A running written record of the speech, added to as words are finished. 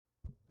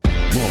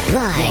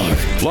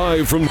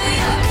Live from...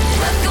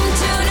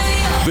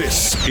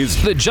 This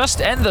is the Just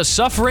End the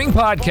Suffering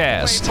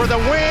podcast. For the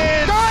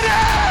win. Got it!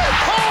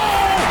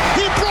 Oh!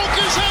 He broke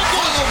his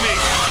ankle.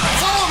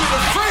 Follow me to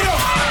freedom.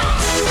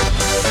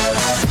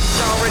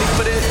 Y'all ready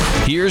for this?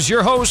 Here's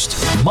your host,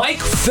 Mike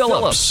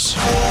Phillips.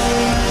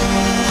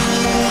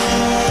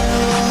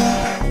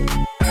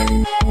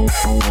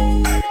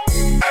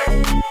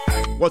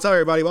 What's up,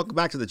 everybody? Welcome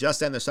back to the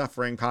Just End the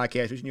Suffering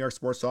podcast, which is New York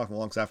sports talk from a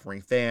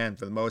long-suffering fan.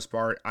 For the most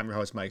part, I'm your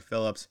host, Mike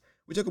Phillips.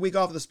 We took a week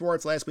off of the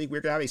sports last week.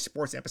 We're going to have a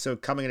sports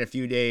episode coming in a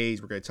few days.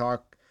 We're going to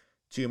talk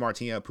to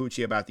Martina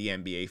Pucci about the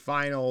NBA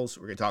Finals.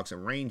 We're going to talk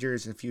some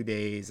Rangers in a few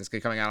days. That's going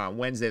to be coming out on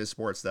Wednesday, the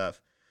sports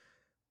stuff.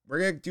 We're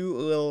going to do a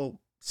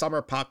little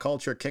summer pop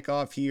culture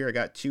kickoff here. I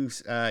got two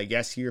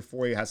guests here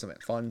for you. Have some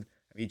fun.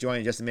 I'll be joined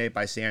in just a minute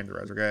by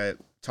Sandra. We're going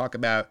to talk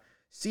about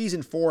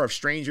Season 4 of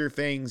Stranger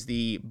Things,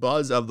 the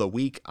buzz of the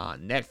week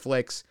on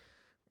Netflix.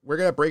 We're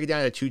going to break it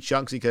down into two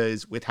chunks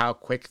because with how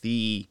quick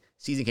the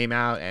season came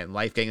out and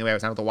life getting away, I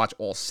was able to watch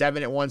all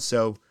 7 at once.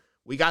 So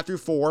we got through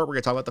 4. We're going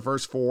to talk about the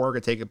first 4. We're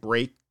going to take a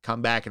break,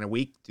 come back in a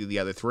week, do the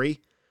other 3.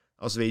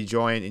 Also be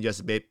joined in just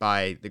a bit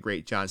by the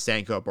great John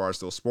Stanko of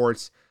Barstool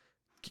Sports.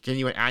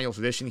 Continue an annual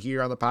tradition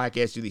here on the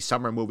podcast, do the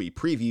summer movie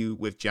preview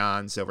with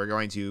John. So we're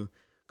going to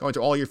go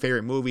into all your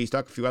favorite movies,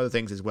 talk a few other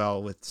things as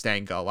well with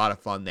Stanko. A lot of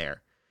fun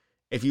there.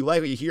 If you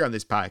like what you hear on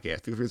this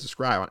podcast, feel free to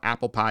subscribe on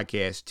Apple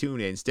Podcasts,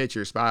 TuneIn,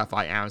 Stitcher,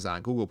 Spotify,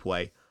 Amazon, Google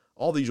Play,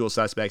 all the usual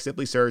suspects.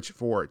 Simply search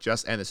for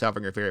Just End the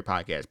Suffering, your favorite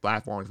podcast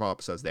platform, for all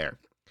episodes there.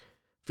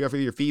 Feel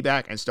free to your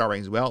feedback and star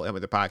ratings as well, and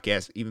with the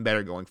podcast, even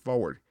better going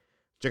forward.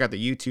 Check out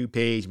the YouTube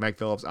page, Mike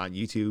Phillips on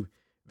YouTube.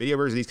 Video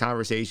versions of these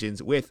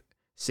conversations with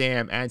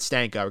Sam and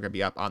Stanko are going to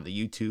be up on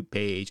the YouTube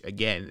page.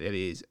 Again, it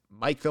is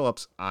Mike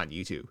Phillips on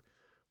YouTube.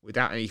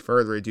 Without any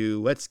further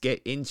ado, let's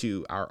get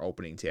into our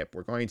opening tip.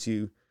 We're going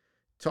to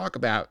talk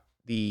about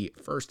the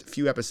first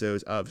few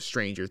episodes of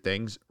Stranger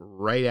Things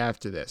right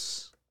after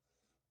this.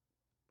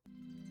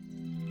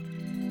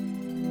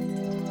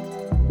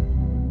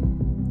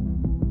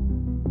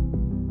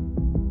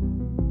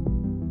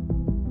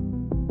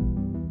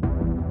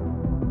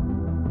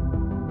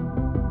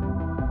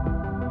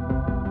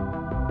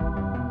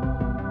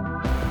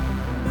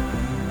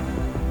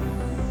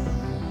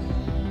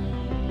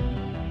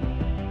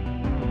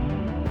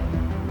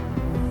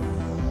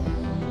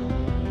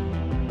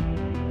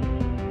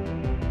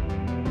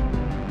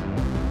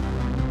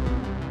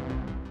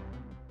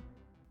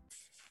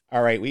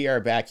 All right, we are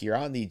back here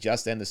on the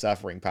Just End the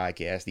Suffering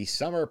podcast, the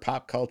summer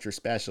pop culture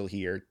special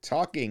here,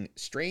 talking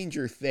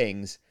Stranger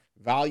Things,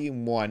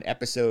 Volume 1,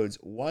 episodes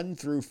 1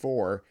 through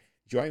 4.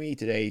 Join me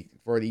today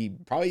for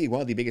probably one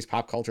of the biggest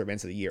pop culture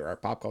events of the year. Our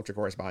pop culture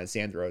correspondent,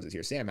 Sandra Rose, is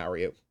here. Sam, how are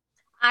you?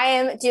 I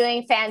am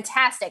doing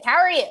fantastic. How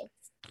are you?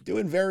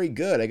 Doing very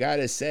good, I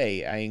gotta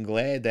say. I am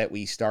glad that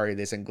we started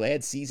this. I'm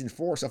glad Season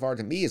 4 so far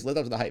to me has lived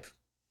up to the hype.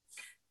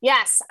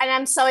 Yes, and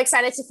I'm so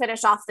excited to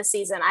finish off the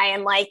season. I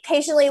am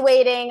patiently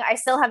waiting. I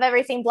still have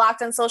everything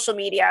blocked on social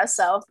media,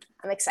 so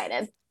I'm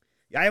excited.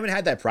 Yeah, I haven't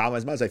had that problem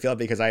as much as I feel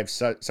because I have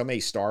so many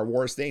Star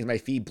Wars things. My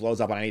feed blows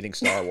up on anything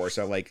Star Wars.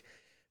 So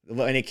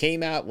when it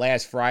came out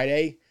last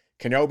Friday,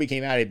 Kenobi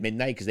came out at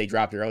midnight because they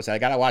dropped it early. So I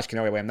got to watch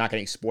Kenobi, but I'm not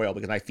getting spoiled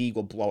because my feed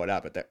will blow it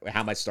up at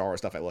how much Star Wars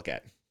stuff I look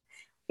at.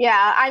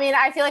 Yeah, I mean,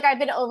 I feel like I've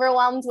been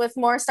overwhelmed with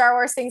more Star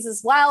Wars things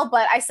as well,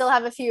 but I still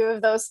have a few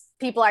of those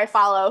people I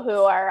follow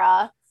who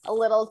are a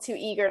little too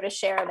eager to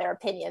share their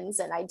opinions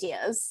and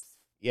ideas.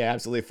 Yeah,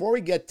 absolutely. Before we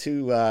get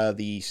to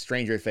the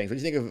Stranger Things, what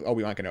do you think of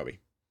Obi-Wan Kenobi?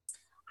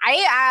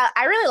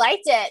 I really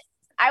liked it.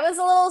 I was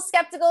a little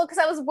skeptical because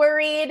I was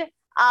worried,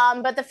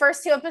 but the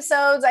first 2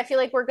 episodes I feel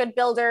like were good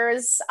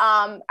builders.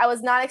 I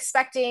was not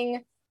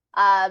expecting,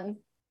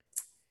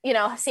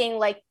 seeing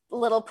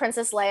little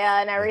Princess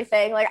Leia and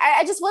everything.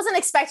 I just wasn't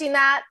expecting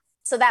that,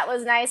 so that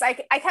was nice. I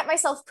kept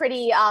myself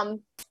pretty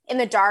in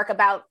the dark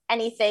about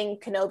anything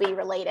Kenobi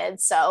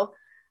related, so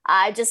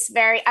I'm just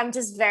very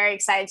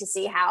excited to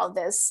see how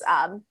this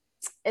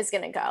is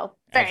going to go.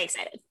 Very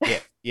excited.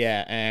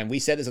 Yeah. And we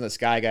said this on the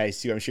Sky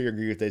Guys too. I'm sure you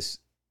agree with this.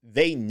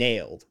 They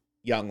nailed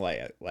young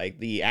Leia.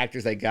 The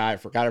actors they got,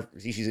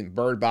 she's in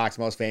Bird Box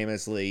most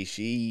famously.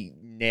 She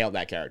nailed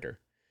that character.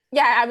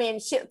 Yeah. I mean,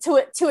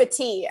 to a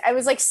T. I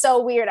was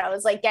so weird. I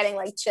was getting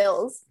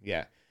chills.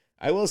 Yeah.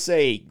 I will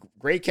say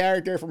great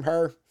character from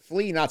her.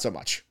 Flea, not so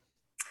much.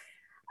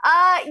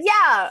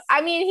 Yeah,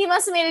 I mean, he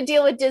must have made a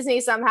deal with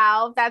Disney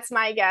somehow. That's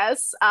my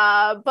guess. But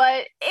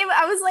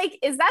I was like,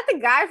 is that the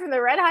guy from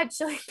the Red Hot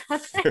Chili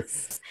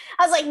Peppers?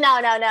 I was like, no.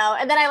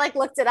 And then I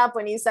looked it up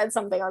when you said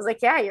something. I was like,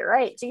 yeah, you're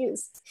right.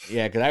 Jeez.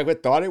 Yeah, because I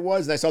thought it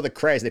was, and I saw the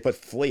credits. They put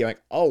Flea. I'm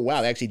like, oh,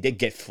 wow, they actually did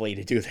get Flea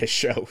to do this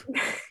show.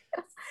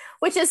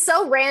 Which is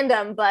so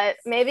random, but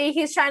maybe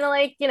he's trying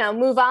to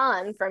move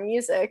on from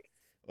music.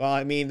 Well,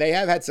 I mean, they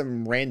have had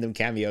some random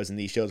cameos in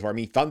these shows where,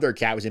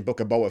 Thundercat was in Book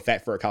of Boba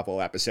Fett for a couple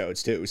of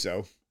episodes, too,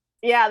 so.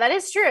 Yeah, that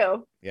is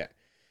true. Yeah.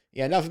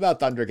 Yeah, enough about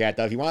Thundercat,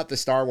 though. If you want the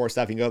Star Wars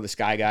stuff, you can go to the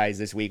Sky Guys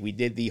this week. We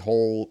did the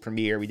whole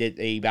premiere. We did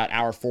about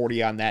hour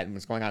 40 on that and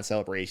what's going on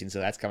Celebration, so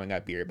that's coming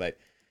up here. But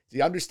So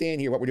you understand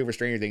here what we're doing for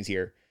Stranger Things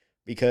here,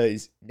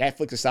 because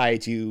Netflix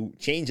decided to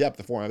change up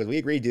the format, because we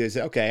agreed to this.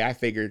 Okay, I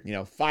figured,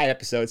 5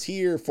 episodes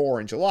here, 4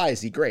 in July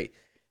is great.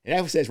 And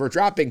Netflix says we're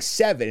dropping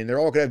 7, and they're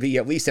all going to be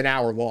at least an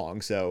hour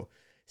long. So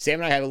Sam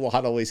and I had a little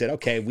huddle. We said,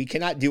 okay, we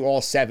cannot do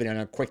all 7 on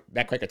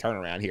that quick a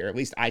turnaround here. At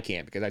least I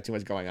can't, because I have too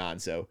much going on.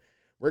 So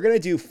we're going to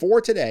do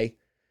 4 today.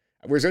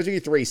 We're supposed to do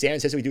 3. Sam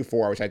says we do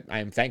 4, which I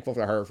am thankful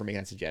for her for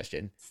making that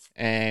suggestion.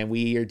 And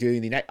we are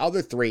doing the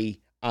other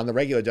 3 on the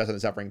regular Just on the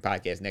Suffering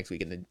podcast next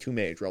week in the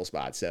 2-minute drill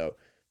spot. So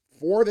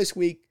 4 this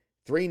week,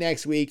 3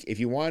 next week. If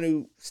you want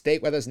to stay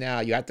with us now,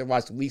 you have to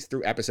watch at least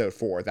through episode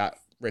 4 without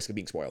risk of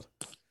being spoiled.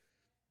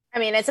 I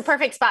mean, it's a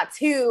perfect spot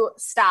to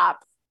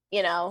stop,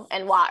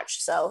 and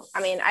watch. So,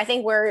 I mean, I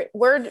think we're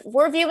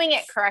viewing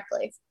it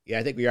correctly. Yeah,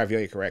 I think we are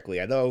viewing it correctly.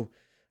 Although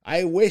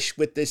I wish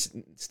with this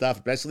stuff,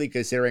 especially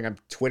considering I'm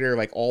Twitter,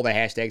 like all the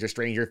hashtags are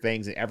Stranger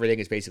Things and everything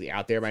is basically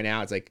out there by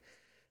now. It's like,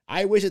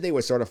 I wish that they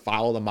would sort of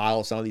follow the model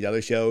of some of these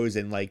other shows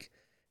and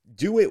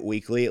do it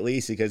weekly at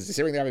least, because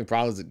considering they're having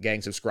problems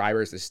getting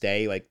subscribers to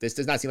stay, this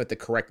does not seem like the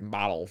correct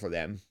model for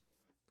them.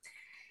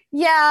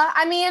 Yeah,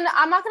 I mean,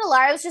 I'm not gonna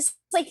lie, I was just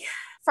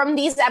from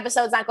these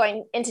episodes, not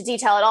going into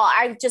detail at all,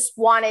 I just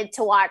wanted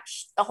to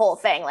watch the whole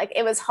thing.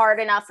 It was hard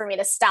enough for me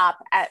to stop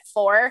at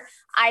 4.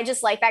 I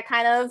just like that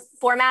kind of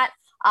format.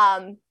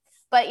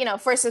 But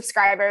for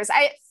subscribers,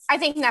 I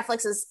think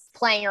Netflix is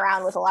playing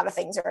around with a lot of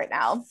things right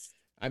now.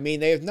 I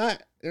mean, they're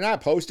not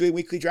opposed to doing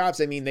weekly drops.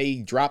 I mean, they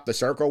drop the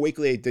Circle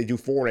weekly. They do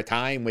 4 at a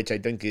time, which I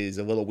think is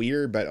a little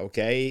weird, but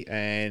okay.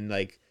 And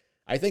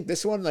I think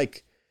this one,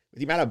 with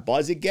the amount of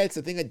buzz it gets,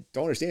 the thing I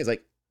don't understand is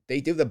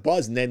they do the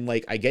buzz and then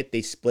I get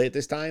they split it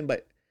this time,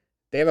 but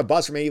they have a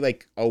buzz for maybe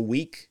a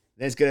week.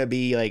 Then it's going to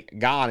be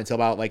gone until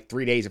about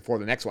 3 days before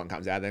the next one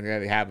comes out. Then they're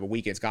going to have a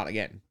week and it's gone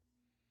again.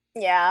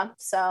 Yeah.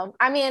 So,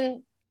 I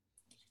mean,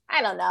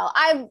 I don't know.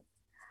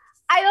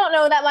 I don't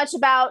know that much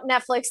about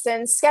Netflix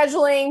and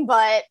scheduling,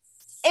 but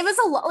it was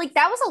a lot,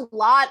 that was a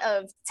lot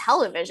of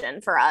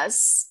television for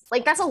us.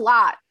 That's a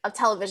lot of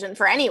television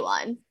for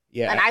anyone.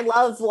 Yeah. And I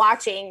love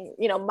watching,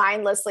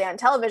 mindlessly on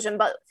television,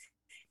 but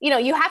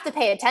you have to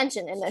pay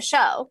attention in the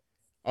show.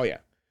 Oh yeah.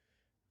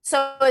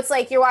 So it's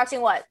you're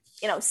watching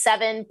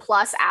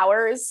 7+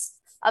 hours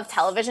of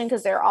television,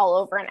 because they're all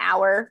over an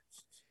hour.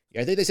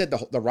 Yeah, I think they said the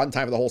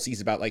runtime of the whole season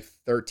is about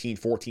 13,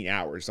 14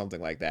 hours, something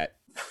like that.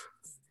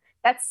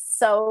 That's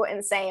so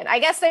insane. I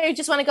guess they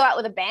just want to go out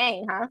with a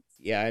bang, huh?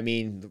 Yeah, I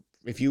mean,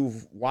 if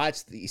you've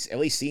watched these, at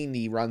least seen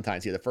the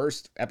runtimes here, the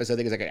first episode I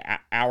think is an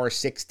hour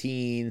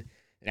 16,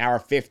 an hour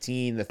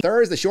 15. The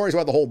third is the shortest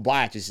one of the whole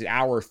batch. It's an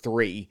hour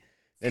 3.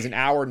 There's an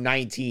hour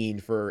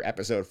 19 for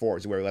episode 4,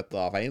 is where we left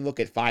off. I didn't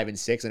look at 5 and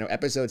 6. I know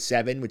episode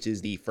 7, which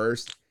is the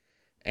first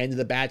end of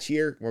the batch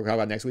here, we're talking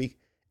about next week,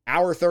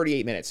 hour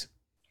 38 minutes.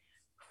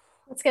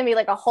 It's going to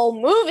be a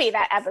whole movie,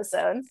 that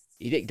episode.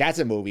 You think that's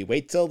a movie?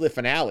 Wait till the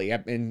finale.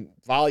 In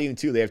volume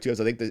 2, they have 2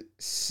 episodes. I think the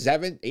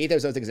 8th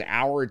episode, I think, is an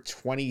hour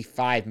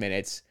 25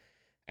 minutes.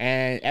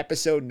 And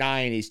episode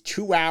 9 is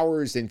 2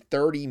 hours and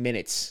 30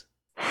 minutes.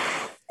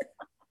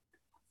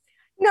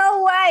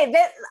 No way.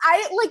 That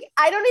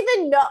I don't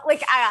even know.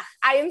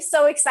 I am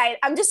so excited.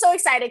 I'm just so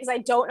excited because I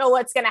don't know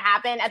what's going to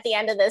happen at the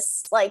end of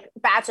this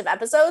batch of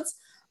episodes.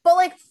 But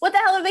what the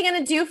hell are they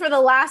going to do for the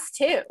last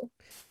 2?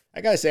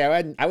 I got to say,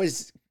 I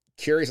was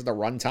curious at the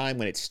runtime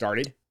when it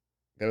started.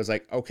 I was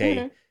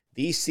okay,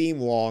 these seem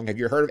long. Have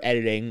you heard of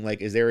editing?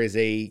 Is there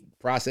a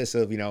process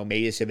of,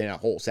 maybe this should have been a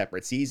whole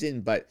separate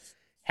season, but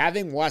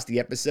having watched the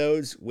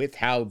episodes with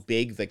how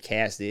big the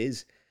cast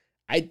is,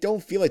 I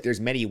don't feel like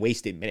there's many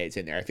wasted minutes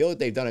in there. I feel like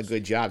they've done a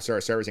good job sort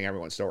of servicing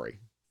everyone's story.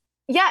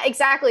 Yeah,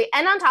 exactly.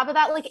 And on top of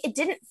that, it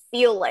didn't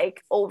feel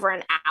over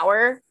an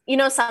hour,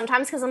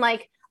 sometimes, because I'm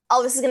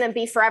oh, this is going to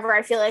be forever.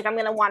 I feel like I'm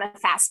going to want to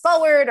fast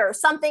forward or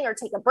something or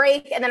take a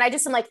break. And then I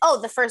just am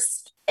oh,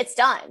 it's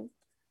done.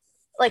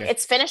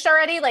 It's finished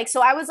already.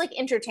 So I was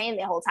entertained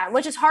the whole time,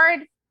 which is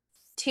hard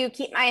to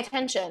keep my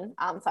attention.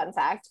 Fun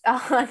fact,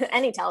 on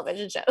any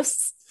television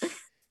shows.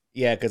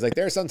 Yeah, because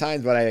there are some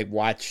times when I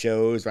watch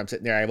shows where I'm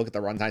sitting there, I look at the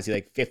runtime,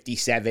 see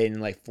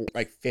 57,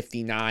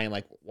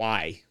 59,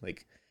 why?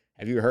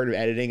 Have you heard of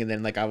editing? And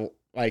then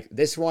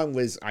this one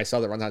was, I saw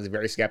the runtime,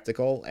 very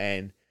skeptical,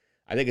 and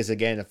I think it's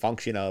again a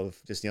function of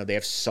just they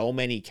have so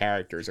many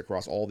characters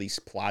across all these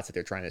plots that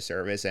they're trying to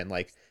service, and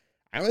I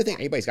don't really think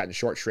anybody's gotten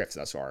short shrift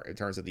thus far in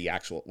terms of the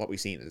actual what we've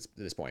seen at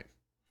this point.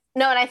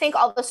 No, and I think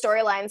all the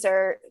storylines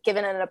are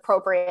given an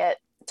appropriate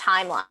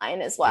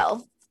timeline as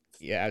well.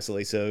 Yeah,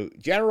 absolutely. So,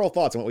 general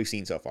thoughts on what we've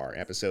seen so far,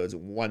 episodes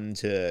 1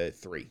 to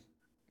 3.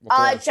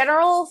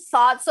 General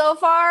thoughts so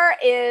far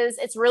is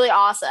it's really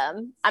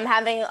awesome. I'm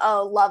having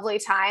a lovely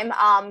time.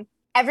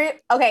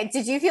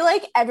 Did you feel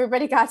like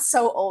everybody got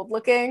so old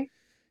looking?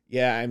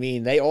 Yeah, I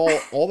mean, they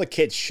all the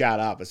kids shot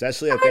up,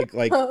 especially I think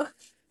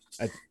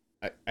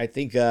I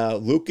think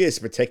Lucas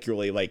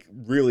particularly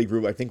really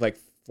grew, I think 4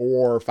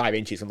 or 5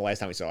 inches from the last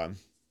time we saw him.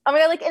 Oh my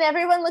God, like, and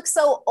everyone looks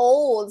so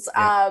old,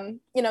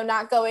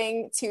 not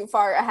going too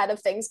far ahead of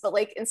things, but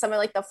like in some of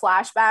like the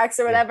flashbacks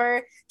or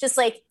whatever, just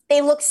like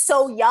they look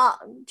so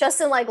young just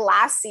in like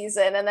last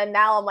season. And then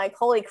now I'm like,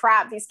 holy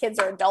crap, these kids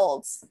are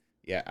adults.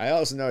 Yeah, I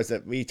also noticed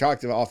that we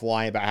talked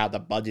offline about how the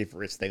budget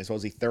for this thing is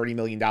supposedly $30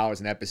 million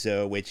an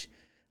episode, which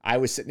I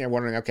was sitting there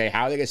wondering, okay,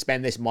 how are they going to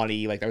spend this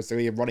money? Like, that was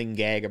really a running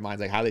gag of mine,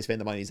 like, how do they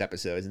spend the money in these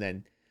episodes? And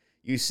then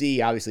you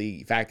see,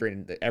 obviously, factor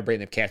in that everybody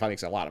in the cast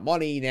makes a lot of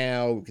money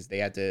now because they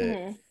had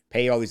to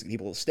pay all these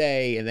people to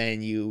stay. And then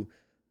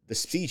the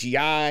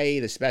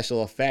CGI, the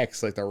special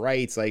effects, like the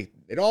rights, like,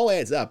 it all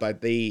adds up.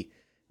 But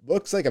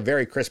looks like a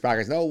very crisp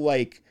progress. No,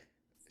 like,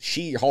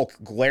 She-Hulk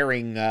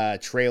glaring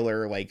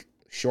trailer, like,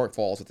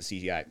 shortfalls with the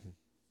CGI.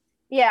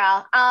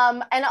 Yeah.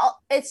 And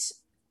it's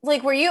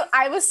like, were you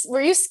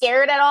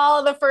scared at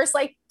all the first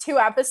like 2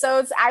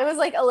 episodes? I was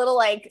like a little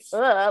like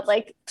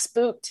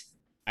spooked.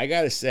 I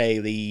gotta say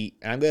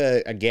I'm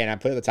putting at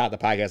the top of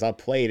the podcast. I'll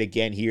play it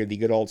again here. The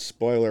good old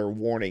spoiler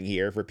warning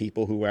here for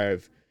people who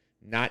have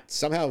not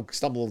somehow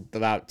stumbled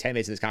about 10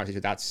 minutes in this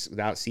conversation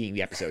without seeing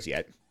the episodes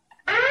yet.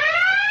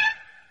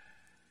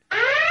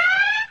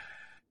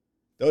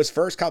 Those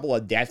first couple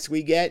of deaths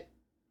we get,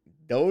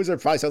 those are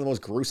probably some of the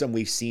most gruesome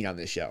we've seen on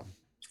this show.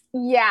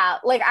 Yeah,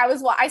 like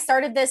I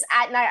started this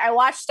at night. I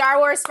watched Star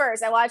Wars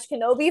first. I watched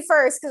Kenobi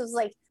first because it was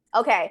like,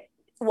 okay,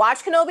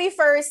 watch Kenobi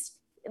first,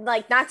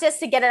 like not just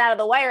to get it out of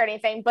the way or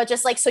anything, but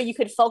just like so you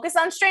could focus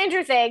on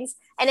Stranger Things.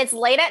 And it's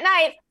late at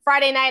night,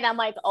 Friday night. I'm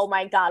like, oh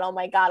my god, oh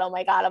my god, oh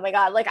my god, oh my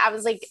god. Like I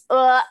was like,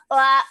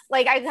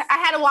 like I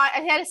had to watch.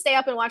 I had to stay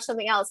up and watch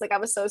something else. Like I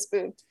was so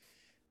spooked.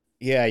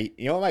 Yeah, you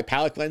know what my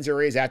palate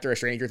cleanser is after a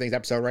Stranger Things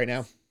episode right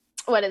now?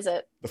 What is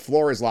it? The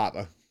Floor is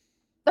Lava.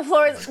 The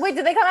Floor is... Wait,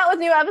 did they come out with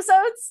new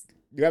episodes?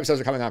 New episodes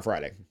are coming on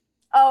Friday.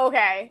 Oh,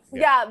 okay.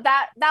 Yeah,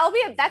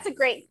 that's a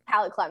great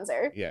palate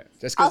cleanser. Yeah.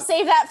 I'll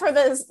save that for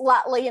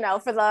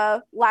for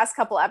the last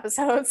couple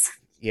episodes.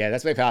 Yeah,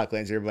 that's my palate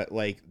cleanser, but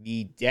like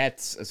the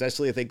deaths,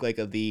 especially I think like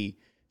of the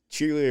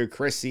cheerleader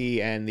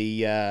Chrissy and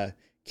the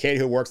kid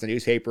who works in the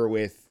newspaper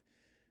with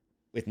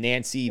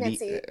Nancy.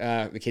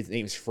 The kid's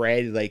name is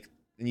Fred, like,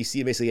 and you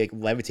see basically like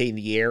levitate in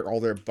the air, all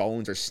their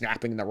bones are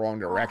snapping in the wrong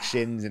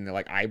directions, and they're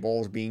like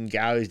eyeballs being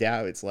gouged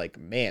out. It's like,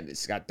 man,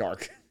 this got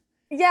dark.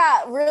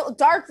 Yeah, real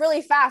dark,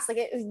 really fast. Like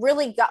it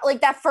really got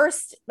like the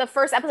first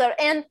episode,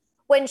 and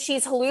when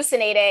she's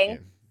hallucinating,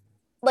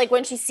 like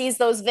when she sees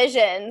those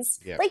visions,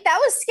 like that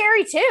was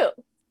scary too.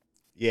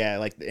 Yeah,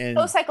 like and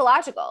so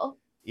psychological.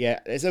 Yeah,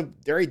 there's a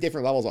very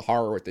different levels of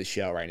horror with this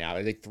show right now.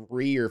 There's like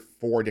 3 or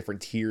 4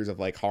 different tiers of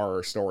like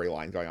horror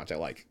storylines going on, which I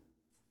like.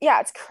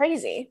 Yeah, it's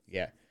crazy.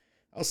 Yeah.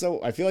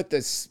 Also, I feel like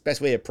the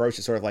best way to approach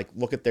is sort of like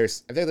I think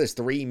there's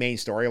 3 main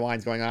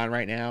storylines going on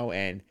right now,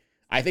 and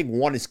I think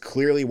one is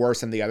clearly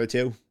worse than the other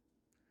 2.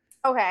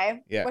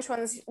 Okay. Yeah. Which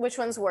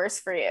one's worse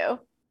for you?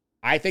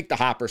 I think the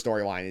Hopper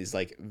storyline is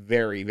like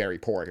very, very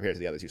poor compared to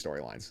the other 2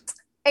 storylines.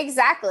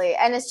 Exactly.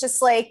 And it's just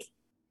like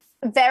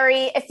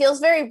it feels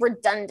very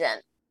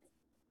redundant.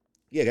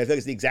 Yeah, I feel like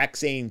it's the exact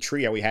same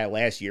trio we had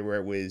last year where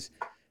it was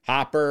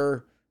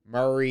Hopper,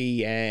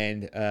 Murray,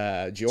 and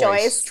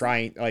Joyce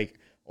trying like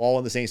all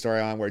in the same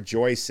storyline where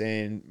Joyce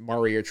and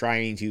Murray are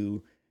trying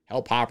to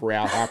help Hopper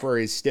out. Hopper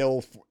is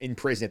still in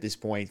prison at this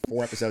point,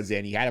 4 episodes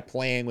in. He had a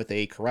plan with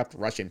a corrupt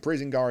Russian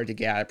prison guard to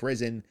get out of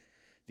prison.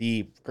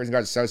 The prison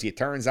guard's associate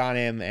turns on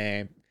him,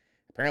 and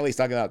apparently he's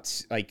talking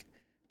about like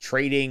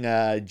trading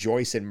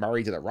Joyce and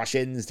Murray to the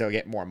Russians to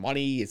get more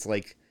money. It's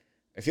like,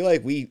 I feel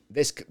like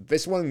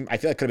this one, I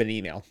feel like could have been an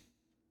email.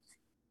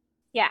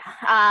 Yeah.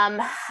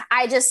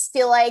 I just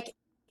feel like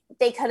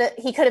he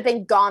could have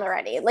been gone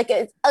already. I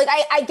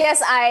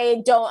guess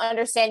I don't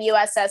understand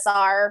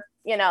USSR,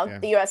 the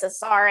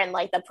USSR and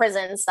like the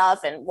prison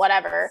stuff and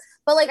whatever.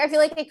 But like, I feel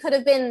like it could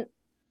have been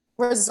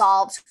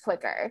resolved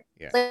quicker.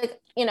 Yeah. Like,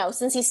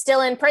 since he's still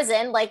in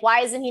prison, like,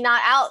 why isn't he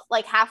not out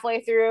like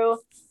halfway through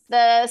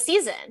the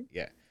season?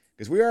 Yeah.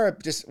 Because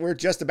we're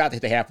just about to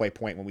hit the halfway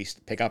point when we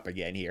pick up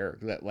again here.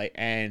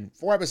 And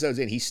 4 episodes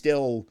in, he's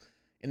still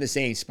in the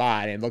same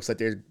spot, and it looks like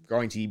they're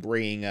going to be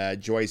bringing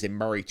Joyce and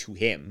Murray to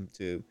him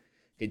to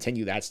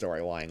continue that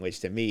storyline, which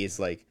to me is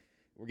like,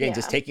 we're getting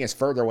just taking us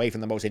further away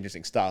from the most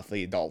interesting stuff,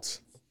 the adults.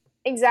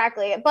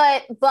 Exactly.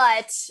 But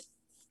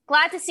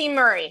glad to see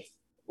Murray.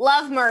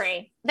 Love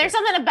Murray. There's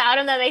something about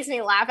him that makes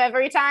me laugh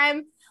every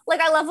time. Like,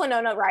 I love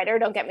Winona Ryder,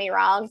 don't get me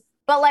wrong.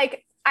 But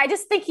like, I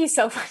just think he's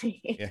so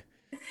funny. Yeah.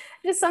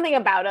 Just something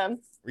about him.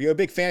 Were you a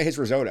big fan of his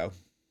risotto?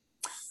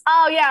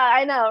 Oh yeah,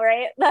 I know,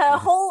 right? The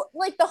whole,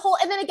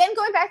 and then again,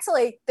 going back to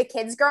like the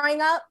kids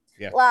growing up,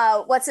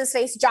 what's his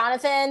face?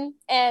 Jonathan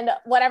and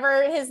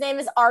whatever his name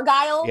is,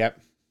 Argyle. Yep.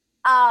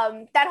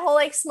 That whole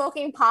like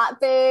smoking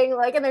pot thing,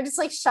 like, and they're just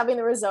like shoving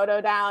the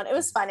risotto down. It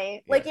was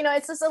funny. Yeah. Like,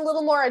 it's just a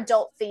little more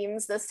adult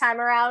themes this time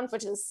around,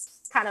 which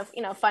is kind of,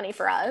 funny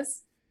for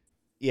us.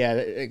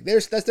 Yeah,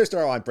 that's their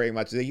storyline pretty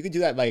much. You can do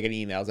that like in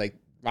emails. Like,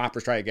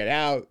 Hopper's trying to get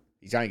out.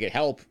 He's trying to get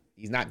help.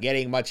 He's not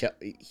getting much help.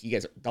 He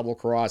gets double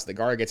crossed. The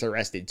guard gets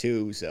arrested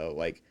too. So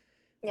like,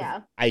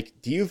 yeah.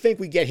 Do you think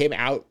we get him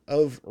out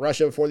of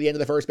Russia before the end of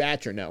the first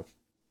batch or no?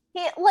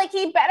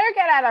 He better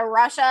get out of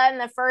Russia in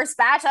the first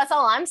batch. That's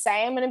all I'm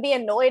saying. I'm gonna be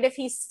annoyed if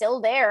he's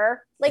still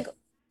there. They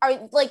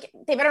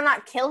better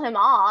not kill him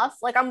off.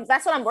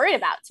 That's what I'm worried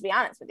about, to be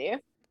honest with you.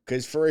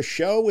 Because for a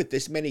show with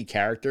this many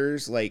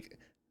characters, like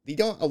you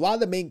don't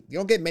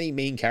get many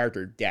main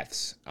character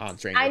deaths on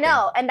Stranger Things. I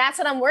know, and that's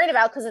what I'm worried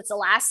about because it's the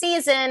last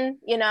season.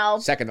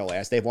 Second to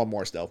last. They have one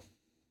more still.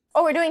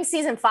 Oh, we're doing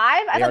season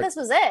 5? I thought this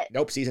was it.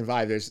 Nope, season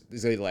 5. This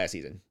is the last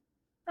season.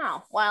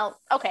 Oh, well,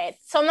 okay.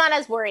 So I'm not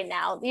as worried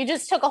now. You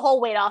just took a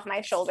whole weight off my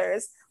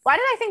shoulders. Why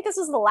did I think this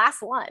was the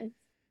last one?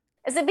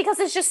 Is it because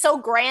it's just so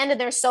grand and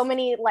there's so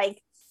many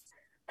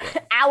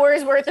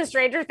hours worth of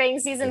Stranger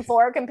Things season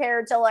 4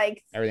 compared to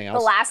everything else?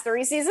 The last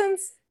 3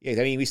 seasons? Yeah,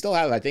 I mean, we still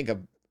have, I think,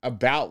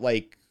 about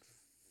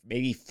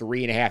maybe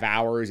 3.5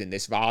 hours in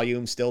this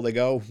volume still to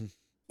go.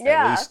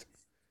 Yeah. At least.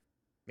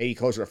 Maybe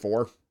closer to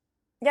 4.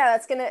 Yeah,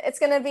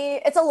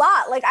 it's a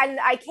lot.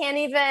 I can't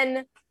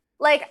even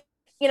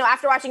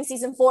after watching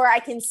season 4, I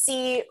can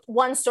see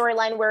one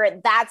storyline where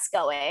that's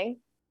going.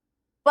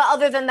 But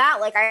other than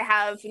that, I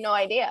have no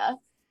idea.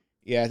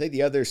 Yeah, I think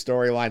the other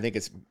storyline, I think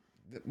it's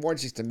more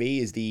interesting to me,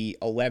 is the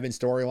 11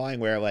 storyline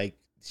where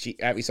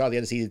we saw at the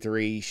end of season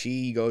 3,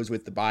 she goes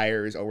with the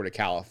Byers over to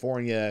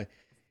California.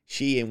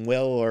 She and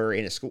Will are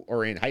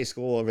in high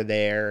school over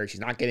there. She's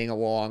not getting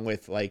along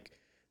with a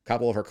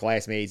couple of her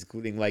classmates,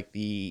 including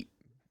the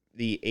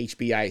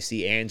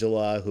HBIC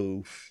Angela,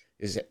 who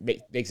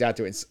makes out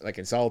to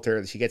insult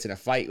her. She gets in a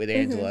fight with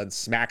Angela and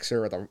smacks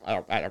her at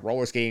a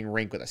roller skating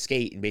rink with a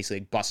skate and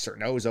basically busts her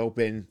nose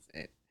open.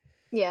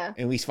 Yeah.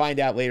 And we find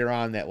out later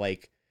on that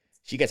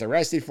she gets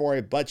arrested for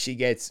it, but she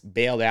gets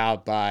bailed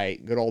out by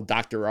good old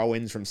Dr.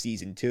 Owens from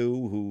season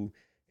 2, who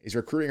is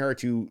recruiting her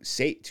to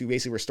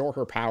basically restore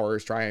her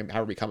powers, try and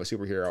have her become a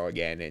superhero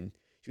again. And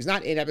she was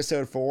not in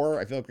episode 4.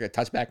 I feel like we're going to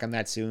touch back on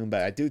that soon,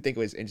 but I do think it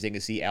was interesting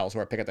to see Elle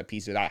sort of pick up the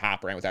pieces without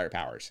Hopper and without her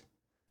powers.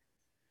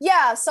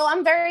 Yeah, so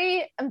I'm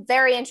very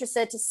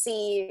interested to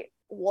see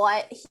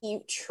what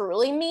he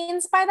truly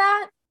means by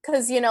that.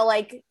 Because, the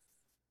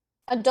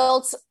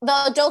adults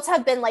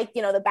have been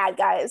the bad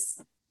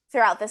guys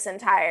throughout this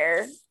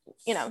entire,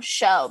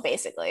 show,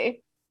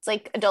 basically.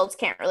 It's adults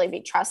can't really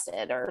be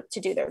trusted or to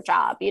do their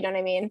job. You know what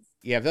I mean?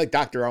 Yeah, I feel like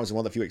Dr. Owens is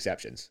one of the few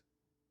exceptions.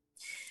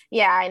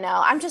 Yeah, I know.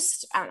 I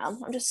don't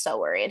know. I'm just so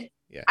worried.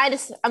 Yeah.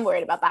 I'm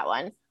worried about that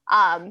one.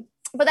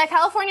 But that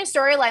California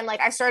storyline,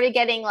 I started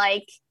getting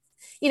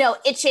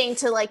itching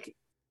to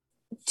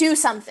do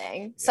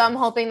something. Yeah. So I'm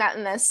hoping that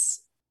in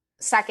this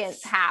second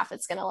half,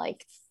 it's going to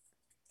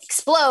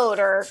explode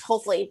or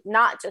hopefully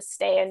not just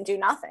stay and do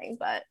nothing.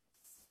 But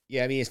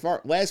yeah, I mean,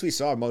 last we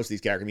saw most of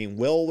these characters, I mean,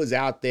 Will was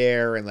out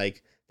there and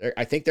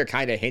I think they're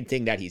kind of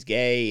hinting that he's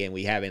gay, and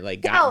we haven't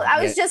gotten. No,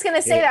 I was just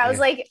gonna say that. I was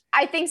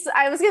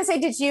I was gonna say,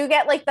 did you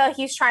get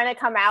he's trying to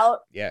come out?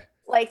 Yeah.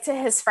 To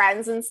his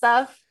friends and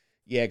stuff.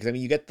 Yeah, because I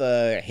mean, you get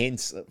the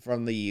hints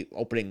from the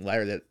opening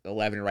letter that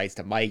 11 writes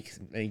to Mike,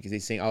 and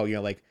he's saying, "Oh,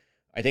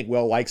 I think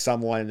Will likes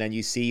someone," and then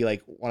you see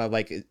one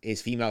of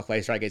his female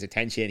players try to get his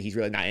attention. He's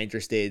really not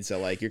interested,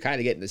 so you're kind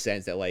of getting the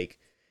sense that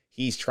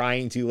he's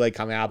trying to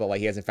come out, but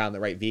he hasn't found the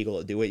right vehicle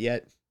to do it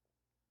yet.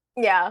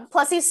 Yeah.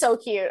 Plus, he's so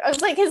cute. I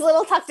was his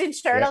little tucked in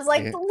shirt. Yeah, I was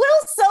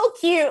Will's so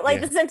cute.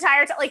 This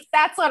entire time,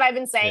 that's what I've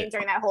been saying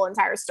during that whole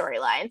entire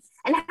storyline.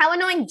 And how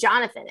annoying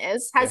Jonathan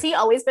is. Has he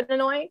always been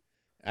annoying?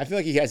 I feel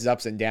like he has his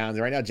ups and downs.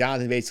 Right now,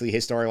 Jonathan, basically,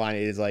 his storyline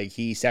is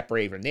he's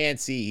separated from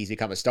Nancy. He's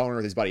become a stoner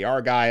with his buddy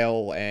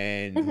Argyle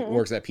and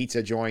works at a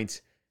pizza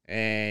joint.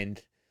 And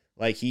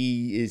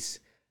he is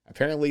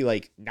apparently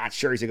not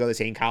sure he's gonna go to the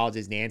same college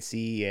as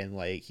Nancy, and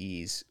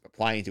he's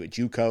applying to a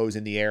JUCOs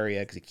in the area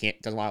because he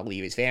doesn't want to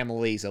leave his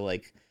family. So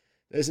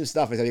there's some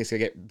stuff I think is gonna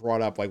get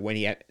brought up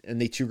when and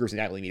the two groups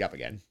inevitably meet up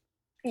again.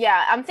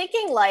 Yeah, I'm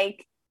thinking I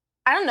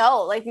don't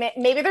know,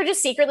 maybe they're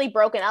just secretly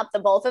broken up, the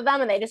both of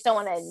them, and they just don't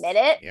want to admit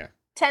it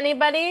to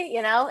anybody.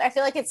 I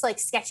feel like it's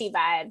sketchy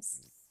vibes.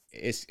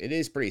 It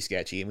is pretty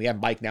sketchy, and we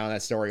have Mike now in that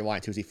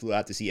storyline too, as he flew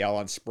out to see Elle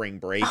on spring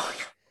break. Oh,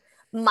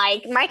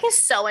 Mike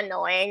is so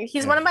annoying.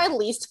 He's one of my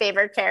least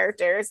favorite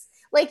characters.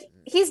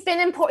 He's been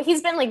important.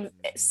 He's been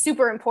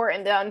super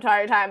important the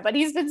entire time, but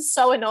he's been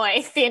so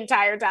annoying the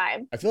entire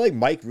time. I feel like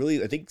Mike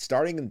really, I think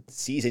starting in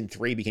season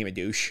 3 became a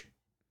douche.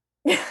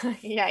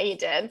 Yeah, he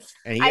did.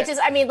 And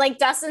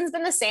Dustin's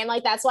been the same.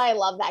 That's why I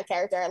love that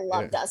character. I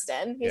love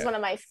Dustin. He's one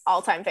of my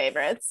all-time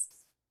favorites.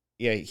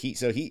 Yeah,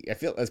 I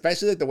feel,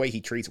 especially the way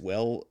he treats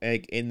Will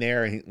in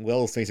there, and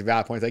Will makes a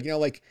valid point.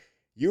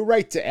 You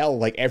write to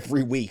Elle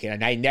every week,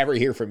 and I never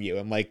hear from you.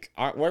 I'm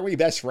weren't we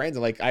best friends?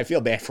 And I feel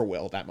bad for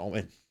Will at that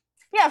moment.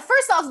 Yeah,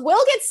 first off,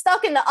 Will gets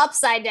stuck in the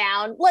Upside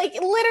Down.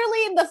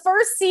 Literally in the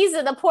first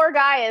season, the poor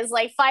guy is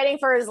fighting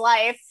for his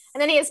life,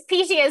 and then he has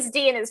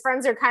PTSD, and his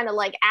friends are kind of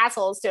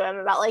assholes to him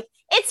about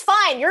it's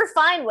fine, you're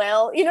fine,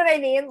 Will. You know what I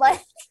mean?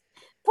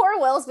 Poor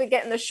Will's been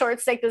getting the short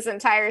stick this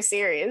entire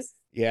series.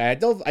 Yeah,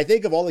 I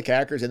think of all the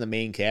characters in the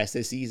main cast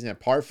this season,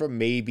 apart from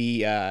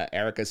maybe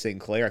Erica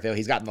Sinclair, I feel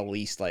he's gotten the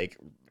least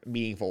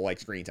meaningful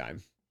screen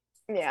time.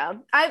 Yeah,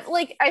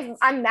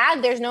 I'm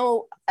mad there's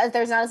not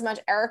as much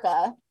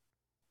Erica.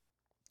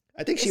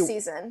 I think this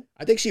season.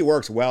 I think she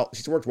works well.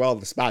 She's worked well in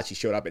the spots she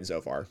showed up in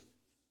so far.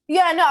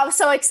 Yeah, no, I was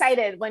so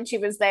excited when she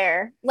was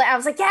there. I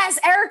was like, yes,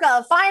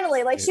 Erica,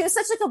 finally. Like she was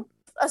such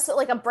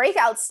like a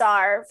breakout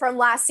star from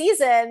last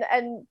season.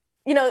 And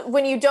you know,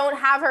 when you don't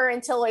have her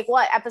until like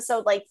what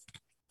episode like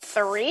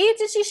 3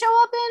 did she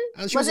show up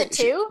in? Was it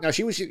 2? No,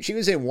 she was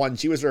in 1.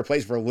 She was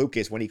replaced for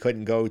Lucas when he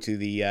couldn't go to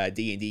the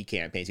D&D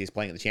campaigns. He was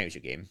playing in the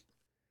championship game.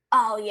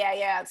 Oh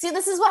yeah. See,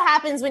 this is what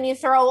happens when you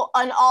throw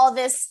on all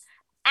this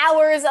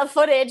hours of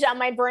footage on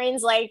my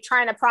brain's like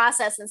trying to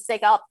process and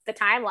stick up the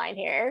timeline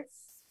here.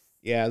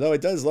 Yeah, though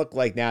it does look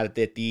like now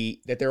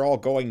that they're all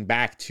going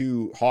back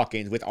to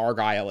Hawkins with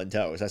Argyle in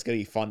tow. So that's gonna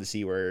be fun to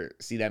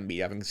see them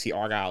meet up and see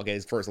Argyle get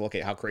his first look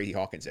at how crazy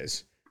Hawkins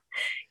is.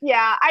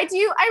 Yeah, I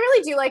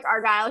really do like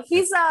Argyle.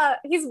 He's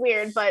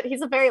weird, but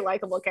he's a very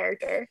likable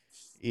character.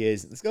 He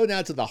is. Let's go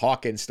down to the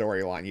Hawkins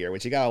storyline here,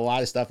 which you got a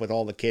lot of stuff with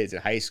all the kids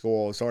in high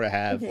school. Sort of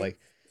have like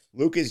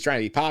Lucas trying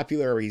to be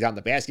popular, or he's on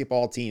the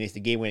basketball team, it's the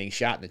game-winning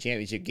shot in the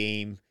championship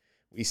game.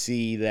 We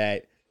see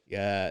that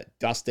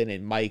Dustin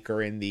and Mike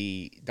are in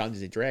the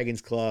Dungeons and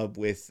Dragons club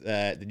with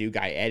the new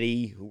guy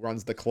Eddie, who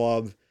runs the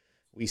club.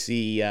 We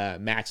see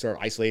Max sort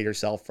of isolate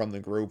herself from the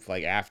group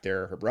like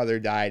after her brother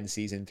died in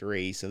season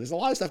 3. So there's a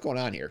lot of stuff going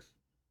on here.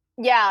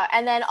 Yeah,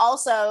 and then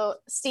also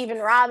Steve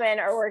and Robin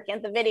are working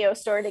at the video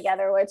store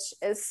together, which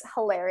is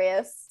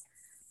hilarious.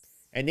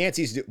 And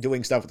Nancy's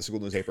doing stuff with the school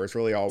newspaper. It's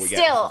really all we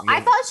get. Still,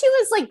 I thought she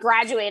was like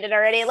graduated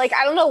already. Like,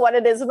 I don't know what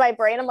it is with my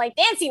brain. I'm like,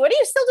 Nancy, what are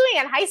you still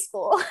doing in high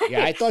school?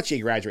 Yeah, I thought she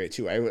graduated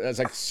too. I was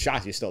like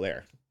shocked she's still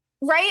there.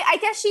 Right? I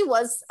guess she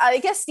was. I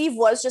guess Steve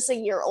was just a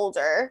year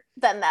older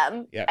than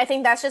them. Yeah. I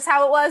think that's just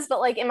how it was. But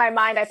like in my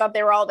mind, I thought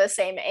they were all the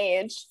same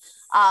age.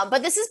 But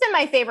this has been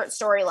my favorite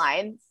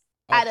storyline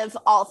out of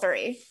all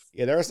 3.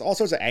 Yeah, there's all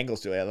sorts of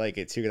angles to it. I like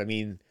it too. I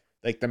mean,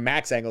 like the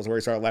Max angles where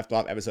we sort of left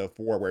off episode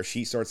 4, where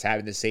she starts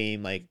having the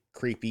same like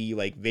creepy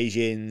like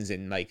visions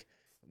and like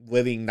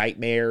living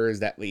nightmares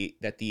that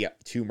the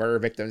 2 murder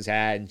victims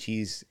had, and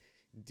she's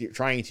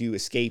trying to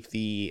escape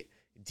the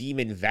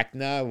demon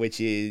Vecna, which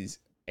is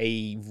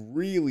a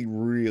really,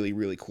 really,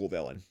 really cool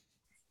villain.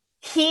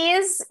 He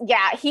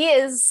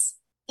is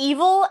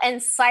evil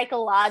and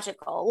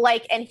psychological.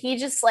 Like, and he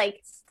just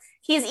like,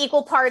 he's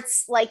equal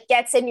parts, like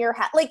gets in your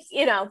head, like,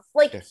 you know,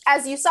 like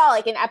as you saw,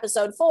 like in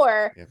episode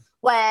 4,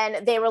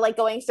 when they were like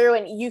going through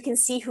and you can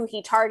see who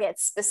he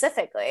targets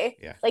specifically,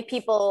 like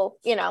people,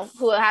 you know,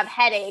 who have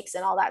headaches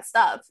and all that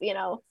stuff, you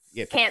know,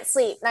 can't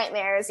sleep,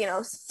 nightmares, you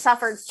know,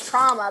 suffered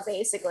trauma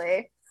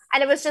basically.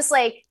 And it was just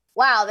like,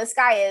 wow, this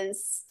guy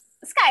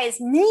is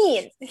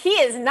mean. He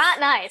is not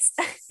nice.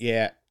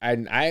 Yeah.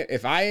 And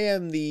if I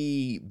am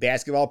the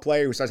basketball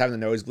player who starts having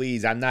the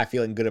nosebleeds, I'm not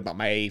feeling good about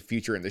my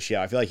future in the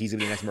show. I feel like he's gonna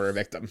be the next murder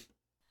victim.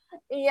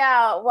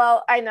 Yeah,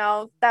 well, I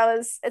know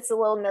it's a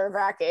little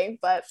nerve-wracking,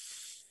 but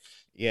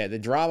yeah, the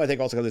drama I think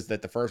also goes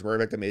that the first murder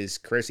victim is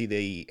Chrissy,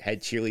 the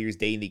head cheerleader's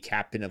dating the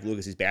captain of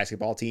Lucas's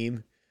basketball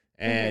team.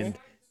 And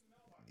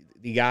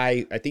the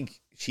guy, I think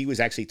she was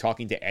actually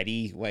talking to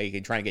Eddie, like,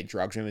 and trying to get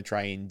drugs from him and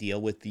try and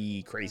deal with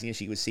the craziness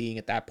she was seeing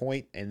at that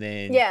point. And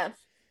then at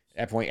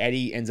that point,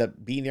 Eddie ends up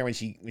being there when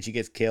she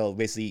gets killed,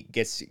 basically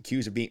gets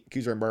accused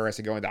of murder, has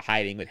to go into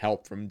hiding with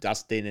help from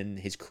Dustin and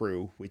his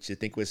crew, which I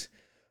think was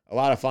a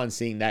lot of fun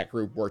seeing that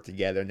group work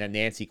together. And then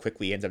Nancy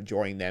quickly ends up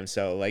joining them.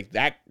 So like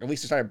that, at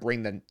least they're trying to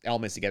bring the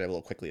elements together a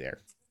little quickly there.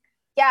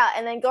 Yeah,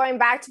 and then going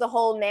back to the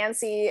whole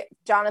Nancy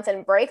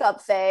Jonathan breakup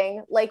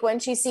thing, like when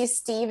she sees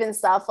Steve and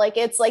stuff, like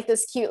it's like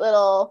this cute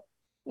little,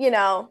 you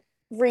know,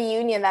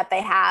 reunion that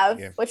they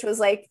have, which was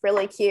like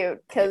really cute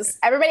because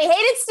everybody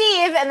hated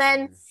Steve, and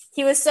then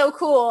he was so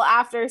cool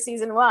after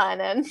season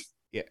 1.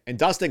 And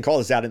Dustin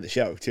called us out in the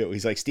show too.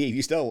 He's like, Steve,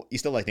 you still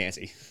like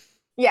Nancy.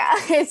 Yeah,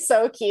 it's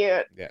so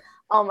cute. Yeah.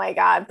 Oh my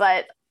God,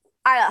 but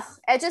I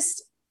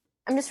just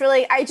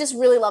really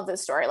love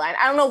this storyline.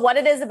 I don't know what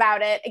it is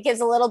about it. It gives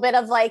a little bit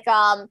of like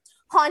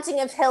Haunting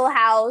of Hill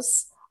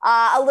House,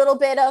 a little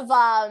bit of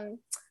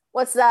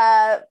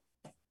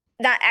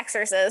not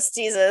Exorcist,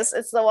 Jesus.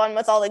 It's the one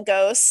with all the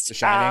ghosts. The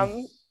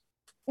Shining.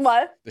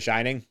 What? The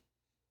Shining.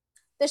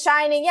 The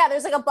Shining. Yeah,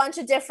 there's like a bunch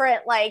of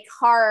different like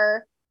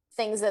horror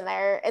things in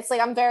there. It's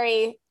like I'm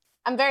very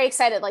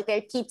excited. Like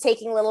they keep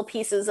taking little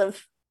pieces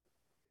of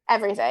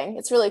everything.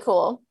 It's really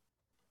cool.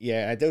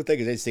 Yeah, I don't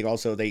think it's interesting.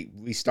 Also,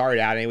 we started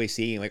out anyway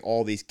seeing like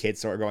all these kids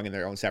sort of going in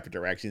their own separate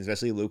directions.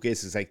 Especially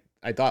Lucas is like,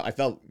 I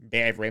felt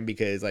bad for him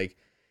because like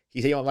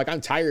he's saying, like,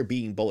 I'm tired of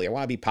being bullied. I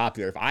want to be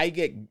popular. If I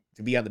get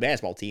to be on the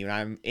basketball team and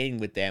I'm in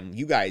with them,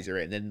 you guys are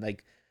in. And then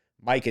like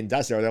Mike and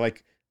Dustin, they're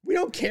like, we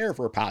don't care if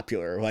we're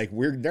popular. Like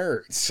we're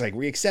nerds. Like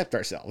we accept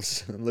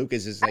ourselves. And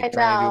Lucas is like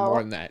trying to do more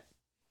than that.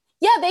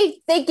 Yeah,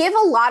 they give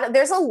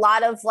there's a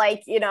lot of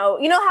like, you know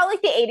how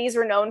like the 80s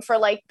were known for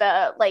like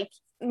the like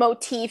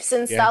motifs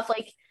and stuff,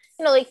 like,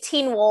 you know, like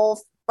Teen Wolf,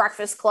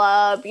 Breakfast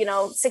Club, you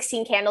know,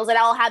 16 Candles, it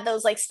all had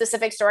those like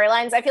specific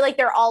storylines. I feel like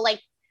they're all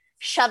like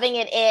shoving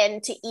it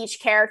in to each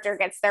character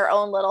gets their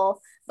own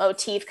little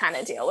motif kind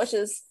of deal, which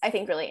is, I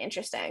think, really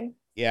interesting.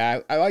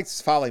 Yeah, I like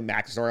following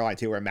Max's storyline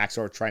too, where Max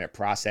sort of trying to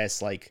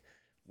process like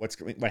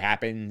what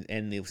happened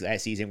in the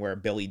last season where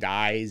Billy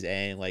dies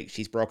and like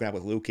she's broken up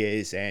with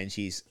Lucas and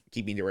she's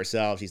keeping to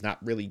herself. She's not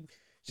really,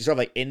 she's sort of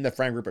like in the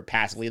friend group, but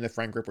passively in the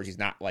friend group where she's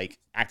not like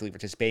actively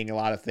participating in a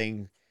lot of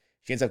things.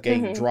 She ends up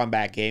getting drawn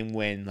back in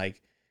when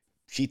like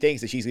she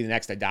thinks that she's the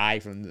next to die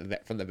from the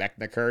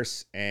Vecna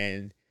curse,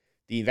 and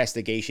the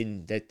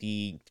investigation that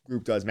the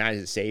group does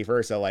manages to save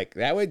her. So like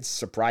that would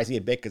surprise me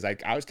a bit because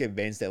I was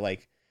convinced that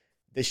like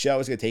this show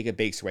is gonna take a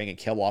big swing and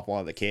kill off one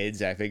of the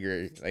kids. I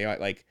figured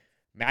like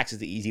Max is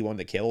the easy one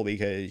to kill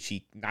because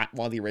she's not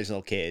one of the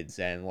original kids,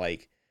 and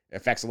like it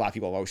affects a lot of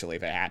people emotionally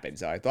if it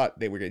happens. So I thought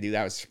they were gonna do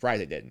that. I was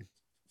surprised it didn't.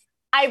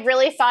 I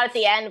really thought at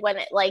the end when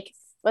it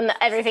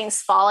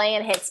everything's falling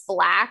and hits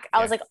black,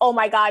 I was like, oh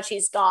my God,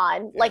 she's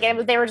gone. Like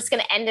they were just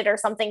going to end it or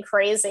something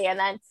crazy. And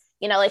then,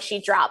 like she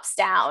drops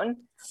down,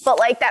 but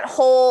like that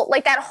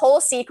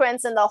whole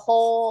sequence and the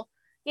whole,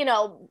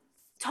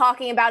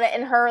 talking about it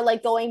and her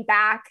like going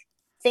back,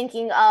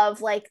 thinking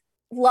of like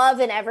love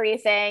and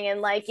everything.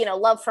 And like,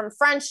 love from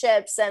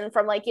friendships and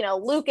from like,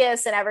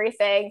 Lucas and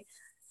everything,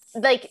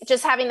 like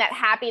just having that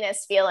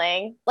happiness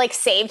feeling like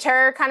saved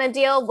her kind of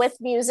deal with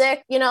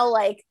music,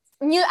 like,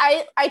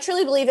 I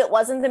truly believe it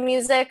wasn't the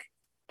music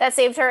that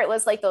saved her. It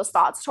was like those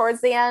thoughts towards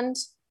the end.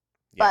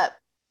 Yeah. But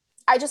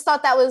I just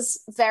thought that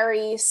was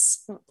very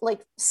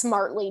like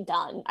smartly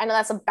done. I know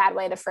that's a bad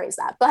way to phrase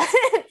that, but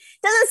it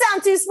doesn't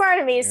sound too smart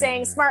to me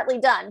saying smartly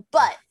done,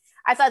 but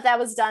I thought that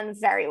was done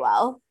very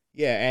well.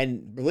 Yeah,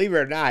 and believe it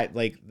or not,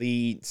 like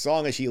the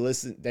song that she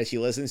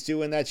listens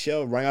to in that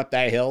show, "Run Up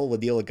That Hill"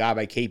 with "Deal with God"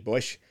 by Kate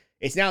Bush,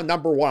 it's now #1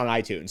 on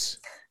iTunes.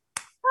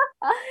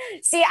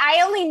 See,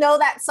 I only know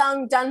that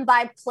song done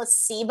by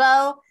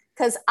Placebo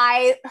because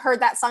I heard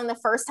that song the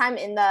first time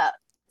in the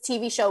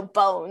TV show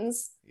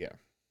Bones. Yeah.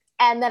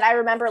 And then I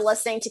remember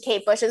listening to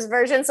Kate Bush's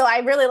version. So I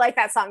really like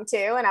that song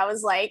too. And I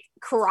was like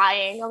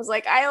crying. I was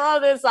like, I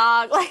love this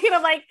song. Like,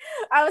 like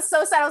I was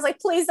so sad. I was like,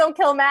 please don't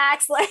kill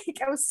Max. Like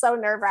it was so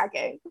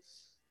nerve-wracking.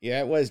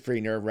 Yeah, it was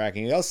pretty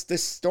nerve-wracking. This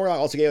storyline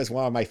also gave us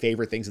one of my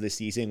favorite things of the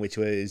season, which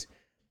was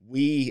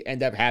we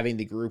end up having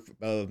the group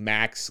of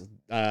Max,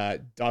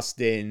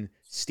 Dustin,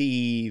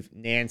 Steve,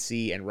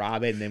 Nancy, and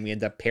Robin. And then we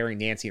end up pairing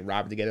Nancy and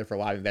Robin together for a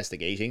lot of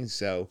investigations.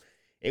 So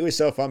it was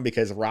so fun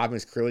because Robin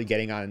was clearly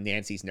getting on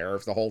Nancy's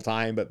nerves the whole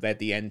time, but at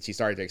the end she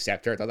started to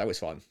accept her. I thought that was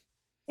fun.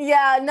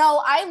 Yeah,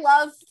 no, I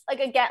love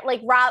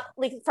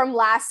from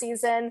last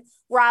season,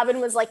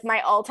 Robin was like my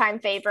all-time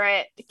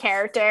favorite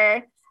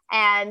character.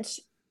 And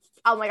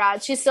oh my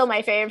God, she's still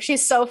my favorite.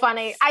 She's so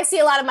funny. I see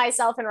a lot of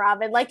myself in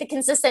Robin, like the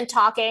consistent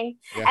talking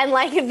and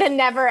like the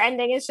never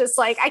ending. It's just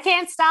like, I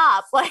can't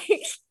stop. Like,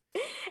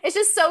 it's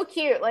just so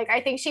cute. Like, I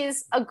think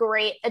she's a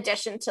great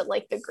addition to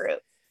like the group.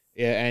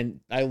 Yeah. And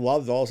I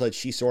loved also that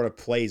she sort of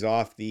plays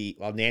off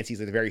Nancy's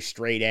like a very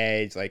straight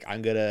edge. Like,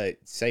 I'm going to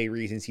say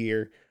reasons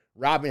here.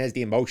 Robin has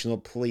the emotional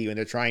plea when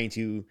they're trying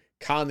to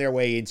con their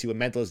way into a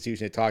mental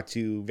institution to talk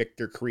to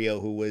Victor Creel,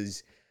 who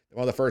was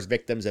one of the first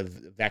victims of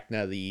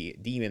Vecna, the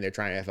demon they're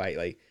trying to fight.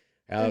 Like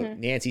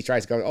Nancy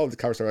tries to go, the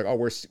cover story, like,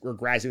 we're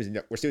grad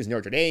students, we're students in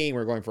Notre Dame,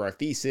 we're going for our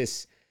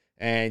thesis.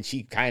 And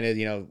she kind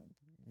of,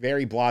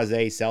 very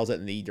blasé sells it,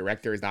 and the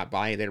director is not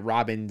buying it. Then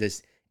Robin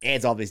just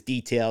adds all this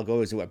detail,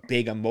 goes to a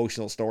big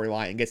emotional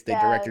storyline, and gets the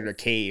director to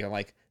cave. I'm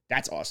like,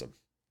 that's awesome.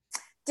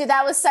 Dude,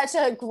 that was such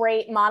a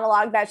great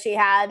monologue that she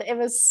had. It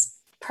was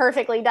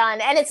perfectly done.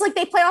 And it's like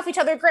they play off each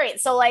other great.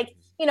 So like,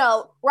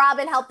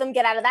 Robin helped them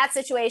get out of that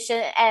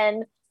situation,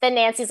 and then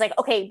Nancy's like,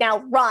 okay, now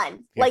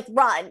run,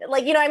 run.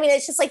 Like, I mean,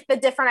 it's just like the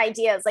different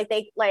ideas. Like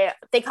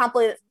they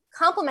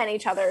complement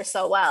each other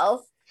so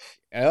well.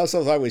 I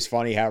also thought it was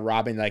funny how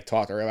Robin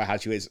talked earlier about how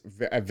she was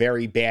a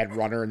very bad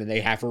runner, and then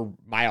they have her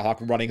Maya Hawke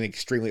running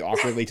extremely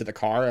awkwardly to the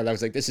car. And I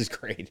was like, this is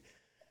great.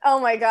 Oh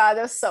my God,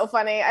 that was so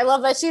funny. I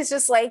love that she's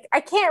just like, I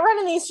can't run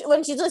in these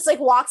when she just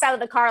walks out of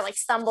the car,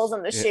 stumbles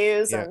in the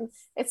shoes. And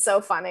it's so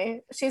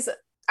funny.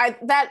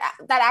 That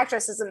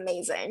actress is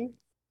amazing.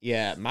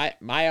 Yeah,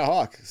 Maya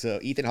Hawke, so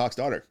Ethan Hawke's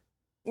daughter.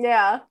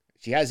 Yeah.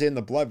 She has it in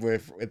the blood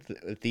with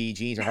the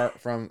genes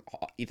from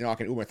Ethan Hawke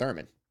and Uma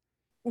Thurman.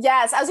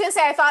 Yes, I was gonna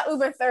say I thought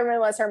Uma Thurman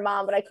was her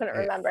mom, but I couldn't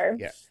remember.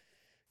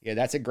 Yeah,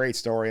 that's a great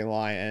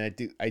storyline,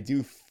 and I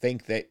do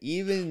think that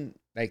even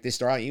this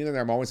storyline, even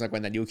there are moments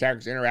when the new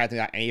characters interact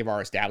with any of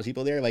our established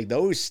people there,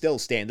 those still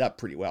stand up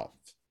pretty well.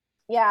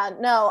 Yeah,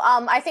 no,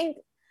 I think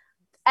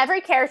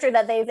every character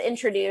that they've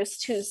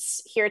introduced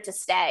who's here to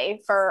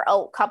stay for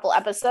a couple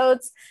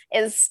episodes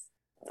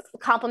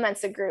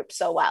complements the group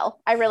so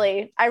well. I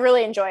really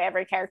enjoy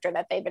every character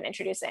that they've been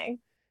introducing.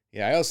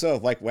 Yeah, I also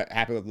like what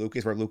happened with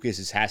Lucas, where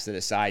Lucas has to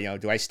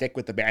decide, do I stick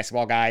with the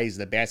basketball guys?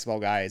 The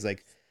basketball guys,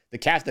 the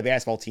cast of the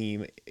basketball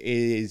team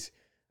is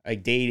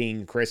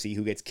dating Chrissy,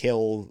 who gets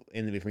killed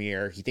in the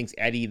premiere. He thinks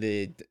Eddie,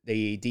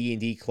 the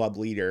D&D club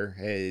leader,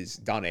 has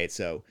done it,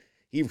 so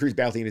he recruits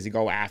battle team to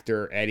go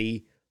after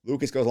Eddie.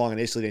 Lucas goes along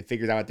initially, then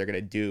figures out what they're going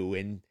to do,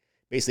 and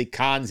basically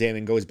cons him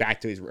and goes back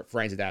to his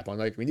friends at that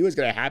point. We knew it was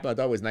going to happen. I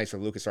thought it was nice for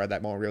Lucas to have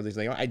that moment,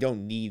 realizing, I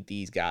don't need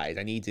these guys.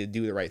 I need to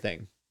do the right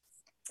thing.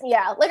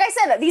 Yeah, like I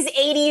said, these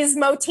 80s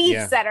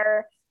motifs that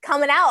are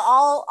coming out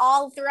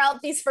all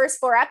throughout these first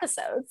 4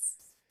 episodes.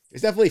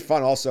 It's definitely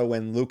fun also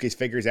when Lucas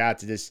figures out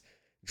to just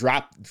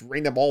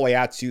bring them all the way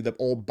out to the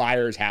old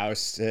Byers'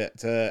 house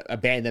to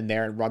abandon them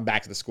there and run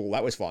back to the school.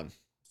 That was fun.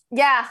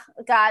 Yeah,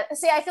 God.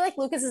 See, I feel like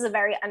Lucas is a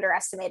very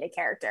underestimated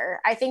character.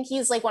 I think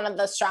he's like one of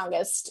the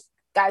strongest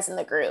guys in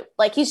the group.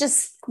 Like, he's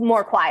just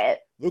more quiet.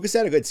 Lucas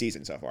had a good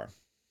season so far.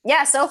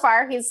 Yeah, so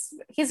far he's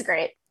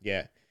great.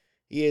 Yeah,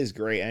 he is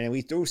great. And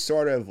we do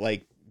sort of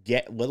like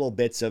get little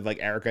bits of like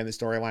Erica in the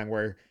storyline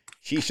where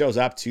she shows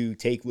up to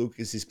take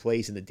Lucas's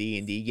place in the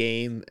D&D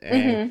game.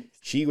 And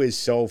she was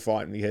so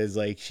fun because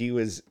like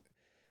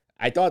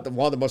I thought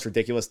one of the most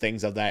ridiculous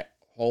things of that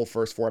whole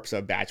first 4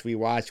 episode batch we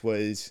watched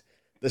was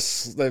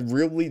the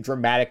really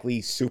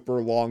dramatically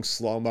super long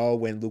slow-mo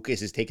when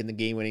Lucas is taking the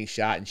game-winning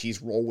shot and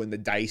she's rolling the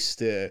dice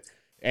to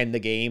end the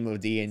game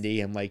of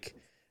D&D. I'm like,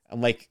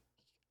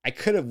 I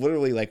could have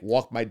literally like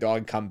walked my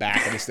dog, come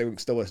back, and it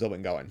still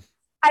been going.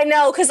 I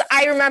know, because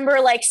I remember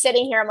like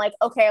sitting here, I'm like,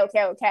 okay.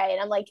 And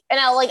I'm like,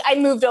 I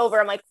moved over,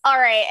 I'm like, all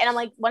right. And I'm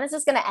like, when is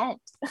this going to end?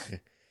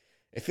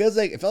 It felt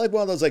like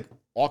one of those like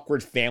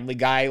awkward Family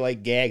Guy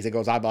like gags that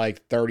goes on by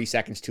like 30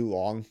 seconds too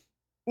long.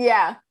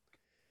 Yeah.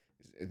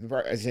 I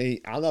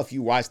don't know if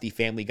you watch the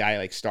Family Guy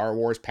like Star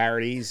Wars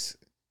parodies.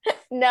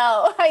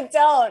 No, I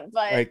don't.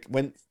 But like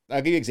when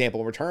I'll give you an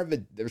example, Return of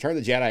the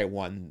Jedi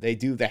 1, they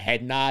do the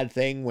head nod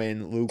thing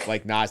when Luke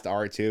like nods to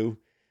R2.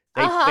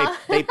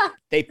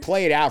 They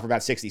play it out for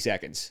about 60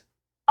 seconds.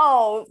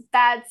 Oh,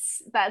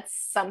 that's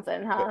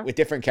something, huh? With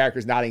different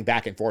characters nodding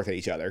back and forth at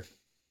each other.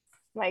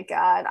 My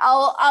God,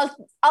 I'll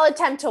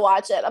attempt to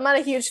watch it. I'm not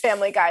a huge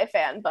Family Guy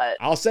fan, but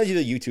I'll send you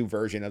the YouTube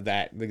version of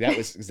that. Like,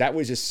 that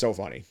was just so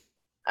funny.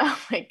 Oh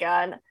my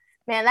God,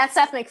 man, that's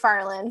Seth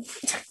MacFarlane.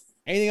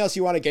 Anything else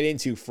you want to get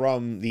into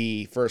from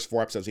the first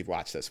 4 episodes we've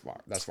watched thus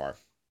far?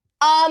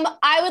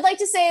 I would like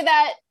to say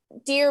that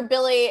Dear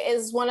Billy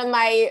is one of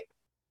my,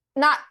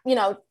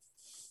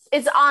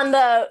 it's on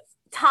the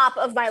top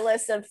of my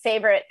list of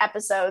favorite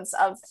episodes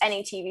of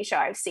any TV show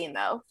I've seen,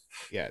 though.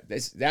 Yeah,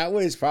 that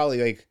was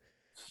probably like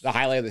the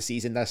highlight of the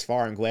season thus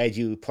far. I'm glad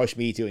you pushed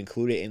me to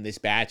include it in this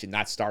batch and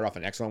not start off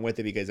an next one with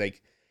it, because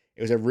like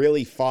it was a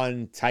really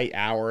fun, tight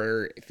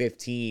hour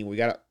 15. We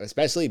got,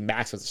 especially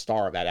Max was the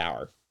star of that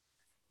hour.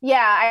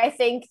 Yeah, I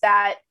think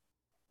that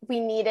we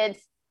needed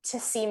to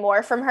see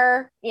more from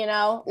her,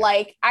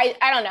 like, I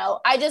don't know.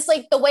 I just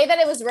like the way that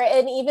it was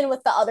written, even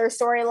with the other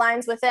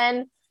storylines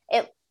within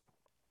it.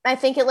 I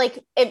think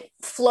it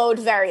flowed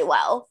very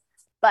well,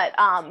 but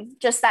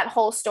just that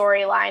whole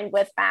storyline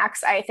with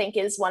Max, I think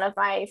is one of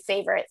my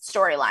favorite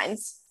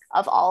storylines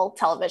of all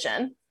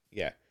television.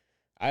 Yeah,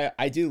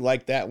 I do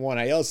like that one.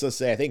 I also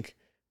say, I think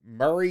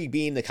Murray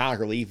being the comic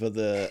relief of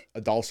the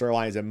adult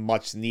storyline is a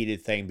much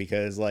needed thing,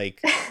 because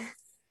like,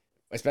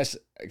 especially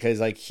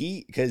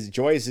because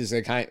Joyce is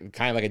a kind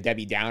of like a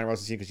Debbie Downer most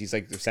of the season, because she's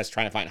like obsessed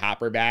trying to find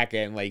Hopper back,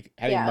 and like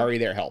having Murray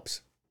there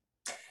helps.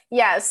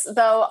 Yes,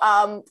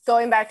 though,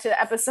 going back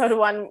to episode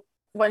 1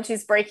 when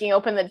she's breaking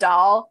open the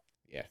doll,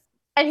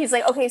 and he's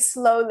like, okay,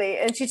 slowly,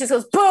 and she just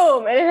goes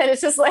boom, and then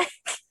it's just like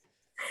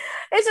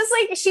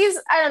she's,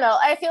 I don't know.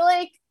 I feel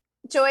like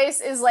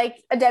Joyce is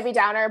like a Debbie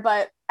Downer,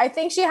 but I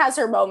think she has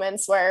her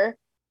moments where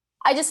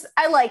I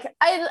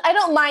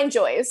don't mind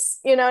Joyce.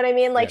 You know what I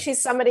mean? Like,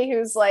 she's somebody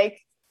who's like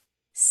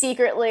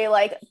secretly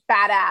like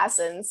badass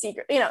and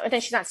and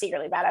then she's not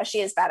secretly badass. She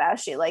is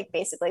badass. She like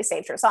basically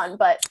saved her son,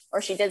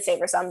 or she did save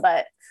her son,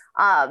 but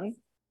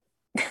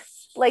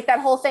like that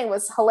whole thing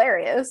was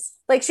hilarious.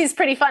 Like, she's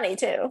pretty funny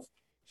too.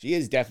 She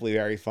is definitely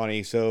very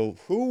funny. So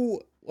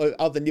who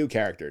of the new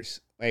characters?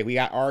 Like, we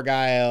got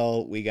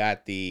Argyle, we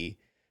got the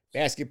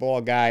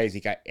basketball guys,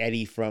 we got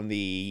Eddie from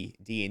the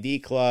D&D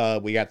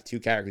club, we got the 2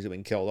 characters who've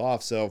been killed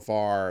off so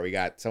far, we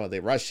got some of the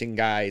Russian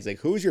guys. Like,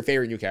 who's your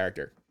favorite new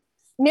character?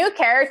 New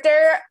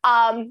character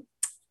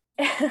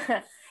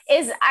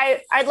is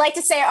I'd like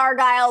to say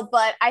Argyle,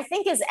 but I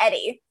think is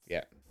Eddie.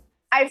 Yeah,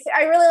 I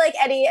really like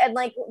Eddie, and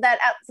like that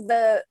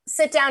the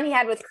sit down he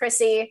had with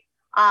Chrissy,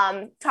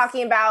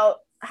 talking about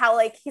how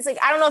like he's like,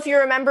 I don't know if you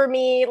remember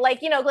me,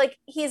 like, like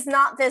he's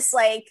not this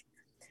like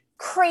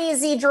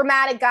crazy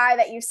dramatic guy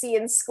that you see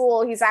in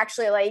school. He's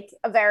actually like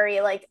a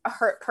very like a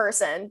hurt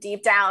person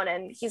deep down,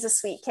 and he's a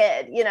sweet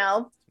kid,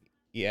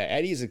 Yeah,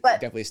 Eddie's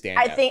definitely a standout.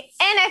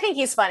 I think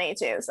he's funny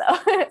too. So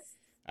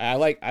I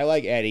like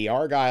Eddie.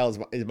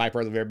 Argyle is my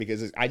personal favorite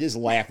because I just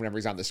laugh whenever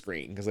he's on the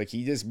screen, because like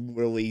he just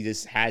really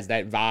just has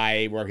that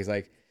vibe where he's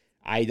like,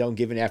 I don't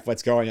give an F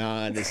what's going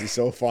on. This is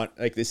so fun.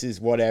 Like, this is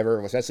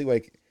whatever. Especially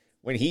like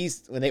when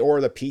they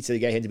order the pizza to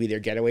get him to be their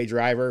getaway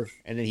driver,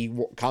 and then he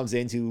comes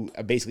into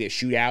basically a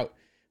shootout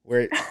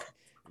where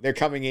they're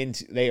coming in.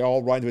 They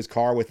all run to his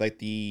car with like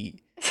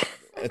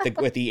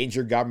with the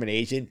injured government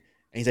agent.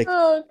 And he's like,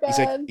 oh,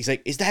 God. he's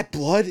like, is that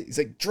blood? He's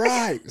like,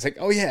 dry. It's like,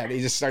 oh yeah. And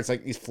he just starts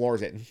like, he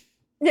floors it.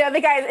 Yeah,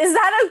 the guy, is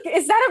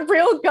that a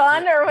real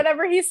gun or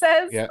whatever he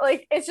says? Yeah.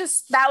 Like, it's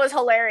just, that was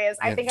hilarious.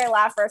 Yeah. I think I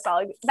laughed for a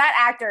solid. That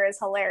actor is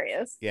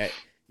hilarious. Yeah, it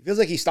feels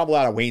like he stumbled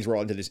out of Wayne's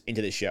World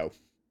into this show.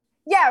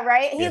 Yeah,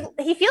 right.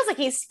 He feels like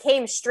he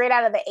came straight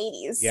out of the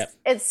 80s. Yeah,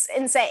 it's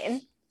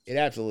insane. It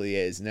absolutely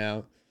is.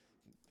 Now,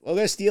 we're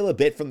going to steal a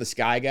bit from the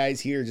Sky Guys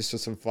here, just for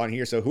some fun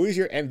here. So who is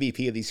your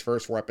MVP of these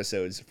first 4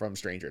 episodes from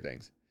Stranger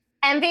Things?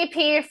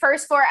 MVP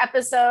first 4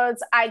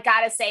 episodes, I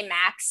gotta say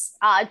Max,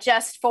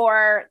 just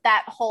for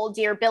that whole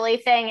Dear Billy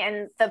thing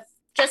and the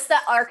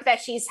arc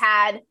that she's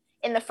had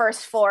in the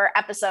first 4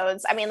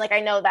 episodes. I mean, like, I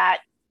know that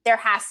there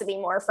has to be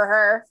more for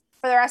her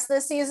for the rest of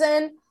the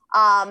season.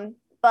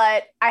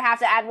 But I have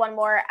to add one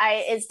more.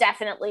 It's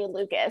definitely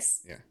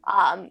Lucas.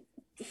 Yeah.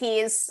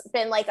 He's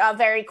been like a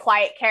very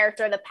quiet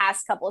character the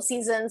past couple of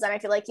seasons, and I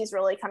feel like he's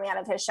really coming out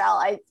of his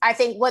shell. I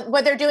think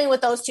what they're doing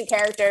with those 2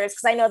 characters,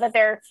 because I know that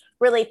they're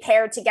really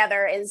paired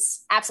together,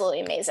 is absolutely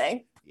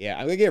amazing. Yeah,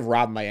 I'm gonna give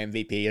Robin my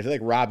MVP. I feel like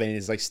Robin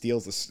is like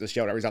steals the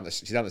show.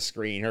 She's on the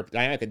screen. Her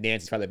dynamic with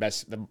Nancy is probably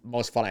the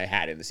most fun I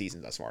had in the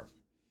season thus far.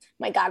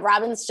 My God,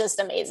 Robin's just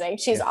amazing.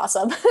 She's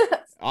awesome.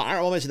 I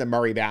don't want to mention the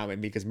Murray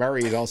Bauman because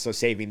Murray is also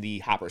saving the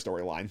Hopper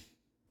storyline.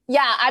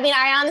 Yeah, I mean,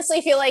 I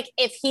honestly feel like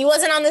if he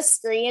wasn't on the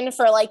screen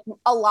for like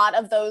a lot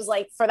of those,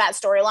 like for that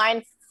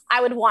storyline,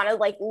 I would want to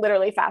like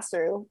literally fast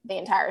through the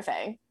entire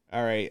thing.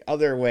 All right,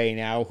 other way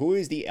now. Who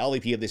is the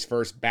LVP of this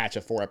first batch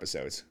of 4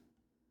 episodes?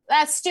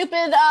 That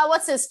stupid,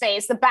 what's his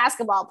face? The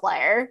basketball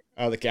player.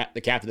 Oh, the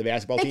captain of the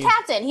basketball team? The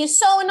captain. He's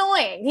so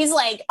annoying. He's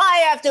like,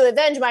 I have to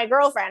avenge my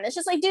girlfriend. It's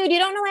just like, dude, you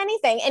don't know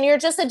anything. And you're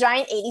just a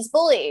giant 80s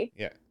bully.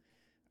 Yeah.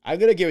 I'm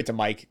going to give it to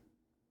Mike.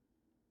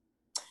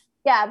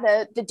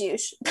 Yeah, the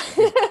douche.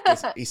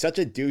 He's such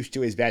a douche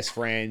to his best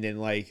friend,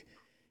 and like,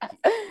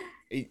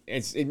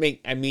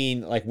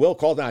 like Will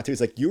called on it too.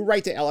 It's like, you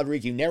write to Ella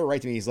Reek, you never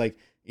write to me. He's like,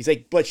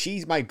 but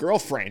she's my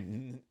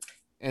girlfriend,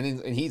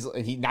 and he's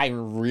not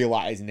even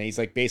realizing that. He's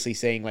like basically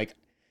saying like,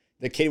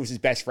 the kid was his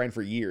best friend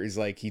for years.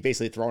 Like, he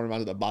basically thrown him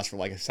under the bus for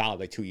like a solid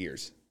like 2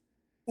 years.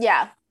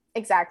 Yeah,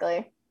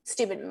 exactly.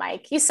 Stupid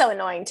Mike. He's so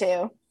annoying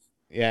too.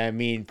 Yeah, I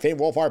mean, Finn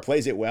Wolfhard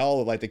plays it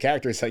well. Like, the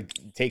character is like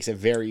takes a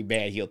very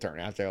bad heel turn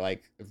after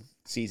like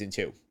season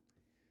 2.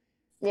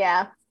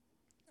 Yeah,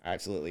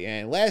 absolutely.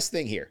 And last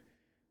thing here,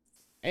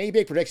 any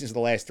big predictions for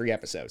the last 3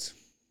 episodes?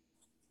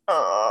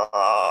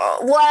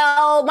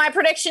 Well, my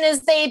prediction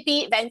is they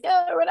beat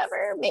Venka or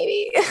whatever.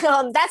 Maybe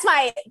that's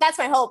my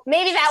hope.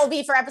 Maybe that will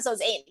be for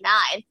episodes 8 and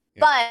 9.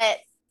 Yeah.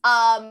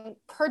 But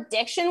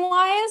prediction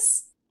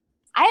wise,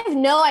 I have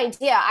no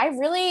idea.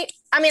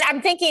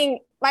 I'm thinking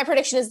my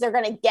prediction is they're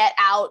going to get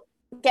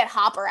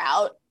Hopper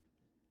out.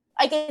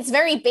 Like, it's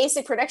very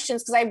basic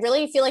predictions because I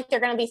really feel like they're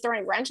going to be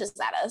throwing wrenches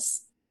at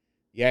us.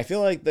 Yeah, I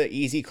feel like the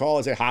easy call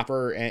is that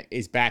Hopper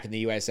is back in the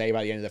USA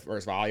by the end of the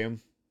first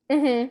volume.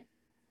 Mm-hmm.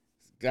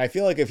 I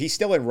feel like if he's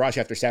still in Rush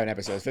after 7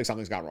 episodes, I feel like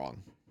something's gone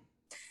wrong.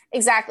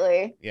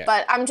 Exactly. Yeah.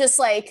 But I'm just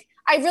like,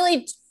 I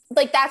really,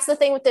 like, that's the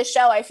thing with this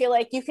show. I feel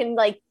like you can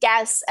like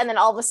guess, and then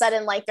all of a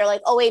sudden, like, they're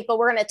like, oh wait, but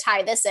we're going to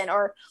tie this in,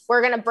 or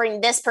we're going to bring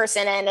this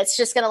person in. It's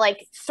just going to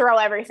like throw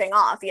everything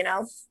off, you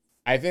know?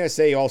 I think I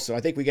say also, I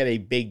think we get a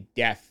big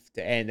death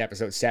to end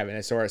episode 7.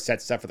 It sort of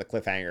sets up for the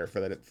cliffhanger for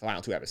the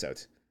final 2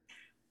 episodes.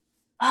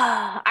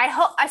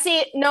 I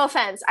see. No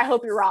offense. I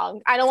hope you're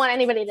wrong. I don't want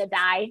anybody to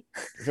die.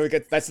 So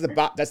that's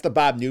the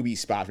Bob Newby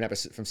spot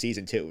from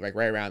season 2, like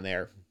right around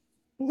there.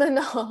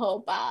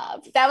 No,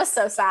 Bob. That was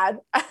so sad.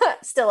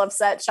 Still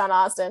upset, Sean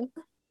Astin.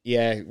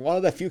 Yeah, one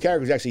of the few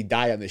characters who actually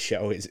die on this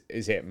show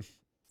is him.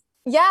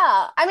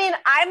 Yeah, I mean,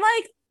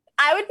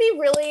 I would be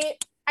really.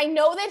 I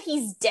know that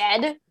he's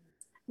dead,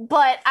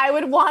 but I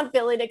would want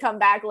Billy to come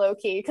back low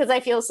key because I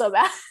feel so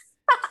bad.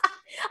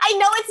 I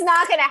know it's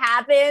not going to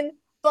happen.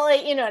 But,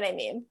 like, you know what I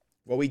mean?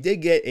 Well, we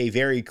did get a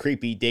very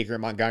creepy Dacre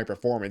Montgomery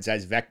performance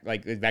as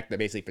Vecna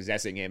basically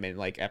possessing him in,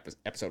 like,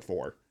 episode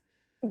 4.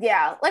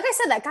 Yeah. Like I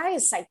said, that guy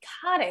is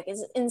psychotic.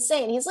 It's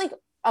insane. He's, like,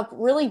 a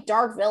really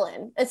dark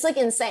villain. It's, like,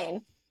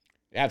 insane.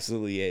 It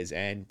absolutely is.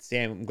 And,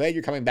 Sam, I'm glad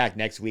you're coming back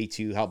next week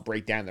to help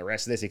break down the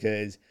rest of this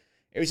because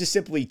it was just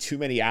simply too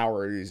many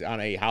hours on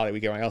a holiday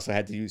weekend. I also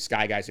had to do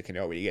Sky Guys to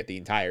Kenobi to get the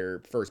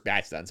entire first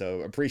batch done. So,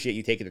 appreciate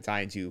you taking the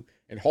time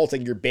and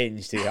halting your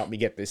binge to help me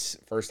get this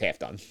first half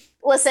done.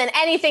 Listen,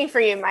 anything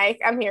for you,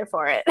 Mike. I'm here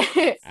for it.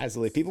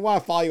 Absolutely. People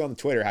want to follow you on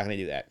Twitter. How can they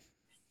do that?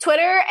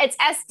 Twitter, it's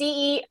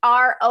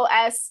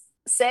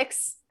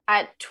SDEROS6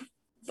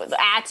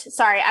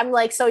 sorry, I'm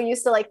like so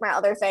used to like my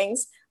other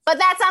things. But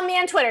that's on me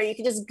on Twitter. You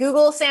can just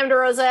Google Sam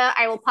DeRosa.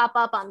 I will pop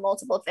up on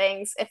multiple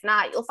things. If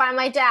not, you'll find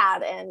my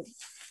dad, and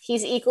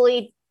he's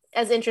equally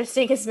as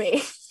interesting as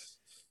me.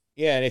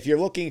 Yeah, and if you're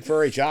looking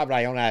for a job at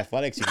Iona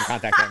Athletics, you can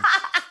contact him.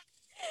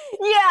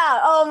 Yeah.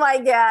 Oh my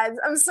God.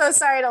 I'm so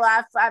sorry to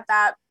laugh at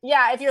that.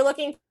 Yeah. If you're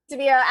looking to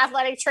be an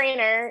athletic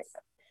trainer,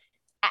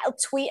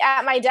 tweet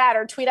at my dad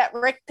or tweet at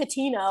Rick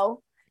Pitino.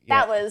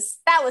 Yeah.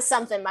 That was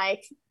something,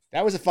 Mike.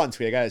 That was a fun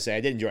tweet. I gotta say,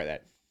 I did enjoy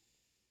that.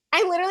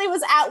 I literally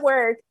was at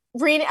work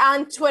reading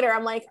on Twitter.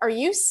 I'm like, are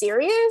you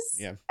serious?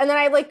 Yeah. And then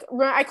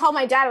I called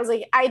my dad. I was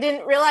like, I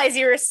didn't realize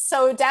you were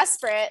so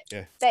desperate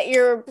that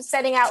you're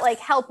sending out like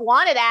help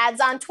wanted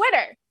ads on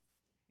Twitter.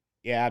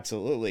 Yeah,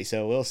 absolutely.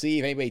 So we'll see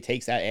if anybody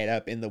takes that ad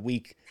up in the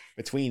week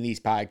between these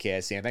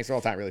podcasts. Sam, thanks for all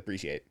the time. Really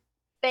appreciate it.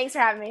 Thanks for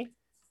having me.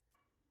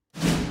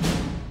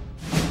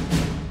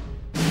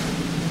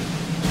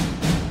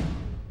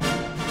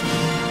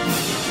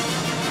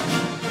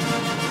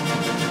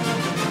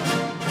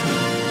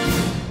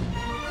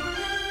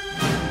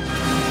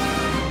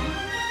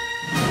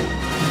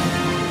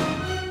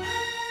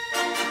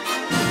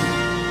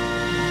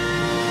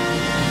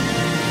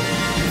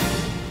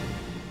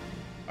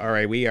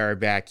 right, we are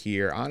back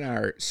here on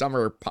our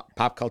summer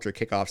pop culture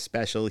kickoff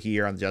special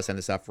here on the Just and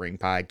the Suffering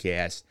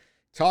podcast,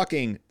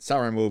 talking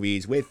summer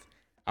movies with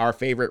our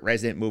favorite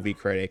resident movie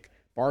critic,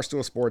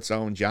 Barstool Sports'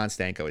 own John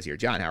Stanko is here.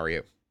 John, how are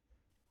you?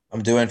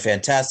 I'm doing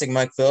fantastic,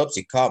 Mike Phillips.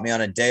 You caught me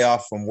on a day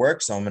off from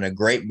work, so I'm in a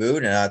great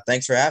mood, and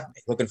thanks for having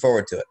me. Looking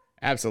forward to it.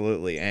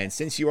 Absolutely. And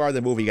since you are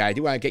the movie guy, I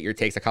do want to get your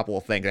takes a couple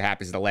of things that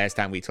happened the last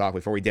time we talked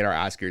before we did our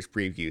Oscars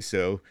preview.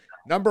 So,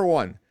 number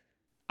one,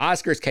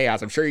 Oscars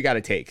chaos. I'm sure you got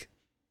a take.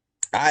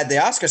 The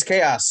Oscars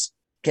chaos.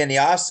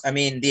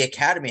 The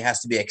Academy has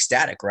to be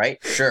ecstatic, right?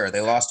 Sure, they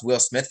lost Will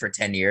Smith for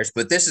 10 years,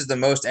 but this is the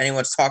most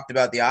anyone's talked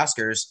about the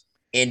Oscars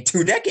in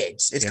 2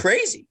 decades. It's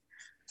crazy.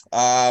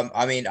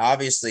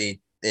 Obviously,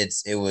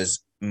 it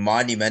was a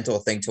monumental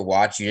thing to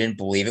watch. You didn't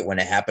believe it when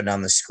it happened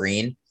on the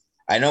screen.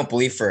 I don't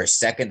believe for a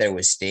second that it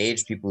was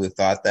staged. People who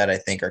thought that, I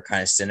think, are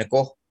kind of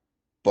cynical.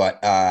 But,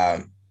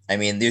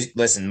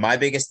 listen, my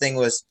biggest thing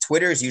was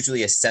Twitter is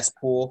usually a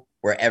cesspool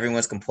where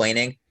everyone's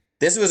complaining.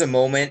 This was a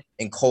moment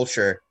in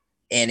culture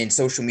and in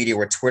social media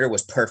where Twitter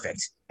was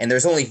perfect. And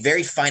there's only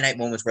very finite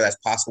moments where that's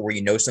possible, where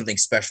you know something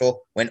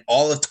special, when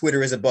all of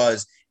Twitter is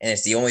abuzz and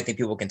it's the only thing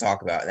people can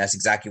talk about. And that's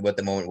exactly what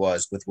the moment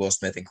was with Will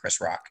Smith and Chris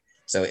Rock.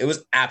 So it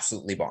was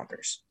absolutely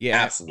bonkers. Yeah,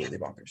 absolutely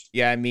bonkers.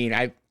 Yeah,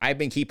 I've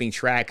been keeping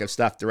track of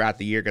stuff throughout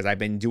the year because I've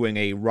been doing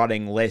a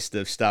running list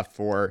of stuff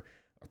for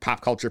Pop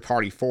Culture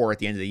Party 4 at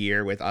the end of the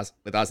year with us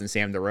and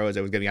Sam DeRosa.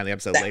 I was going to be on the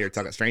episode later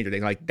talking about Stranger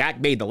Things. Like,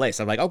 that made the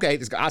list. I'm like, okay,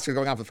 this Oscar's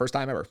going on for the first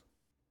time ever.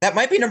 That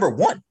might be number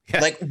one. Yeah.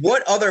 Like,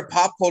 what other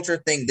pop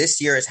culture thing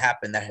this year has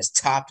happened that has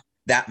topped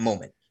that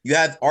moment? You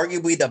have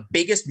arguably the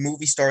biggest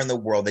movie star in the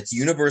world that's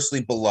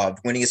universally beloved,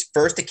 winning his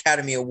first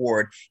Academy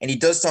Award, and he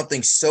does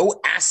something so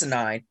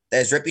asinine that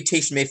his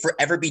reputation may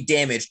forever be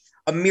damaged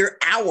a mere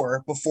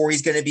hour before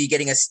he's going to be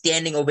getting a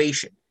standing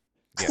ovation.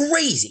 Yeah.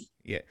 Crazy.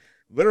 Yeah.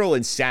 Literal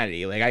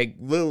insanity.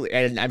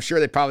 And I'm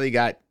sure they probably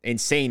got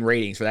insane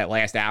ratings for that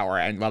last hour,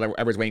 and while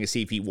everyone's waiting to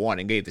see if he won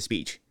and gave the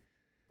speech.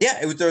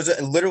 Yeah, there was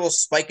a literal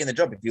spike in the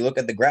jump. If you look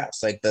at the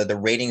graphs, like the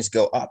ratings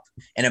go up.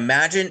 And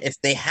imagine if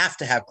they have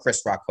to have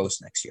Chris Rock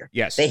host next year.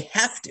 Yes. They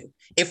have to.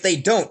 If they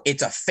don't,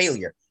 it's a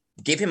failure.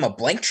 Give him a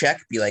blank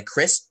check. Be like,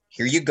 Chris,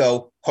 here you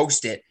go.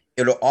 Host it.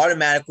 It'll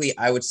automatically,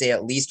 I would say,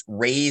 at least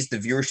raise the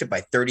viewership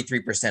by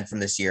 33% from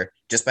this year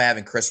just by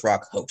having Chris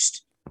Rock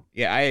host.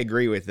 Yeah, I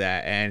agree with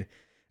that. And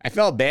I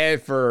felt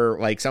bad for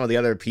like some of the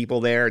other people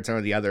there and some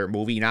of the other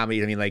movie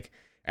nominees. I mean, like,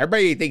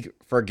 everybody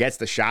forgets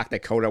the shock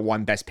that Coda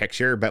won Best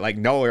Picture, but like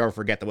no one will ever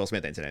forget the Will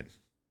Smith incident.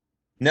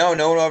 No one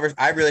ever.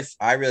 I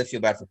really feel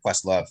bad for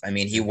Questlove. I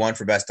mean, he won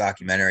for Best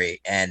Documentary,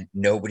 and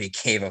nobody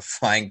gave a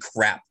flying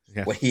crap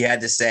what he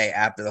had to say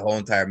after the whole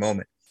entire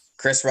moment.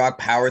 Chris Rock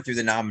powered through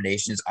the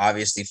nominations,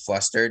 obviously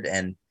flustered,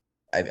 and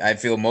I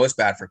feel most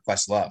bad for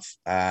Questlove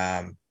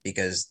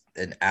because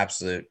an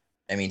absolute.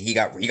 I mean, he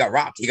got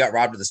robbed. He got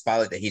robbed of the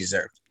spotlight that he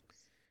deserved.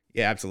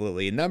 Yeah,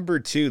 absolutely. And number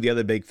two, the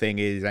other big thing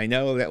is I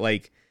know that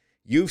like.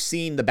 You've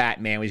seen The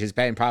Batman, which has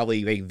been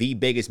probably like the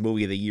biggest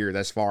movie of the year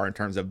thus far in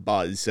terms of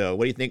buzz. So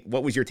what do you think?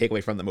 What was your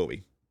takeaway from the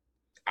movie?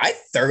 I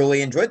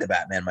thoroughly enjoyed The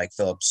Batman, Mike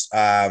Phillips.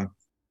 I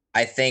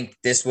think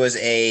this was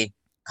a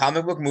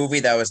comic book movie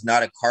that was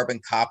not a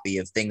carbon copy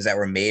of things that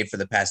were made for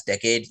the past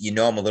decade. You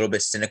know, I'm a little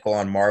bit cynical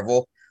on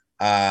Marvel,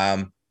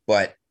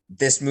 but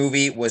this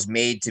movie was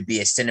made to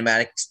be a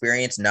cinematic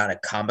experience, not a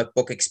comic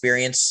book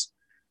experience.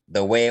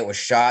 The way it was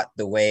shot,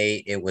 the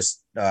way it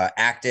was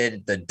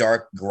acted, the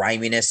dark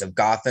griminess of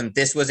Gotham.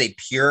 This was a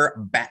pure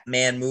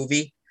Batman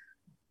movie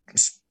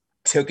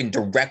taken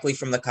directly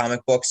from the comic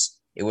books.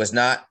 It was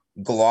not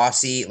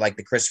glossy like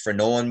the Christopher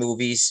Nolan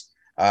movies.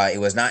 It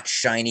was not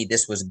shiny.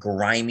 This was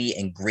grimy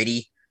and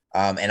gritty.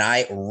 And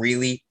I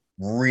really,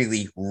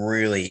 really,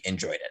 really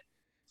enjoyed it.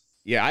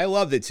 Yeah, I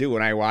loved it too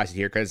when I watched it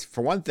here because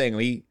for one thing,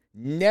 we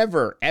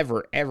never,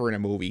 ever, ever in a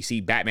movie see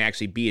Batman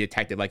actually be a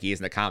detective like he is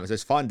in the comics.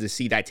 It's fun to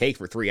see that take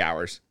for 3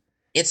 hours.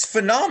 It's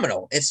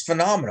phenomenal. It's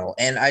phenomenal.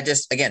 And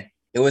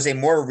it was a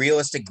more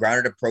realistic,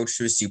 grounded approach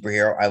to a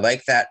superhero. I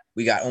like that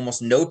we got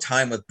almost no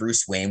time with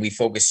Bruce Wayne. We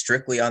focused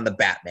strictly on the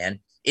Batman.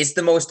 It's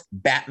the most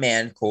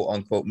Batman, quote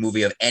unquote,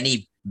 movie of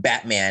any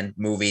Batman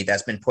movie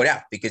that's been put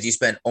out because you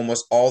spend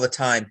almost all the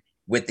time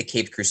with the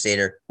Caped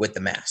Crusader with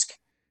the mask.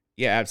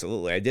 Yeah,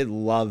 absolutely. I did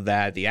love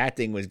that. The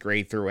acting was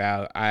great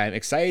throughout. I'm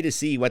excited to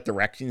see what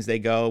directions they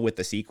go with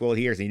the sequel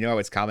here. So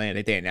it's coming. I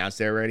think they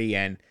announced it already,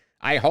 and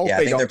I hope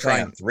they don't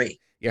try on 3.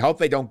 I hope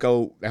they don't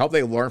go. I hope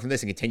they learn from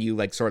this and continue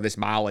like sort of this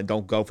model and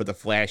don't go for the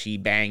flashy,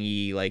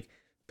 bangy, like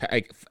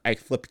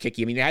flip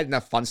kicky. I mean, they had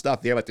enough fun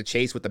stuff there. Like the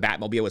chase with the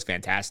Batmobile was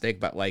fantastic,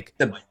 but like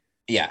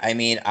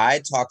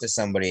I talked to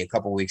somebody a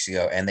couple weeks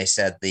ago, and they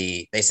said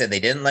they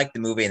didn't like the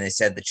movie, and they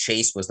said the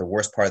chase was the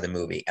worst part of the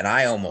movie, and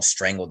I almost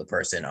strangled the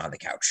person on the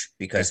couch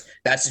because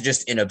that's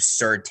just an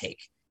absurd take.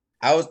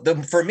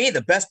 For me,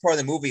 the best part of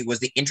the movie was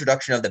the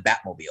introduction of the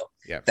Batmobile.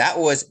 Yeah. That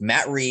was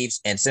Matt Reeves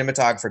and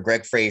cinematographer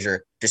Greg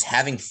Fraser just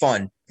having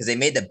fun because they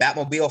made the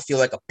Batmobile feel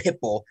like a pit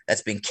bull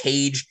that's been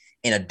caged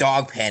in a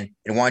dog pen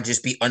and want to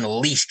just be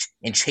unleashed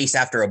and chase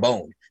after a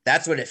bone.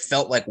 That's what it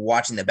felt like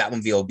watching the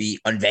Batmobile be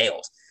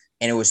unveiled.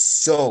 and it was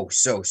so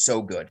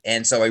good.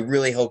 And so I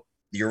really hope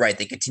you're right.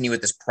 They continue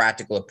with this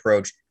practical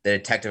approach, the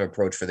detective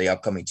approach for the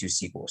upcoming 2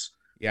 sequels.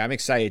 Yeah, I'm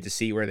excited to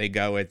see where they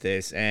go with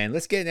this. And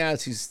let's get now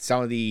to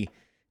some of the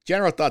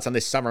general thoughts on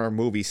this summer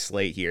movie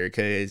slate here,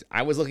 because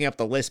I was looking up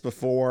the list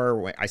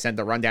before. I sent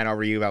the rundown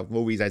over you about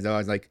movies. I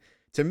was like,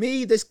 to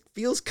me, this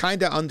feels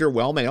kind of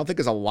underwhelming. I don't think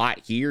there's a lot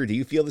here. Do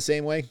you feel the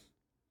same way?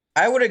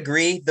 I would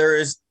agree.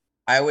 There's,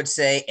 I would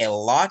say, a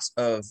lot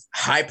of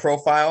high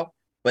profile,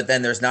 but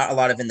then there's not a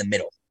lot of in the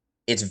middle.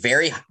 It's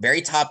very,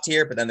 very top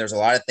tier, but then there's a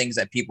lot of things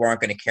that people aren't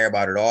going to care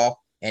about at all.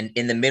 And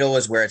in the middle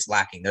is where it's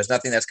lacking. There's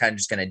nothing that's kind of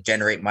just going to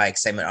generate my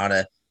excitement on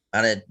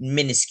a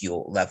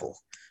minuscule level.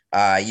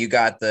 You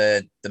got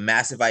the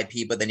massive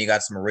IP, but then you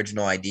got some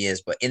original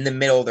ideas. But in the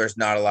middle, there's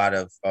not a lot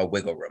of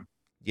wiggle room.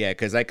 Yeah,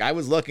 because like I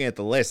was looking at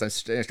the list, I'm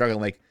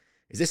struggling. Like,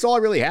 is this all I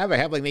really have? I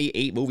have like maybe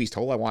 8 movies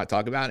total I want to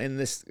talk about in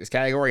this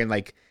category, and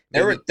like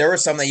there were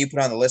some that you put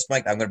on the list,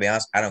 Mike. I'm going to be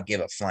honest, I don't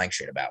give a flying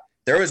shit about.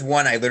 There was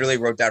one I literally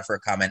wrote down for a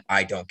comment.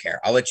 I don't care.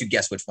 I'll let you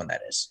guess which one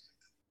that is.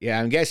 Yeah,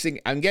 I'm guessing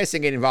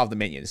it involved the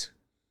Minions.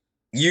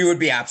 You would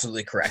be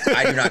absolutely correct.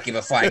 I do not give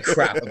a flying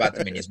crap about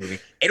the Minions movie.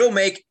 It'll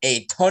make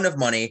a ton of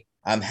money.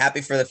 I'm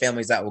happy for the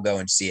families that will go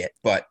and see it.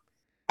 But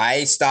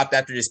I stopped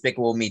after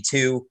Despicable Me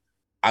 2.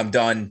 I'm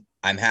done.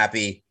 I'm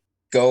happy.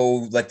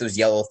 Go let those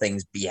yellow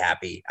things be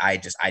happy. I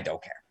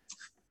don't care.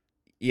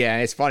 Yeah,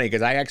 it's funny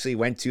because I actually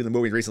went to the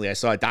movies recently. I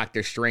saw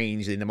Doctor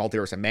Strange in the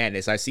Multiverse of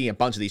Madness. I've seen a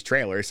bunch of these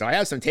trailers, so I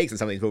have some takes on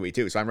some of these movies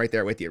too. So I'm right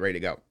there with you, ready to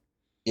go.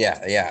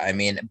 Yeah. I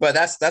mean, but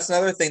that's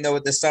another thing though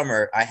with this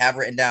summer. I have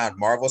written down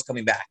Marvel's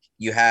coming back.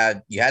 You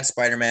had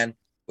Spider-Man,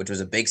 which was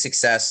a big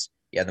success.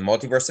 You had the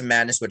Multiverse of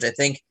Madness, which I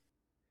think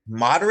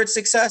moderate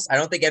success. I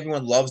don't think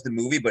everyone loves the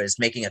movie, but it's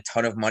making a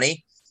ton of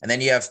money. And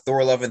then you have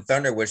Thor: Love and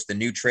Thunder, which the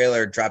new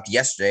trailer dropped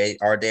yesterday,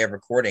 our day of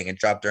recording. It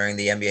dropped during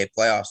the NBA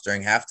playoffs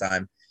during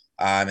halftime.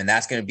 And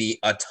that's going to be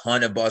a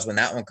ton of buzz when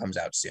that one comes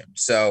out soon.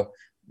 So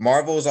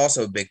Marvel is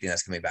also a big thing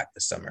that's coming back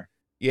this summer.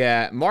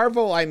 Yeah,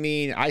 Marvel, I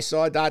mean, I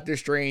saw Doctor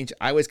Strange.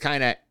 I was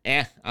kind of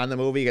on the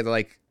movie because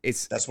like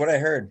that's what I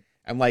heard.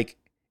 I'm like,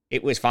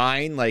 it was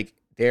fine. Like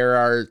there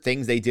are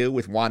things they do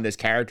with Wanda's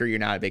character you're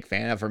not a big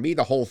fan of. For me,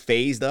 the whole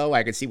phase though,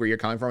 I can see where you're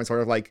coming from. It's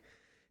sort of like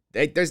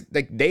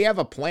they have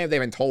a plan they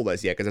haven't told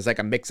us yet, because it's like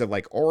a mix of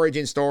like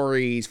origin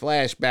stories,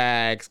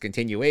 flashbacks,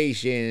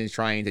 continuations,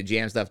 trying to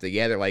jam stuff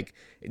together. Like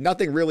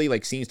nothing really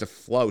like seems to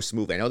flow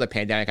smoothly. I know the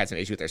pandemic had some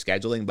issues with their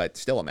scheduling, but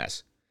still a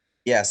mess.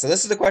 Yeah, so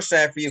this is the question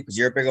I have for you, because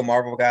you're a bigger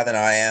Marvel guy than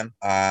I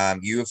am.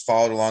 You have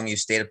followed along, you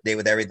stayed up to date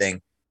with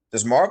everything.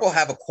 Does Marvel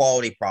have a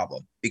quality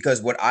problem?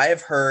 Because what I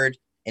have heard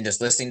and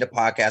just listening to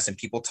podcasts and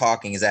people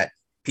talking is that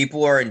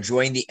people are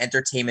enjoying the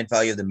entertainment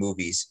value of the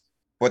movies,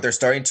 but they're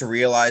starting to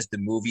realize the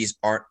movies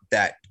aren't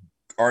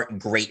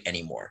great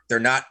anymore. They're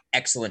not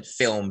excellent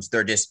films.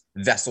 They're just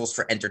vessels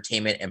for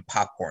entertainment and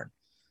popcorn.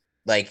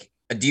 Like,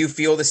 do you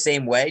feel the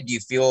same way? Do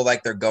you feel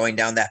like they're going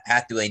down that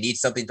path? Do they need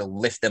something to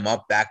lift them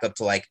back up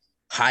to like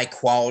high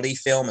quality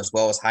film as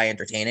well as high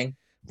entertaining?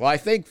 Well, I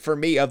think for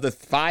me, of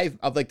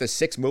the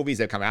 6 movies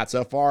that come out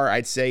so far,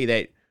 I'd say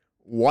that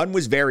one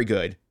was very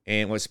good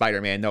and was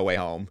Spider-Man No Way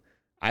Home.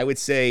 I would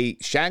say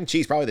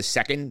Shang-Chi's probably the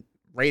second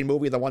rated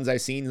movie of the ones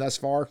I've seen thus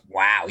far.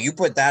 Wow, you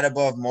put that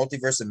above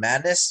Multiverse of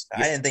Madness?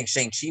 Yeah. I didn't think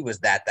Shang-Chi was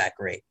that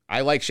great.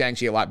 I like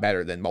Shang-Chi a lot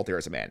better than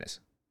Multiverse of Madness.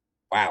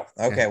 Wow.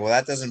 Okay, well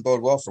that doesn't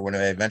bode well for when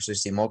I eventually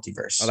see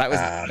Multiverse.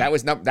 Well,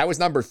 that was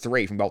number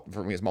 3 from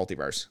his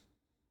Multiverse.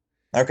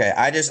 Okay,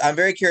 I'm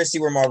very curious to see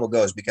where Marvel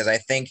goes, because I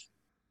think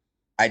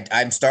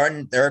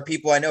there are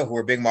people I know who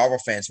are big Marvel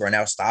fans who are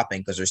now stopping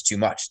because there's too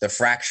much. The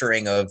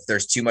fracturing of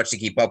there's too much to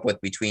keep up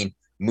with between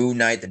Moon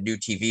Knight, the new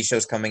TV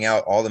shows coming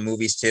out, all the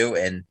movies too,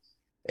 and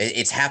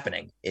it's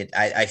happening.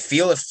 I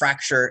feel a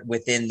fracture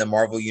within the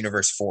Marvel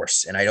Universe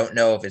force, and I don't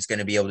know if it's going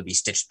to be able to be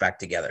stitched back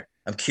together.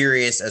 I'm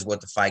curious as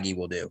what the Feige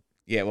will do.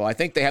 Yeah, well, I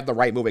think they have the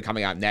right movie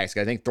coming out next.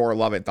 I think Thor: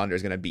 Love and Thunder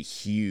is going to be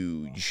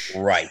huge.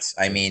 Right.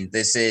 I mean,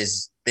 this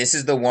is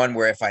the one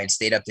where if I had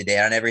stayed up to date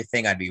on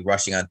everything, I'd be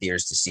rushing on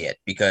theaters to see it,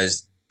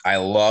 because I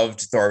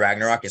loved Thor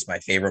Ragnarok. It's my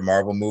favorite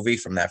Marvel movie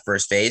from that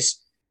first phase.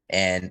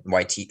 And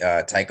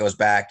Taiko's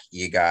back.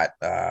 You got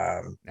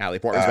Natalie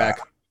Portman's back.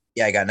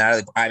 Yeah, I got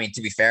Natalie. I mean,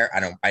 to be fair, I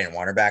didn't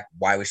want her back.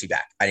 Why was she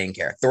back? I didn't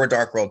care. Thor: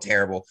 Dark World,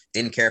 terrible.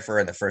 Didn't care for her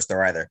in the first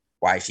Thor either.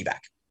 Why is she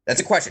back? That's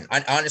a question.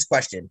 An honest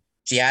question.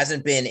 She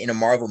hasn't been in a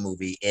Marvel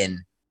movie in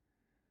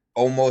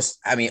almost,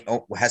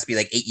 it has to be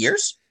like 8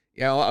 years.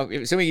 Yeah, well,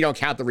 assuming you don't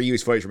count the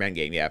reused footage from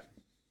Endgame, yeah.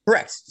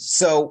 Correct.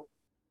 So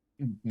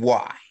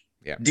why?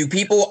 Yeah. Do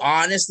people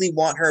honestly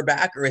want her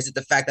back, or is it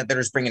the fact that they're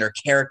just bringing her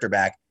character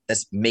back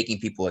that's making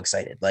people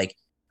excited? Like,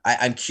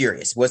 I'm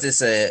curious. Was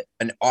this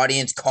an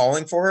audience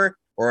calling for her,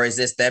 or is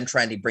this them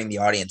trying to bring the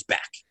audience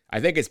back? I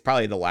think it's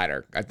probably the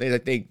latter. I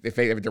think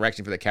they have a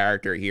direction for the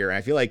character here, and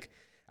I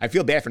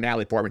feel bad for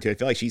Natalie Portman too. I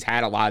feel like she's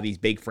had a lot of these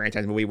big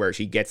franchise movies where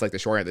she gets like the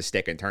short end of the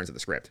stick in terms of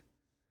the script.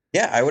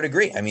 Yeah, I would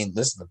agree. I mean,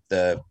 listen,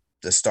 the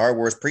Star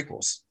Wars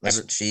prequels.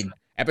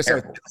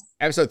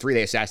 Episode 3,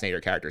 they assassinate her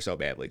character so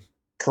badly.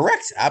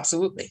 Correct.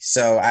 Absolutely.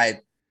 So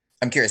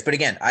I'm curious. But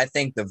again, I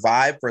think the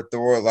vibe for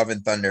Thor: Love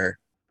and Thunder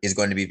is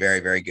going to be very,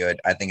 very good.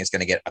 I think it's going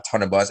to get a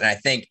ton of buzz, and I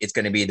think it's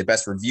going to be the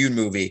best reviewed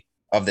movie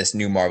of this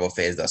new Marvel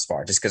phase thus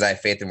far, just because I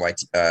have faith in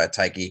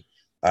Taiki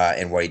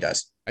and what he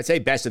does. I'd say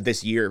best of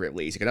this year at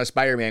least. Because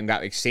Spider-Man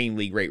got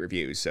insanely great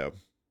reviews. So,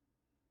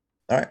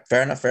 all right,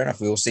 fair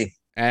enough. We will see.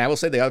 And I will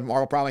say the other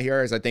Marvel problem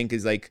here is I don't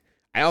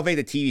think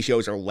the TV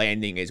shows are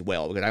landing as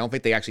well because I don't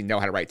think they actually know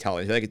how to write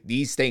television. I feel like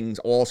these things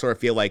all sort of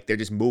feel like they're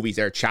just movies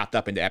that are chopped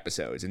up into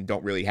episodes and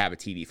don't really have a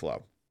TV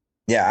flow.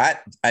 Yeah,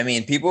 I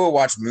mean, people who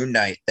watch Moon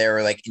Knight, they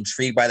were like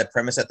intrigued by the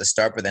premise at the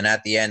start, but then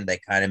at the end, they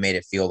kind of made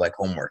it feel like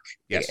homework.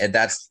 Yes. And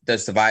that's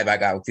the vibe I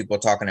got with people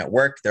talking at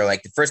work. They're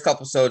like, the first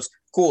couple episodes,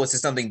 cool, this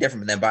is something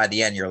different. But then by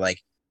the end, you're like,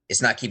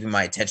 it's not keeping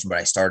my attention, but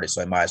I started,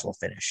 so I might as well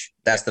finish.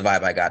 That's the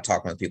vibe I got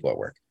talking with people at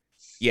work.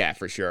 Yeah,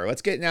 for sure.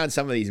 Let's get down to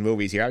some of these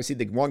movies here. Obviously,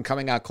 the one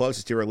coming out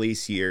closest to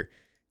release here,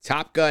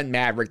 Top Gun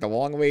Maverick, the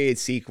long-awaited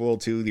sequel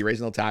to the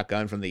original Top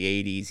Gun from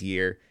the 80s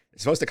here.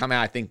 It's supposed to come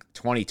out, I think,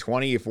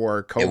 2020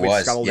 before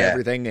COVID scuttled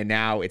everything, and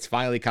now it's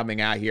finally coming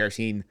out here. I've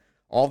seen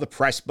all the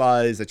press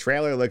buzz. The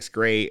trailer looks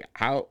great.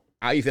 How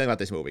are you feeling about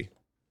this movie?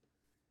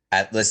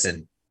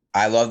 Listen,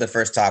 I love the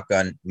first Top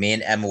Gun. Me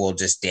and Emma will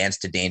just dance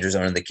to Danger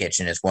Zone in the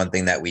kitchen. It's one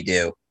thing that we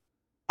do.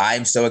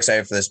 I'm so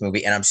excited for this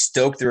movie, and I'm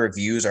stoked the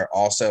reviews are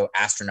also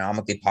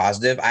astronomically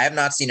positive. I have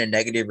not seen a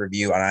negative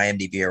review on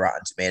IMDb or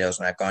Rotten Tomatoes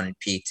when I've gone and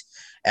peeked.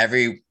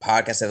 Every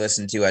podcast I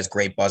listen to has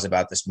great buzz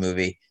about this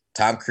movie.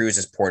 Tom Cruise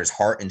has poured his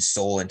heart and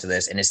soul into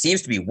this, and it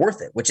seems to be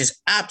worth it, which is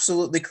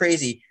absolutely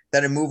crazy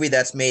that a movie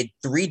that's made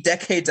 3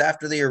 decades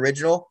after the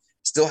original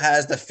still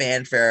has the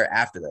fanfare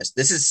after this.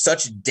 This is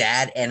such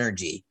dad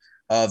energy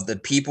of the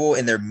people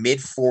in their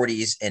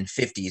mid-40s and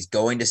 50s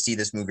going to see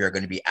this movie are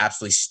going to be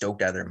absolutely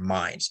stoked out of their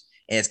minds.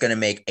 And it's going to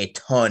make a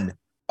ton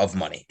of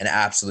money, an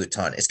absolute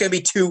ton. It's going to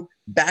be 2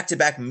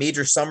 back-to-back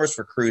major summers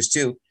for Cruise,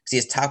 too, because he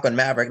has Top Gun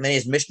Maverick, and then he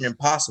has Mission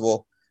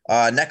Impossible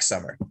next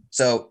summer.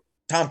 So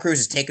Tom Cruise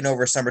is taking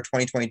over summer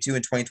 2022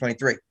 and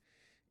 2023.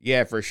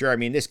 Yeah, for sure. I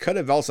mean, this could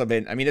have also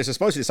been, this was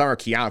supposed to be the summer of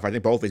Keanu, but I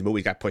think both of these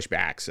movies got pushed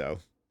back, so.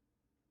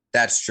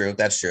 That's true.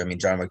 I mean,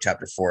 John Wick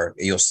Chapter 4,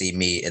 you'll see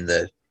me in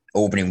the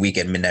opening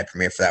weekend midnight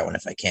premiere for that one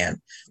if I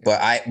can. But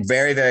I'm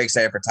very, very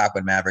excited for Top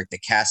Gun Maverick. The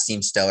cast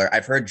seems stellar.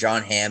 I've heard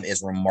John Hamm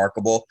is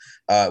remarkable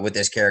with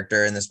this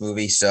character in this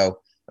movie, so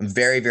I'm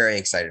very, very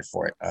excited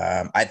for it.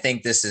 I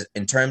think this is,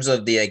 in terms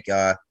of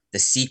the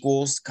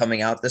sequels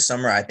coming out this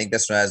summer, I think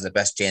this one has the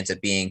best chance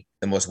at being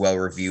the most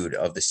well-reviewed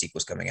of the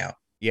sequels coming out.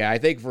 Yeah, I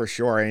think for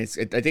sure. And I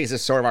think it's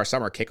just sort of our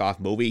summer kickoff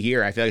movie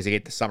here. I feel like it's going to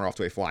get the summer off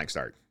to a flying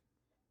start.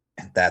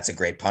 That's a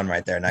great pun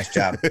right there. Nice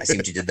job. I see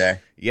what you did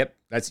there. Yep.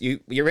 That's you.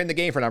 You're in the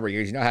game for a number of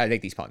years. You know how to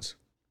make these puns.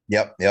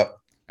 Yep.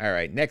 All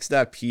right. Next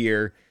up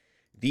here,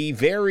 the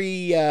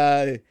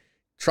very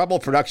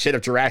troubled production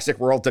of Jurassic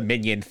World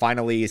Dominion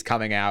finally is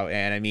coming out.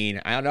 And I mean,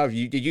 I don't know if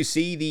did you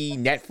see the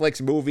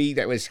Netflix movie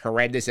that was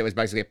horrendous? It was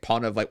basically a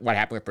pun of like what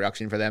happened with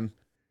production for them.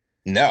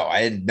 No,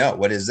 I didn't know.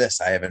 What is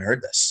this? I haven't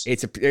heard this.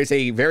 It's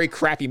a very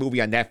crappy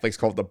movie on Netflix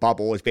called The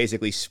Bubble. It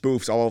basically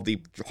spoofs all of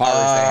the horrors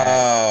they had.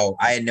 Oh,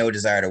 I had no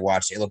desire to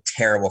watch it. It looked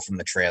terrible from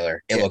the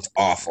trailer. It looked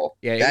awful.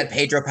 Yeah, that had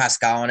Pedro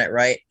Pascal in it,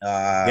 right?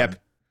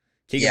 Yep.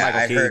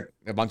 I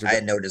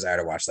had no desire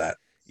to watch that.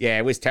 Yeah,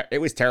 it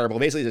was terrible.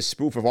 Basically, it's a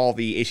spoof of all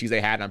the issues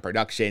they had on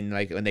production,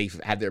 like when they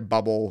had their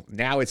bubble.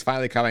 Now it's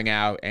finally coming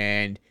out,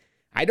 and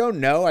I don't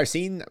know. I've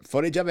seen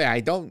footage of it.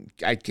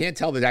 I can't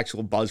tell the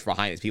actual buzz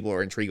behind it. People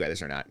are intrigued by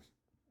this or not.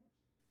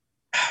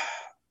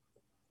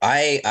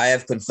 I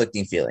have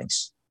conflicting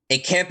feelings.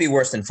 It can't be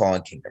worse than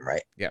Fallen Kingdom,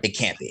 right? Yeah. It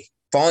can't be.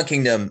 Fallen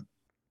Kingdom,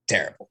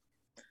 terrible.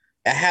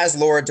 It has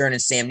Laura Dern and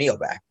Sam Neill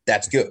back.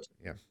 That's good.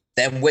 Yeah.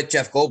 Then with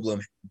Jeff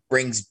Goldblum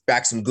brings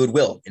back some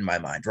goodwill in my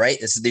mind, right?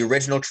 This is the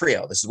original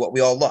trio. This is what we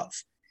all love.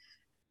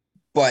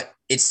 But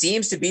it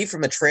seems to be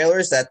from the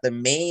trailers that the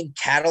main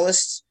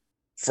catalyst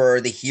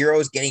for the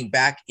heroes getting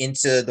back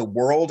into the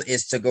world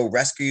is to go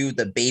rescue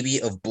the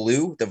baby of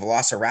Blue, the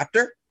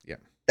Velociraptor. Yeah.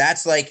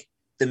 That's like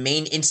the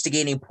main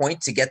instigating point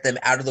to get them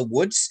out of the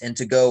woods and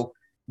to go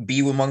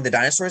be among the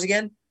dinosaurs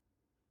again.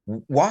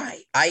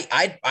 Why?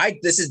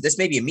 This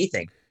may be a me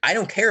thing. I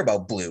don't care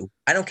about Blue.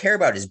 I don't care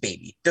about his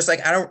baby. Just like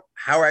I don't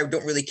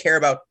really care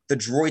about the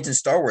droids in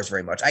Star Wars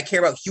very much. I care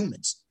about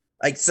humans.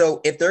 Like,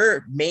 so if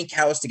their main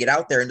catalyst to get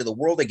out there into the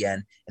world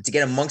again and to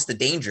get amongst the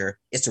danger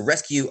is to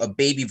rescue a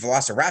baby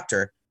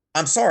Velociraptor,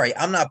 I'm sorry,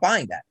 I'm not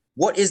buying that.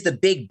 What is the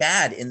big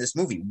bad in this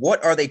movie?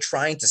 What are they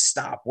trying to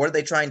stop? What are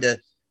they trying to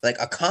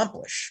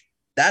accomplish?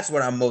 That's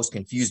what I'm most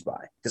confused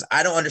by, because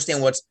I don't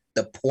understand what's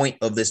the point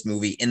of this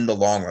movie in the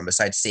long run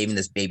besides saving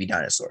this baby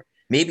dinosaur.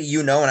 Maybe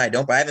you know and I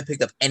don't, but I haven't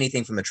picked up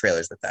anything from the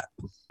trailers with that.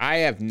 I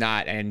have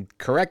not, and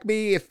correct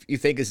me if you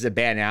think this is a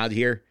bad analogy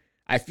here.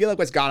 I feel like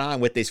what's gone on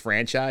with this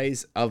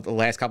franchise of the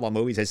last couple of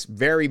movies has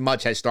very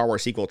much has Star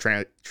Wars sequel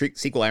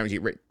energy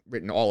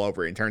written all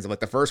over it, in terms of like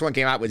the first one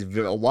came out, was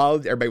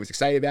loved, everybody was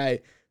excited about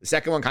it. The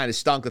second one kind of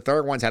stunk. The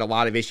third one's had a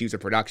lot of issues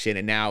with production,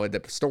 and now the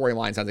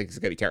storyline sounds like it's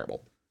going to be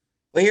terrible.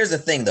 Well, here's the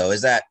thing, though,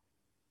 is that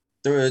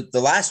the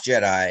Last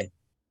Jedi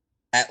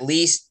at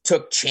least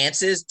took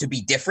chances to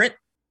be different,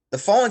 the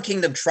Fallen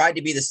Kingdom tried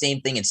to be the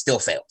same thing and still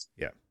failed.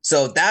 Yeah.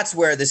 So that's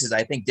where this is,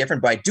 I think,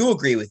 different. But I do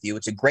agree with you.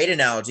 It's a great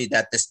analogy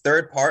that this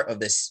third part of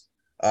this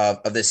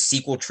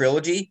sequel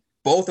trilogy,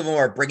 both of them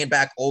are bringing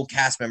back old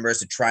cast members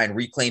to try and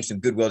reclaim some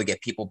goodwill to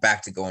get people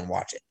back to go and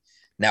watch it.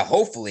 Now,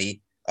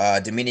 hopefully,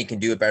 Dominion can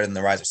do it better than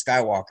The Rise of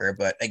Skywalker.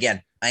 But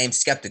again, I am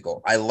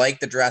skeptical. I like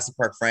the Jurassic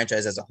Park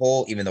franchise as a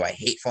whole, even though I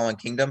hate Fallen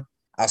Kingdom.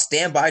 I'll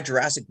stand by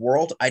Jurassic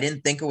World. I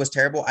didn't think it was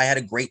terrible. I had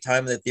a great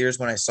time in the theaters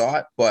when I saw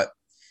it. But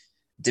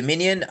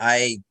Dominion,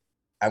 I'm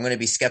going to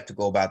be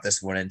skeptical about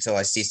this one until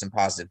I see some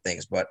positive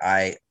things. But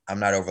I'm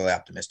not overly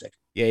optimistic.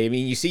 Yeah, I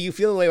mean, you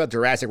feel the way about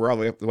Jurassic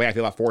World, the way I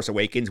feel about Force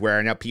Awakens, where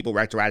I know people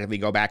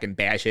retroactively go back and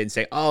bash it and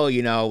say, oh,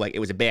 like it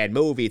was a bad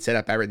movie. It set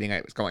up everything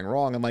that was going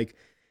wrong. I'm like,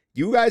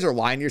 you guys are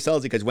lying to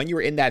yourselves because when you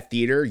were in that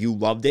theater, you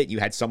loved it. You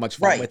had so much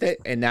fun with it.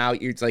 And now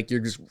you're just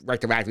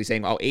retroactively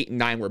saying, oh, 8 and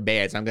 9 were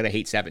bad, so I'm going to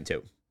hate 7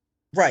 too.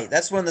 Right.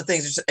 That's one of the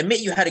things. Just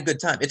admit you had a good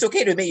time. It's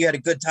okay to admit you had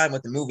a good time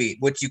with the movie,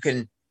 which you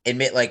can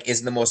admit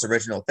isn't the most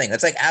original thing.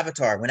 That's like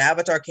Avatar. When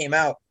Avatar came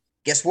out,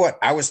 guess what?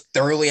 I was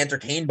thoroughly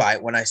entertained by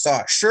it when I saw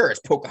it. Sure, it's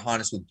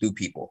Pocahontas with blue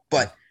people,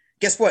 but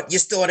guess what? You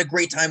still had a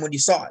great time when you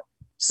saw it.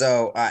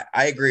 So I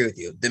agree with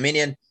you.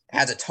 Dominion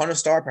has a ton of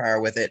star power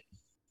with it.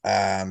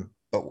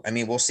 But I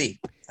mean, we'll see.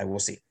 I will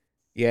see.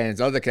 Yeah, and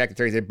it's other connected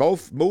theories. They're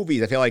both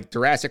movies. I feel like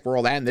Jurassic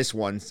World and this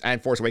one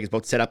and Force Awakens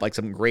both set up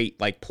some great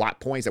plot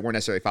points that weren't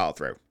necessarily followed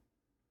through.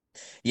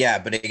 Yeah,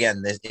 but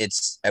again,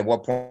 it's at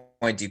what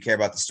point do you care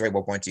about the story?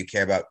 What point do you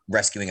care about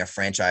rescuing a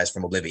franchise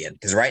from oblivion?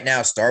 Because right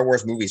now, Star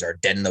Wars movies are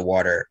dead in the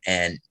water,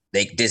 and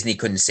Disney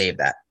couldn't save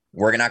that.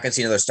 We're not going to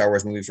see another Star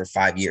Wars movie for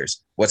 5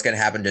 years. What's going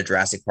to happen to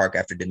Jurassic Park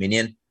after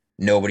Dominion?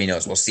 Nobody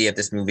knows. We'll see if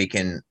this movie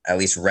can at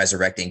least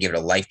resurrect it and give it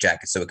a life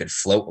jacket so it could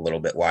float a little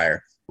bit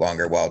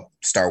longer while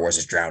Star Wars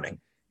is drowning.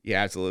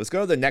 Yeah, absolutely. Let's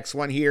go to the next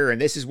one here, and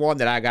this is one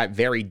that I got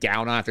very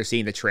down on after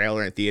seeing the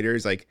trailer in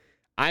theaters.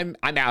 I'm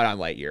out on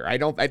Lightyear. I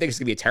think it's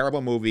gonna be a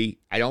terrible movie.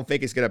 I don't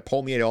think it's gonna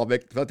pull me at all. I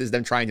feel like this is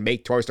them trying to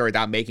make Toy Story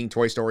without making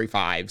Toy Story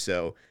 5.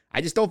 So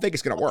I just don't think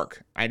it's gonna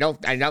work. I'm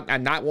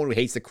not one who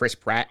hates the Chris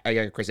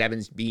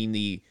Evans being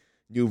the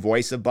new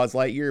voice of Buzz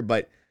Lightyear,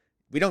 but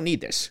we don't need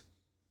this.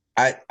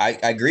 I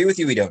agree with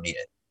you. We don't need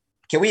it.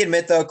 Can we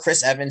admit though,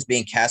 Chris Evans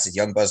being cast as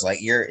young Buzz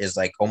Lightyear is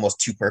almost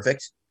too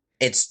perfect?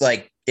 It's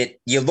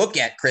you look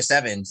at Chris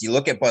Evans, you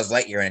look at Buzz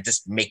Lightyear, and it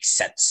just makes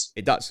sense.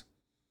 It does.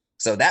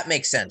 So that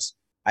makes sense.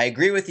 I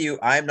agree with you.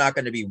 I'm not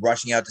going to be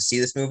rushing out to see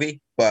this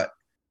movie, but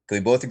can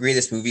we both agree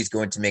this movie is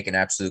going to make an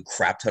absolute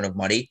crap ton of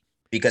money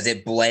because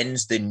it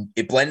blends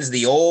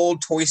the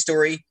old Toy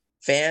Story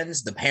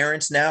fans, the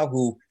parents now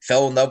who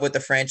fell in love with the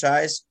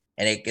franchise,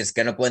 and it's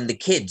going to blend the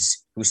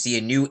kids who see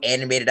a new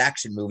animated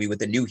action movie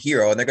with a new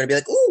hero, and they're going to be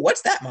like, "Ooh,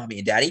 what's that, mommy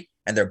and daddy?"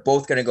 And they're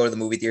both going to go to the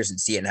movie theaters and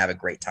see it and have a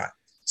great time.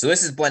 So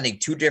this is blending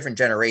two different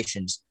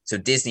generations. So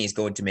Disney is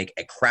going to make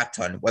a crap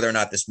ton, whether or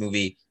not this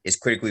movie is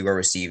critically well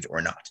received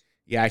or not.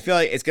 Yeah, I feel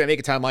like it's going to make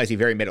a ton of money be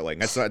very middling.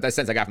 That's the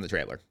sense I got from the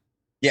trailer.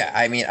 Yeah,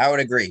 I mean, I would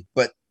agree.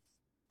 But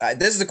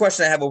this is the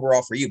question I have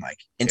overall for you, Mike.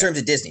 In terms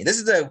of Disney, this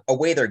is a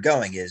way they're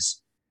going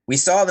is we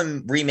saw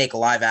them remake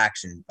live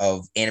action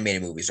of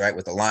animated movies, right?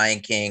 With The Lion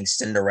King,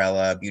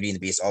 Cinderella, Beauty and the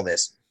Beast, all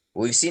this.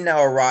 But we've seen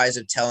now a rise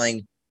of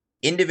telling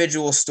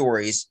individual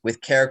stories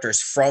with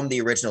characters from the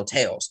original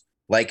tales.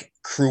 Like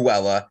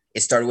Cruella,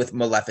 it started with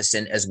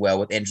Maleficent as well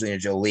with Angelina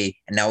Jolie,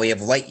 and now we have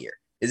Lightyear.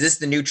 Is this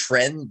the new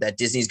trend that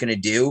Disney's going to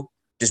do?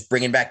 Just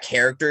bringing back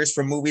characters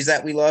from movies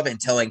that we love and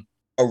telling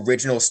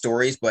original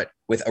stories, but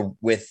with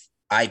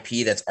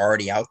IP that's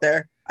already out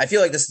there? I feel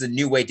like this is the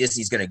new way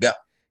Disney's going to go.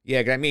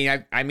 Yeah, I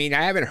mean,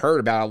 I haven't heard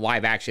about a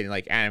live action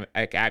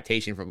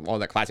adaptation from all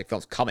the classic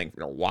films coming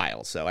in a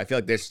while, so I feel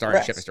like they're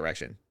starting to shift this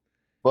direction.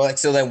 Well,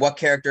 so then what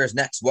character is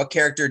next? What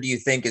character do you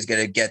think is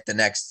going to get the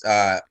next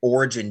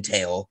origin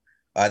tale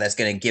that's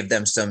going to give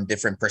them some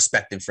different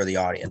perspective for the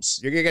audience?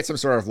 You're going to get some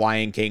sort of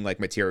Lion King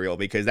material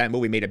because that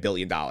movie made $1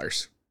 billion.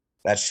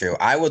 That's true.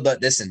 I would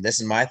this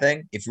is my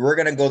thing. If we're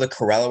going to go the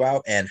Cruella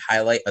route and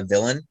highlight a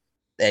villain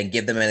and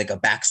give them a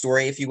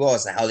backstory, if you will,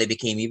 as to how they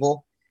became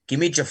evil, give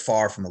me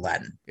Jafar from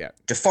Aladdin. Yeah.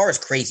 Jafar is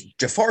crazy.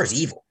 Jafar is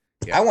evil.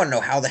 Yeah. I want to know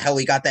how the hell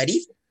he got that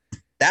evil.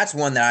 That's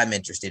one that I'm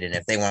interested in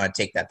if they want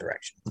to take that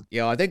direction.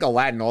 Yeah, I think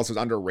Aladdin also is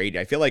underrated.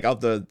 I feel like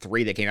of the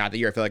 3 that came out the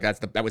year, I feel like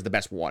that was the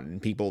best one.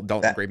 And people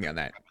don't agree with me on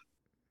that.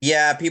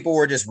 Yeah, people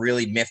were just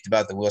really miffed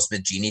about the Will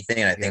Smith genie thing,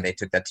 and I think they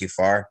took that too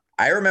far.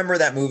 I remember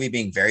that movie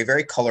being very,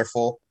 very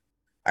colorful.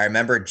 I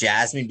remember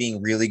Jasmine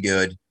being really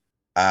good,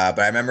 but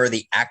I remember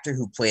the actor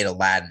who played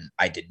Aladdin,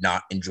 I did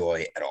not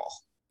enjoy at all.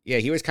 Yeah,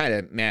 he was kind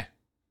of meh.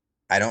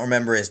 I don't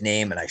remember his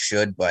name, and I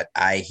should, but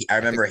I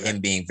remember him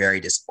being very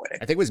disappointing.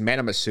 I think it was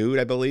Mana Masood,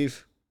 I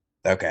believe.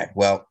 Okay,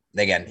 well,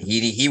 again,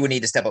 he would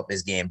need to step up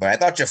his game, but I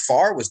thought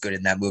Jafar was good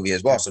in that movie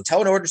as well. So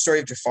tell an origin story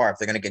of Jafar if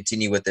they're going to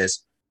continue with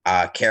this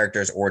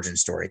character's origin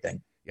story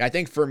thing. Yeah, I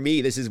think for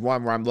me, this is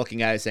one where I'm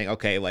looking at it saying,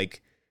 okay,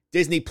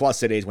 Disney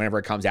Plus it is whenever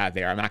it comes out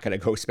there. I'm not going to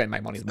go spend my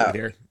money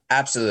here.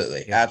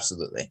 Absolutely. Yeah.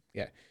 Absolutely.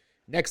 Yeah.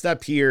 Next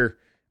up here,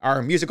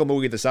 our musical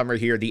movie of the summer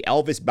here, the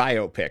Elvis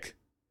biopic.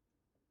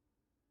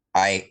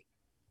 I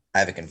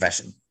have a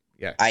confession.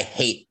 Yeah. I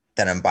hate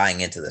that I'm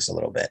buying into this a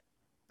little bit.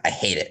 I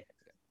hate it.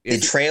 The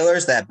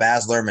trailers that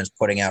Baz Luhrmann's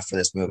putting out for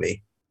this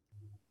movie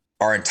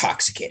are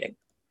intoxicating.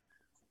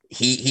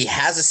 He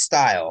has a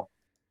style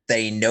that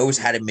he knows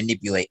how to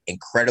manipulate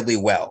incredibly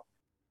well.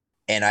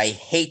 And I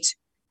hate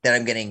that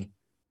I'm getting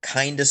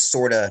kind of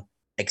sort of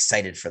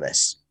excited for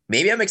this.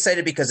 Maybe I'm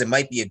excited because it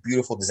might be a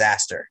beautiful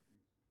disaster,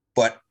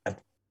 but I'm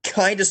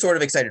kind of sort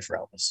of excited for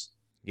Elvis.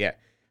 Yeah.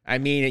 I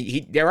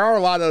mean, there are a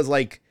lot of those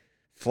like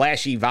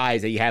flashy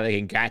vibes that you have like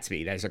in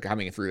Gatsby that are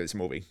coming through this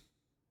movie.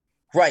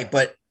 Right,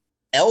 but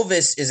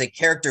Elvis is a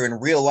character in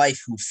real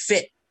life who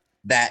fit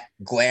that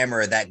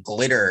glamour, that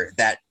glitter,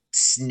 that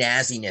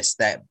snazziness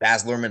that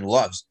Baz Luhrmann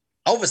loves.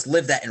 Elvis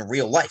lived that in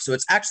real life. So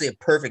it's actually a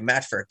perfect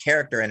match for a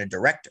character and a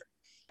director.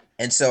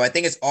 And so I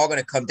think it's all going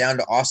to come down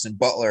to Austin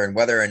Butler and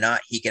whether or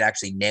not he could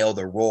actually nail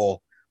the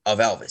role of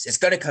Elvis. It's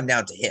going to come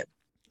down to him.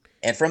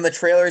 And from the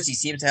trailers, he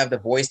seems to have the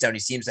voice down. He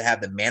seems to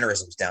have the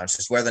mannerisms down. It's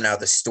just whether or not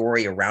the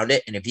story around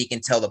it, and if he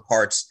can tell the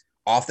parts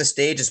off the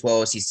stage as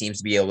well as he seems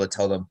to be able to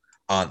tell them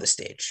on the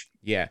stage.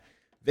 Yeah.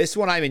 This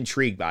one I'm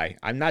intrigued by.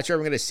 I'm not sure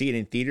I'm going to see it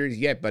in theaters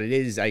yet, but it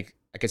is like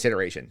a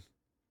consideration.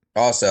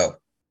 Also,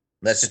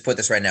 let's just put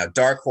this right now.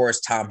 Dark Horse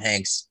Tom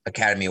Hanks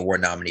Academy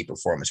Award nominee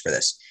performance for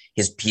this.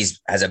 He's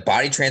has a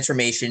body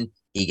transformation.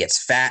 He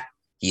gets fat.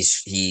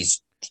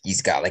 He's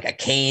got like a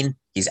cane.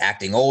 He's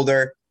acting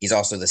older. He's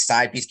also the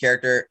side piece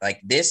character. Like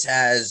this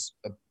has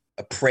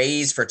a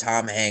praise for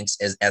Tom Hanks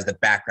as the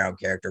background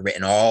character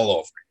written all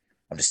over it.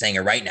 I'm just saying it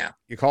right now.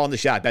 You're calling the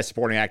shot. Best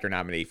supporting actor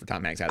nominee for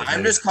Tom Hanks.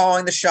 I'm just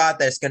calling the shot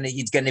that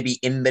he's gonna be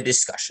in the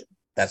discussion.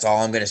 That's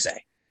all I'm gonna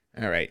say.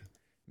 All right.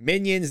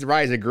 Minions: The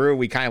Rise of Gru.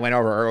 We kind of went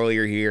over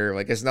earlier here.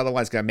 Like it's another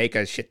one's gonna make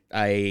a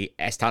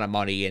ton of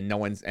money, and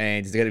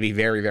it's gonna be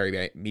very,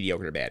 very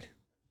mediocre to bad.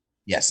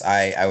 Yes,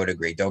 I would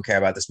agree. Don't care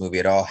about this movie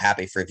at all.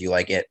 Happy for if you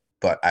like it,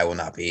 but I will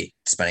not be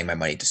spending my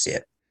money to see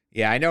it.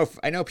 Yeah, I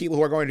know people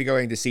who are going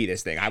to see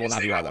this thing. I will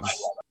not be one of them.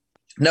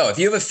 No, if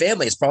you have a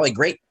family, it's probably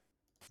great.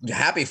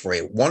 Happy for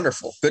you.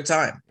 Wonderful. Good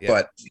time. Yeah.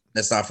 But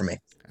that's not for me.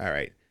 All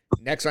right.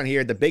 Next one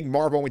here, the big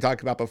Marvel one we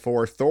talked about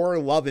before, Thor: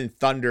 Love and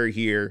Thunder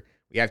here.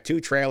 We have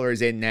 2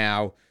 trailers in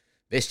now.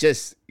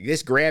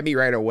 This grabbed me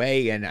right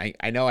away, and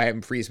I know I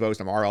haven't predisposed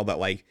to Marvel, but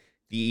like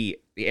the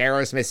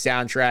Aerosmith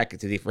soundtrack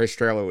to the first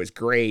trailer was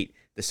great.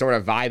 The sort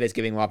of vibe it's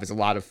giving off is a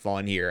lot of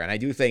fun here, and I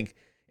do think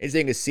it's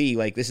interesting to see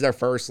like this is our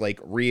first like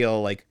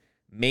real like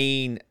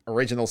main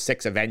original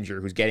 6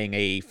 Avenger who's getting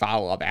a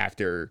follow-up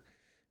after.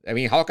 I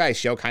mean, Hawkeye's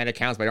show kind of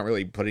counts, but I don't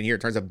really put it in here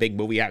in terms of big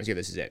movie atmosphere.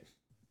 This is it.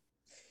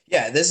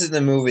 Yeah, this is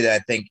the movie that I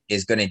think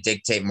is going to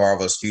dictate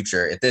Marvel's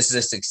future. If this is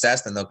a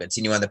success, then they'll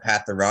continue on the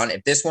path they're on.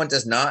 If this one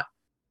does not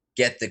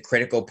get the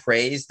critical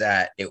praise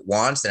that it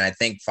wants, then I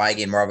think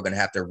Feige and Marvel are going to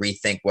have to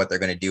rethink what they're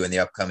going to do in the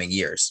upcoming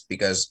years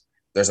because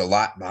there's a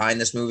lot behind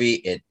this movie.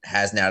 It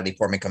has Natalie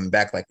Portman coming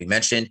back, like we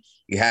mentioned.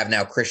 You have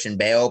now Christian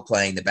Bale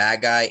playing the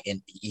bad guy,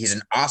 and he's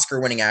an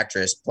Oscar-winning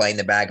actress playing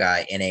the bad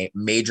guy in a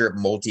major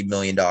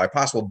multi-million-dollar,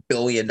 possible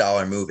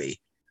billion-dollar movie.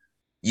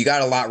 You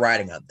got a lot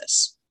riding on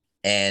this.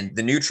 And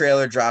the new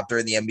trailer dropped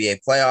during the NBA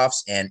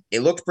playoffs, and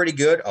it looked pretty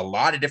good. A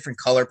lot of different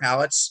color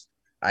palettes.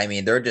 I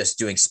mean, they're just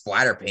doing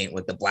splatter paint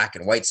with the black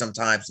and white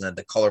sometimes, and then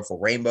the colorful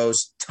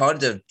rainbows.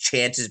 Tons of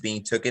chances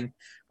being taken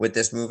with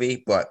this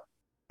movie, but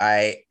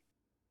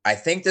I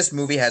think this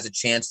movie has a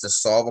chance to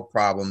solve a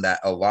problem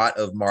that a lot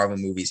of Marvel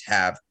movies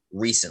have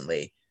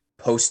recently.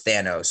 Post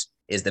Thanos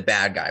is the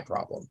bad guy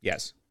problem.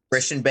 Yes.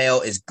 Christian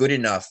Bale is good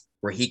enough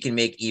where he can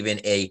make even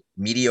a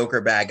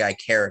mediocre bad guy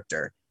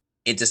character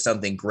into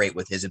something great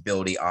with his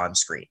ability on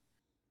screen.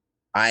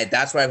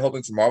 That's what I'm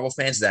hoping for Marvel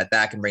fans,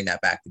 that can bring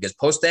that back because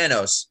post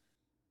Thanos,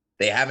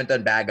 they haven't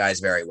done bad guys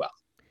very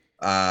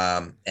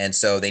well. And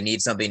so they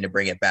need something to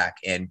bring it back.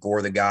 And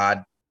Gore the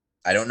God,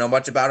 I don't know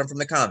much about him from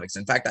the comics.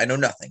 In fact, I know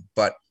nothing,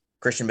 but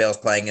Christian Bale's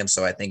playing him,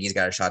 so I think he's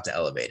got a shot to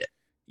elevate it.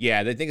 Yeah,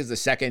 I think it's the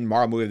second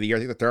Marvel movie of the year. I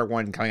think the third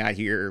one coming out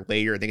here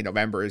later, I think in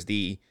November, is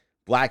the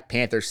Black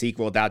Panther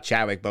sequel without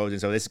Chadwick Boseman.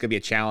 So this is going to be a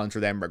challenge for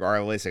them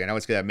regardless. Like, I know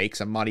it's going to make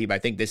some money, but I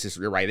think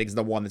you're right. I think it's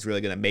the one that's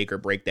really going to make or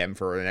break them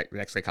for the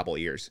next couple of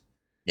years.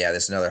 Yeah,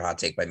 this is another hot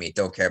take by me.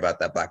 Don't care about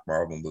that Black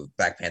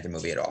Panther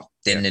movie at all.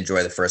 Didn't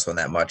enjoy the first one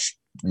that much.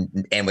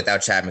 And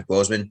without Chadwick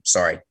Boseman,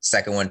 sorry.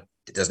 Second one,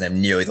 it doesn't have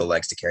nearly the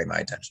legs to carry my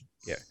attention.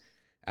 Yeah.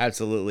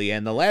 Absolutely.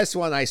 And the last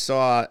one I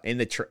saw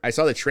I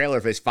saw the trailer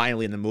for this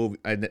finally in the movie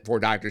for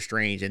Doctor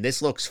Strange, and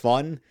this looks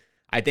fun.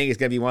 I think it's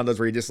going to be one of those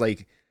where you're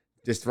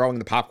just throwing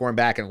the popcorn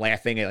back and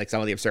laughing at like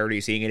some of the absurdity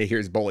seeing it.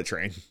 Here's Bullet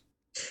Train.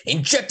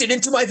 Injected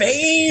into my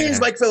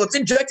veins, Mike Phillips,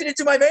 injected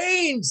into my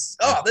veins.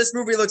 Oh, this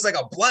movie looks like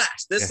a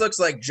blast. This looks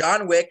like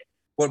John Wick,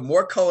 but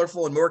more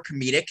colorful and more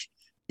comedic.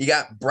 You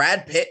got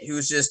Brad Pitt,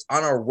 who's just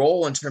on a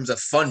roll in terms of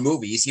fun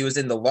movies. He was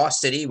in The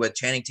Lost City with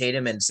Channing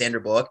Tatum and Sandra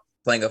Bullock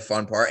playing a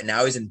fun part, and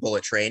now he's in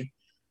Bullet Train.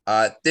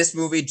 This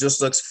movie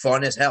just looks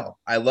fun as hell.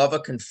 I love a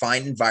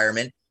confined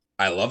environment.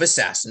 I love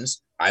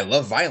assassins. I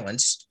love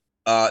violence.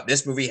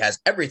 This movie has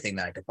everything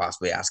that I could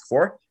possibly ask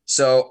for.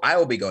 So I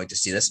will be going to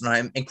see this, and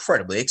I'm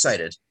incredibly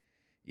excited.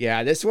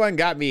 Yeah, this one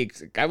got me.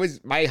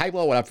 My hype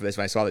level went up for this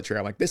when I saw the trailer.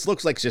 I'm like, this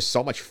looks like just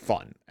so much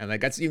fun, and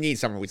like you need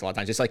summer movies a lot of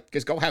times.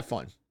 Just go have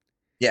fun.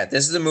 Yeah,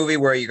 this is a movie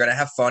where you're gonna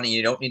have fun, and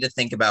you don't need to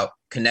think about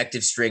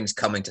connective strings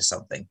coming to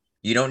something.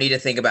 You don't need to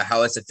think about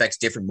how this affects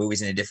different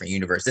movies in a different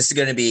universe. This is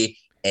going to be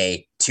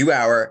a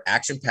 2-hour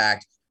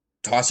action-packed,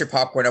 toss your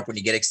popcorn up when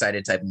you get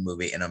excited type of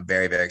movie, and I'm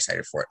very, very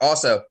excited for it.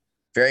 Also,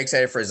 very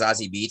excited for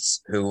Zazie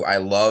Beetz, who I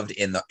loved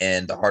in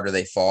The Harder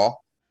They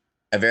Fall.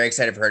 I'm very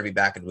excited for her to be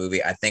back in the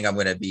movie. I think I'm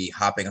going to be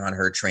hopping on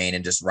her train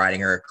and just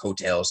riding her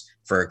coattails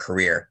for her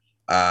career.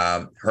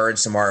 Her and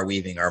Samara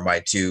Weaving are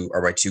my two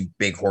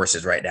big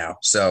horses right now.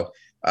 So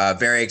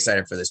very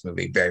excited for this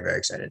movie. Very, very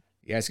excited.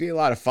 Yeah, it's gonna be a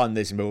lot of fun,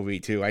 this movie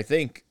too. I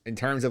think in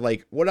terms of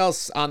like what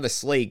else on the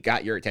slate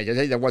got your attention. I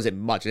think there wasn't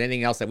much.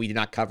 Anything else that we did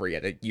not cover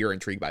yet that you're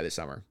intrigued by this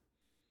summer?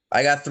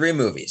 I got 3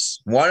 movies.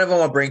 One of them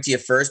I'll bring to you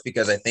first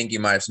because I think you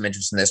might have some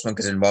interest in this one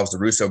because it involves the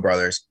Russo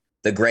brothers,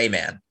 The Gray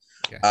Man.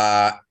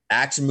 Yeah.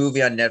 Action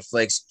movie on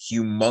Netflix,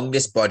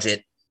 humongous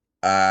budget.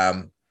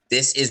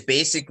 This is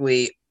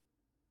basically,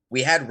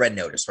 we had Red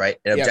Notice, right?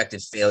 An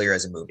objective failure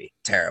as a movie.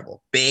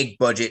 Terrible. Big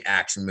budget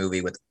action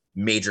movie with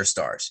major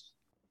stars.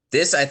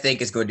 This, I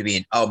think, is going to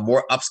be a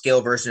more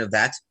upscale version of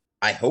that,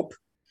 I hope.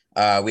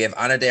 We have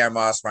Ana de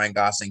Armas, Ryan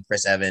Gosling,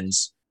 Chris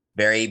Evans,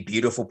 very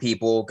beautiful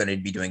people, going to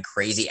be doing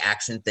crazy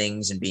action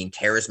things and being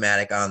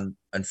charismatic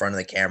in front of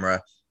the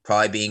camera,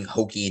 probably being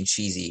hokey and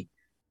cheesy.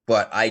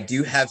 But I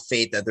do have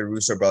faith that the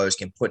Russo brothers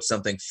can put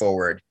something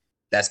forward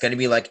that's going to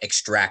be like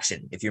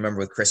Extraction, if you remember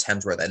with Chris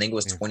Hemsworth. I think it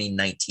was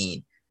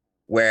 2019,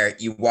 where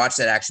you watch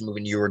that action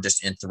movie and you were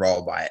just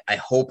enthralled by it. I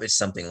hope it's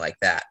something like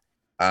that.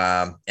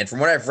 And from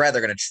what I've read,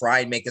 they're going to try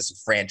and make this a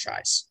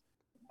franchise.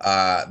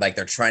 Like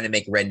they're trying to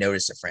make Red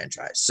Notice a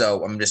franchise.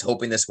 So I'm just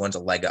hoping this one's a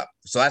leg up.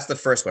 So that's the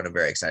first one I'm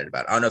very excited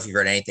about. I don't know if you've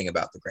heard anything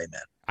about The Gray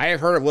Man. I have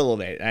heard a little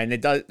bit,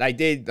 and I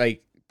did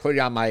like put it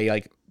on my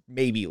like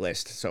maybe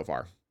list so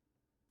far.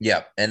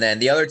 Yeah. And then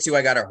the other 2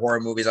 I got are horror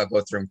movies. I'll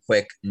go through them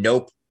quick.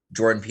 Nope.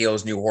 Jordan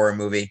Peele's new horror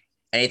movie.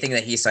 Anything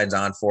that he signs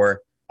on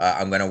for,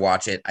 I'm going to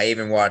watch it. I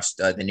even watched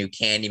the new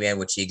Candyman,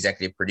 which he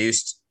executive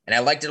produced. And I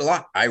liked it a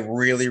lot. I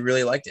really,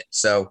 really liked it.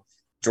 So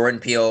Jordan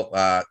Peele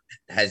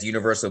has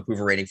universal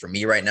approval rating for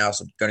me right now.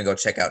 So I'm going to go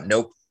check out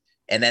Nope.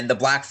 And then The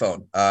Black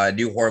Phone,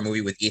 new horror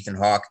movie with Ethan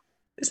Hawke.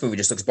 This movie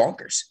just looks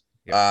bonkers.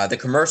 Yeah. The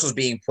commercials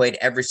being played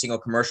every single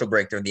commercial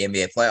break during the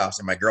NBA playoffs.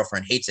 And my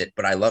girlfriend hates it,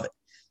 but I love it.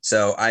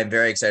 So I'm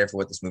very excited for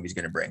what this movie is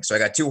going to bring. So I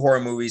got 2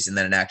 horror movies and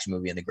then an action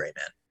movie in The Gray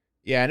Man.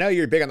 Yeah, I know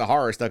you're big on the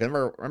horror stuff.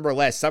 Remember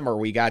last summer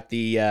we got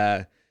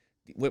the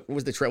what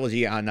was the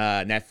trilogy on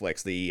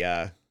Netflix?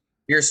 The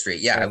Fear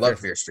Street. Yeah, I love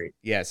Fear Street.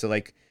 Yeah, so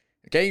like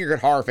getting your good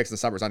horror fix in the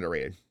summer is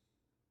underrated.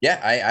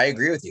 Yeah, I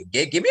agree with you.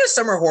 Give me a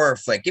summer horror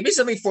flick. Give me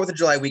something 4th of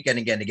July weekend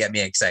again to get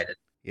me excited.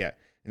 Yeah,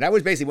 and that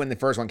was basically when the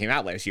first one came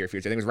out last year. I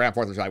think it was right on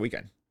 4th of July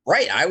weekend.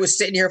 Right. I was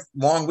sitting here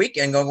long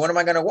weekend going, what am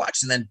I going to watch?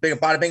 And then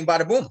bada bing,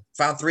 bada boom.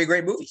 Found 3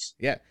 great movies.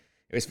 Yeah,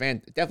 it was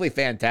definitely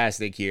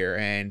fantastic here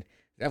and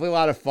definitely a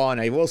lot of fun.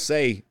 I will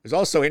say it was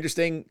also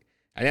interesting.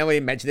 I know we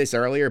mentioned this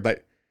earlier,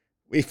 but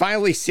we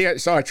finally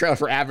saw a trailer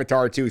for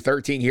Avatar 2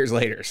 13 years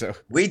later. So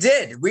we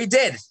did.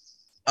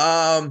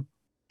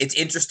 It's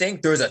interesting.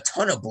 There was a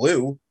ton of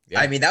blue. Yeah.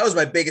 I mean, that was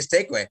my biggest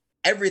takeaway.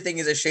 Everything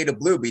is a shade of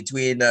blue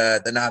between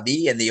the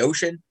Na'vi and the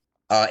ocean.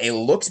 It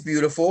looks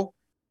beautiful.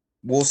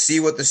 We'll see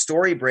what the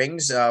story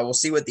brings. We'll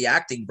see what the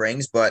acting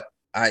brings, but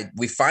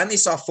we finally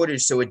saw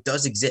footage, so it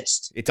does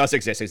exist. It does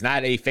exist. It's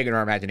not a figment of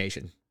our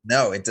imagination.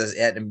 No, it does.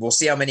 And we'll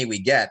see how many we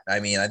get. I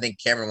mean, I think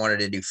Cameron wanted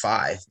to do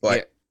 5,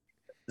 but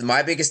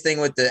my biggest thing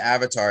with the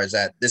Avatar is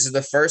that this is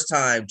the first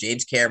time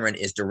James Cameron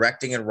is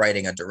directing and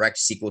writing a direct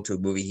sequel to a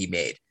movie he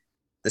made.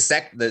 This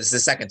is the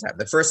second time.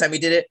 The first time he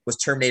did it was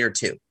Terminator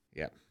 2.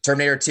 Yeah.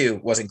 Terminator 2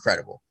 was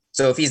incredible.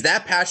 So if he's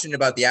that passionate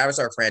about the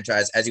Avatar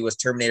franchise as he was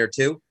Terminator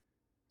 2,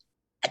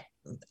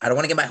 I don't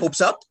want to get my hopes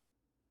up,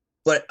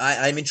 but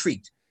I'm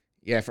intrigued.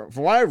 Yeah, from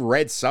what I've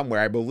read somewhere,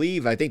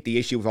 I think the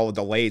issue with all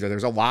the delays,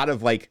 there's a lot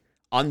of like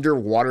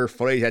underwater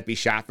footage that had to be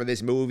shot for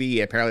this movie.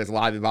 Apparently there's a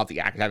lot about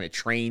the actors having to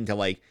train to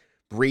like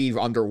breathe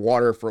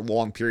underwater for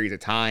long periods of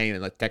time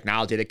and the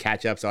technology to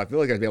catch up. So I feel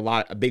like there's going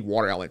to be a big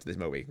water element to this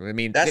movie. I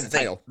mean, that's the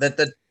thing.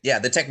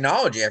 The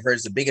technology I've heard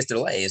is the biggest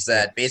delay is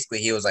that basically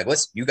he was like,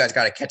 listen, you guys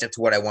got to catch up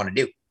to what I want to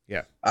do.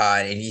 Yeah.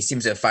 And he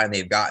seems to finally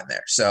have gotten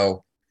there.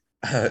 So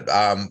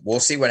we'll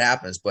see what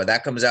happens, but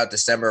that comes out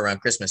December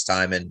around Christmas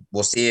time, and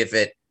we'll see if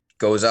it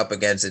goes up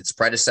against its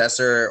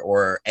predecessor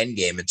or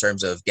Endgame in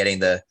terms of getting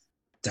the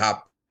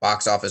top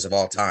box office of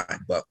all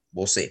time, but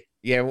we'll see.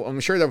 Yeah, well, I'm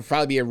sure there'll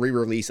probably be a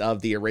re-release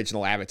of the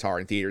original Avatar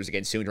in theaters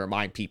again soon to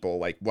remind people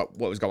like what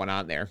was going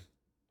on there.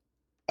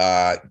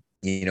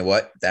 You know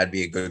what? That'd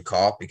be a good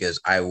call because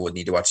I would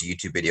need to watch a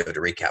YouTube video to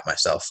recap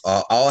myself.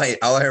 All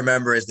I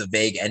remember is the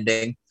vague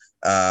ending,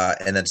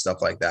 and then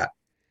stuff like that.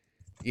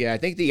 Yeah, I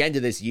think the end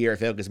of this year, I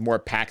feel like is more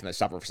packed than the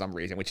summer for some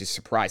reason, which is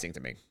surprising to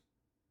me.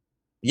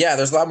 Yeah,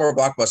 there's a lot more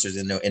blockbusters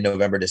in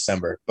November,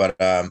 December, but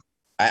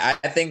I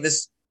think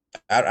this.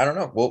 I don't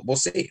know. We'll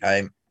see.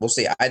 We'll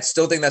see. I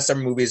still think that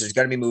summer movies. There's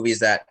going to be movies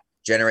that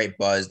generate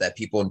buzz that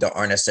people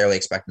aren't necessarily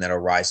expecting that'll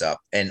rise up.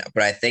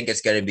 But I think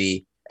it's going to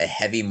be a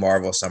heavy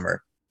Marvel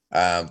summer.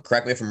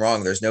 Correct me if I'm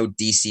wrong. There's no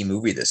DC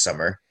movie this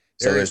summer,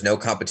 so there's no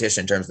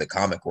competition in terms of the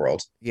comic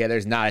world. Yeah,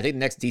 there's not. I think the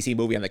next DC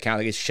movie on the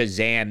calendar is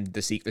Shazam, the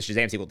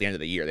Shazam sequel at the end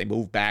of the year. They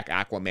moved back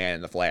Aquaman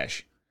and The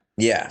Flash.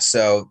 Yeah.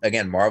 So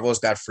again, Marvel's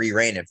got free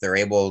reign. If they're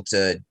able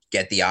to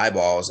get the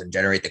eyeballs and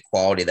generate the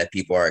quality that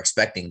people are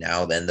expecting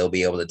now, then they'll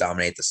be able to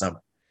dominate the summer.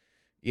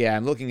 Yeah,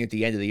 I'm looking at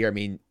the end of the year. I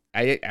mean,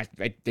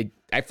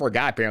 I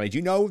forgot apparently. Do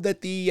you know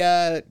that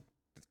the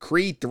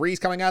Creed 3 is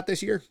coming out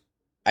this year?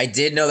 I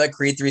did know that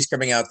Creed 3 is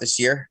coming out this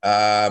year.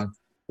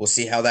 We'll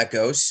see how that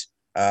goes.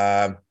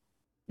 Yeah,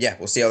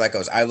 we'll see how that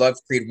goes. I love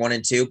Creed 1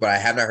 and 2, but I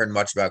have not heard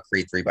much about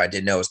Creed 3, but I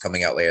did know it was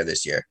coming out later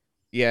this year.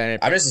 Yeah.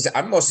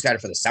 I'm most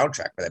excited for the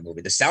soundtrack for that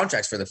movie. The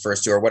soundtracks for the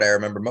first two are what I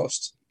remember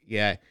most.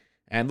 Yeah.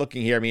 And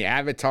looking here, I mean,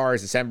 Avatar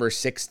is December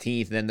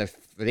 16th, and then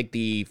I think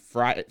the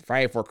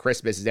Friday before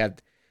Christmas is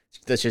that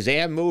the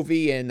Shazam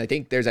movie, and I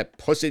think there's a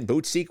Puss in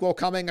Boots sequel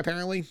coming,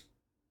 apparently.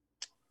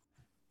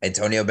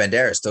 Antonio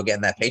Banderas still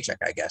getting that paycheck,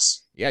 I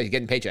guess. Yeah, he's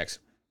getting paychecks.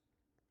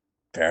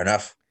 Fair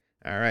enough.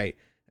 All right.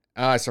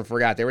 So I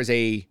forgot. There's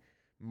a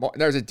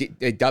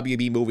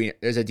WB movie.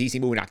 There's a DC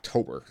movie in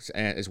October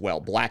as well.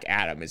 Black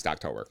Adam is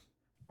October.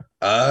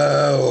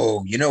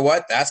 Oh, you know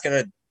what? That's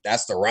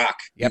The Rock.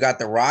 Yep. You got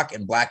The Rock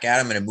and Black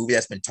Adam in a movie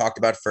that's been talked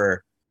about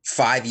for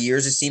 5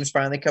 years. It seems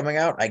finally coming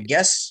out. I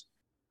guess.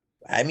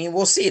 I mean,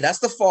 we'll see. That's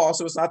the fall,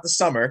 so it's not the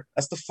summer.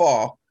 That's the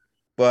fall.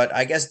 But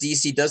I guess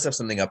DC does have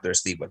something up their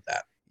sleeve with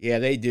that. Yeah,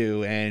 they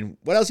do. And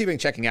what else have you been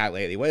checking out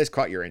lately? What has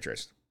caught your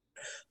interest?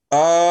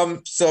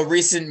 So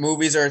recent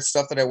movies are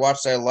stuff that I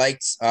watched that I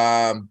liked.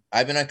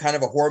 I've been on kind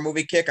of a horror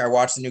movie kick. I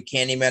watched the new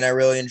Candyman I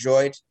really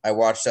enjoyed. I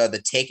watched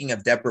The Taking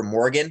of Deborah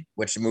Morgan,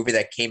 which is a movie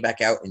that came back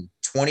out in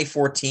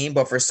 2014,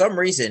 but for some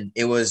reason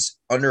it was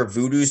under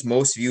Vudu's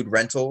most viewed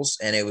rentals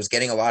and it was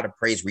getting a lot of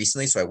praise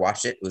recently, so I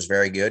watched it. It was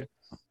very good.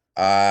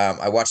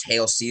 I watched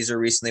Hail Caesar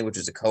recently, which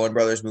was a Coen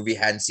Brothers movie.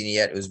 Hadn't seen it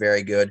yet. It was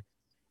very good.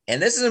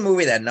 And this is a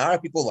movie that not a lot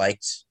of people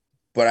liked,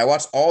 but I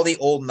watched All the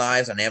Old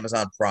Knives on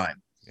Amazon Prime.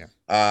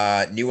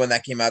 Yeah. New one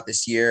that came out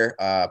this year,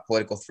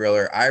 political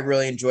thriller. I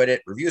really enjoyed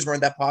it. Reviews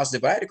weren't that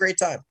positive, but I had a great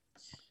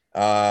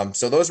time.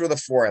 So those were the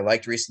four I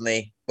liked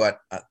recently, but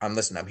I'm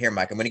here,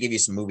 Mike. I'm going to give you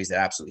some movies that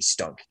absolutely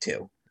stunk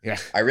too. Yeah.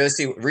 I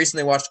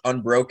recently watched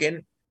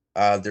Unbroken,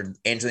 the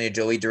Angelina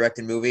Jolie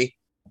directed movie.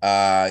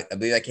 I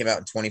believe that came out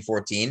in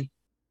 2014.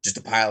 Just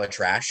a pile of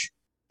trash.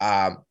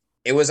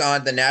 It was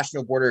on the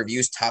National Board of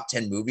Review's top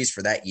 10 movies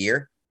for that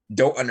year.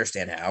 Don't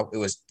understand how. It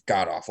was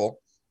god awful.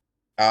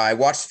 I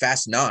watched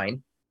Fast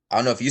 9. I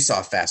don't know if you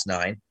saw Fast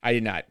 9. I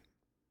did not.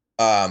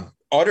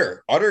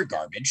 Utter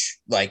garbage.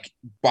 Like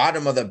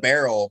bottom of the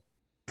barrel,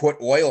 put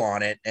oil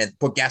on it and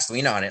put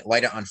gasoline on it,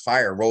 light it on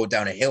fire, roll it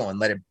down a hill and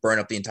let it burn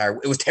up the entire.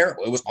 It was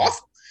terrible. It was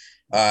awful.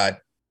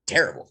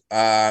 Terrible.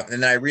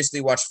 And then I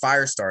recently watched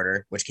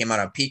Firestarter, which came out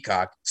on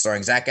Peacock,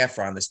 starring Zac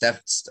Efron,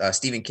 the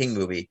Stephen King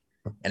movie.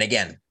 And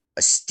again,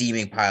 a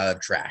steaming pile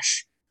of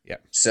trash. Yeah.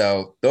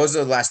 So those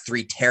are the last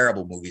three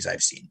terrible movies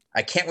I've seen.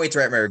 I can't wait to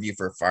write my review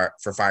for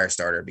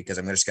Firestarter because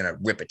I'm just going to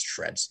rip it to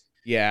shreds.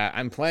 Yeah,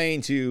 I'm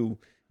planning to,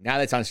 now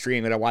that it's on stream,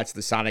 I'm going to watch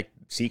the Sonic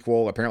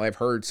sequel. Apparently, I've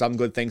heard some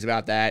good things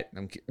about that.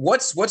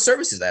 What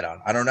service is that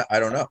on? I don't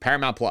know.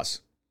 Paramount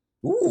Plus.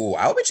 Ooh,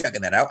 I'll be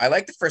checking that out. I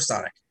like the first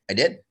Sonic. I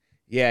did.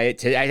 Yeah,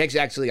 it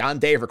actually on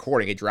day of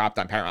recording, it dropped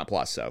on Paramount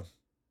Plus. So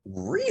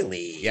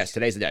really, yes,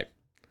 today's the day.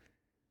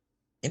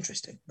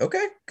 Interesting.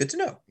 Okay, good to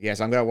know.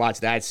 Yes, I'm gonna watch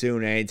that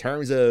soon. And in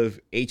terms of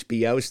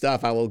HBO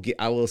stuff, I will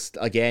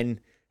again.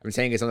 I've been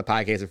saying this on the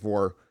podcast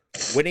before.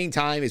 Winning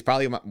Time is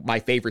probably my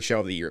favorite show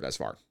of the year thus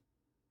far.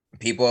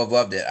 People have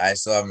loved it. I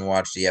still haven't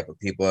watched it yet, but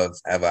people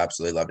have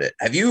absolutely loved it.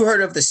 Have you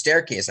heard of The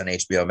Staircase on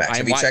HBO Max?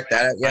 Have you checked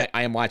that out yet?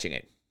 I am watching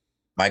it.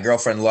 My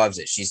girlfriend loves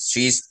it.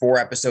 She's 4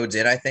 episodes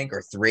in, I think,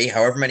 or 3,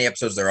 however many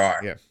episodes there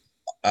are.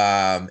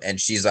 Yeah.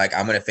 And she's like,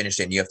 I'm going to finish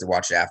it and you have to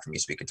watch it after me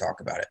so we can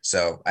talk about it.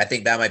 So I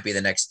think that might be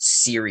the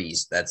next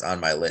series that's on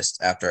my list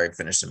after I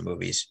finish some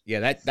movies.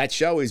 Yeah, that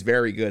show is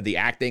very good. The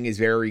acting is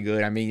very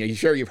good. I mean, you're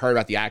sure you've heard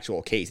about the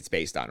actual case it's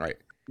based on, right?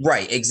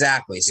 Right,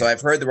 exactly. So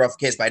I've heard the rough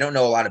case, but I don't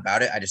know a lot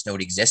about it. I just know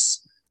it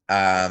exists.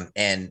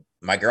 And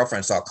my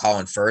girlfriend saw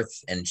Colin Firth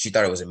and she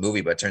thought it was a movie,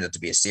 but it turned out to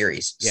be a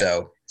series. Yeah.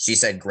 So she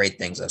said great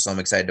things, though. So I'm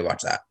excited to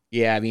watch that.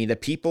 Yeah, I mean, the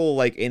people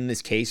like in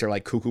this case are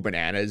like cuckoo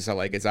bananas. So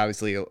like, it's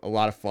obviously a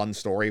lot of fun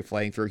story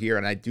playing through here.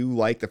 And I do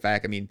like the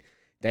fact, I mean,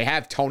 they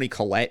have Toni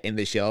Collette in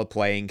the show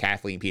playing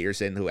Kathleen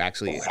Peterson, who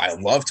actually I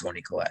love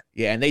Toni Collette.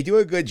 Yeah, and they do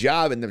a good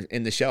job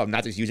in the show of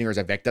not just using her as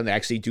a victim. They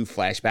actually do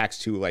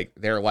flashbacks to like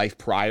their life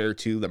prior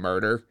to the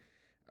murder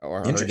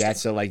or her death.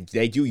 So like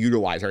they do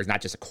utilize her as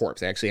not just a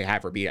corpse. They actually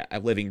have her be a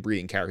living,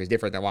 breathing character. It's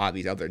different than a lot of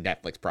these other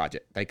Netflix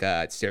projects,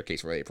 like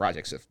Staircase related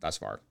projects thus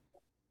far.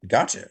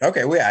 Gotcha.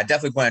 Okay, well, yeah, I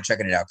definitely plan on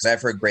checking it out because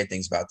I've heard great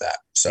things about that.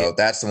 So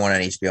that's the one on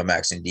HBO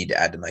Max indeed to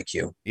add to my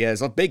queue. Yeah,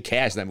 there's a big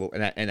cast in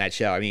that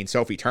show. I mean,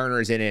 Sophie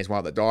Turner is in it as one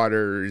of the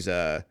daughters.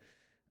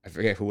 I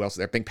forget who else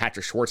there. I think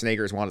Patrick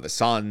Schwarzenegger is one of the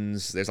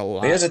sons. There's a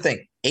lot. But here's the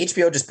thing: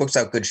 HBO just books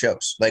out good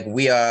shows. Like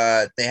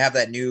they have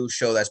that new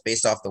show that's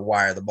based off The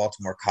Wire, the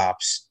Baltimore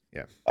Cops.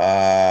 Yeah.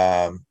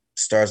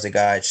 Stars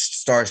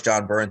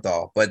John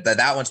Bernthal, but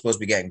that one's supposed to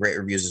be getting great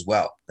reviews as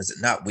well. Is it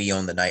not We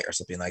Own the Night or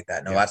something like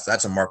that? No, yeah.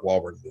 that's a Mark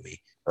Wahlberg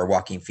movie or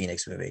Joaquin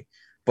Phoenix movie.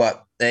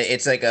 But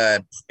it's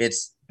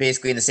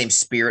basically in the same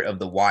spirit of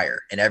The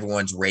Wire, and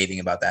everyone's raving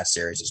about that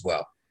series as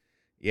well.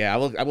 Yeah,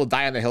 I will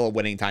die on the hill of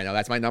Winning Time. Now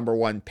that's my number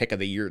one pick of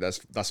the year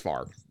thus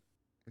far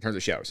in terms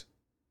of shows.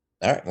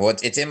 All right, well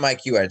it's in my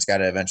queue. I just got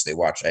to eventually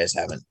watch. I just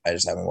haven't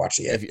watched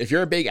it yet. If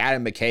you're a big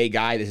Adam McKay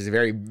guy, this is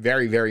very,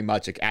 very, very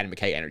much like Adam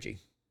McKay energy.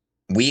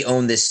 We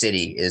Own This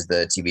City is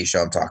the TV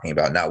show I'm talking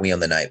about, not We Own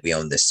the Night. We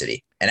Own This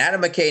City. And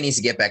Adam McKay needs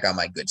to get back on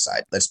my good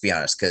side. Let's be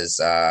honest, because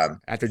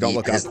after Don't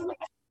Look Up.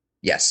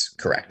 Yes,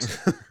 correct.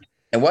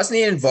 And wasn't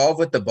he involved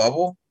with The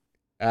Bubble?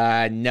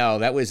 No,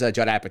 that was Judd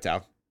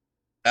Apatow.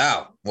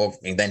 Oh, well,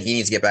 then he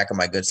needs to get back on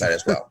my good side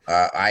as well.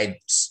 I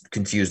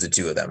confused the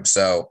two of them.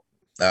 So,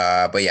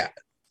 but yeah,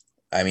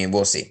 I mean,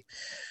 we'll see.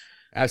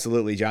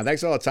 Absolutely, John.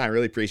 Thanks for all the time.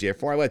 Really appreciate it.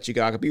 Before I let you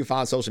go, I hope you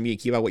follow on social media.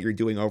 Keep out what you're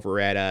doing over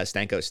at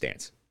Stanko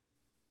Stance.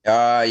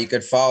 You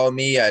could follow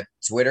me at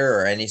Twitter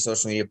or any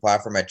social media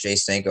platform at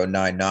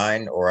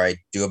jstanko99, or I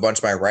do a bunch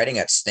of my writing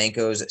at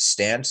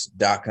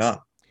stankosstance.com.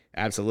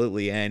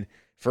 Absolutely. And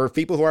for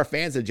people who are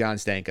fans of John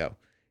Stanko,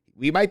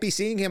 we might be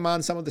seeing him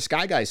on some of the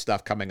Sky Guys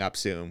stuff coming up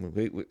soon.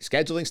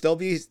 Scheduling still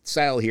be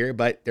settled here,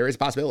 but there is a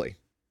possibility.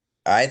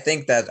 I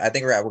think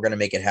we're going to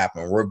make it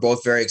happen. We're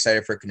both very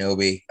excited for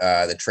Kenobi.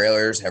 The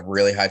trailers have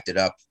really hyped it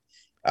up.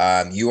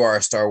 You are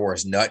a Star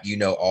Wars nut. You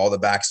know all the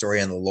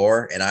backstory and the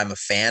lore, and I'm a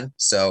fan.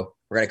 So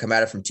we're going to come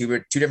at it from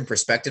two different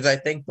perspectives, I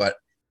think. But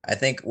I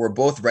think we're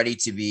both ready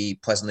to be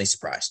pleasantly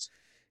surprised.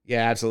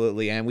 Yeah,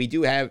 absolutely. And we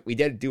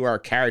did do our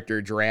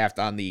character draft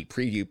on the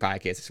preview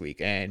podcast this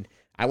week. And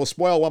I will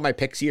spoil one of my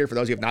picks here for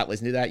those who have not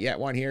listened to that yet.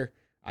 One here,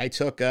 I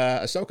took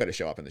Ahsoka to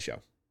show up in the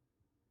show.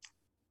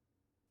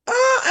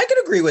 I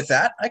could agree with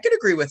that.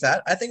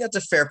 I think that's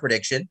a fair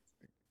prediction.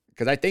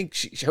 Because I think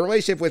her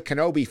relationship with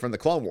Kenobi from the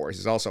Clone Wars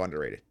is also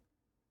underrated.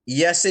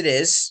 Yes, it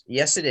is.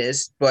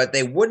 But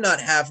they would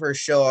not have her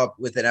show up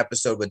with an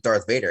episode with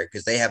Darth Vader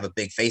because they have a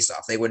big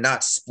face-off. They would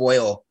not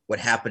spoil what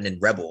happened in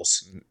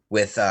Rebels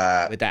with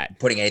that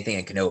putting anything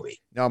in Kenobi.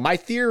 No, my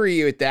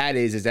theory with that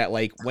is that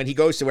like when he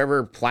goes to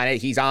whatever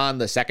planet he's on,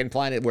 the second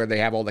planet where they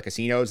have all the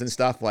casinos and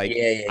stuff, like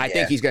I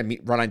think he's gonna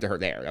run into her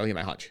there. That'll be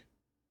my hunch.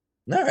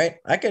 All right,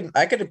 I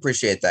could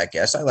appreciate that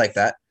guess. I like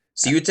that.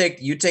 So you take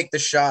the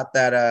shot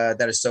that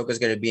Ahsoka is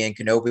going to be in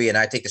Kenobi, and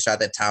I take the shot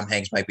that Tom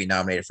Hanks might be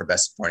nominated for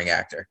Best Supporting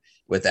Actor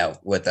with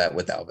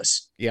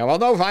Elvis. Yeah, well,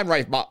 no, if I'm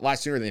right, a lot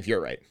sooner than if you're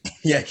right.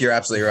 Yeah, you're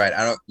absolutely right.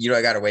 I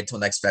got to wait till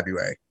next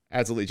February.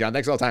 Absolutely, John.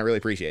 Thanks all the time. Really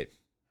appreciate it.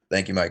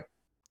 Thank you, Mike.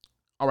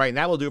 All right, and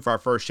that will do it for our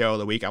first show of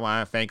the week. I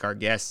want to thank our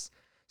guests,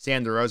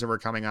 Sam DeRosa, for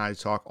coming on to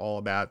talk all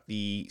about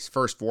the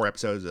first 4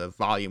 episodes of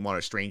Volume 1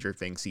 of Stranger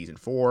Things Season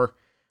 4.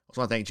 I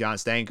also want to thank John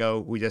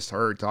Stanko, who we just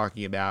heard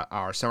talking about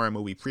our summer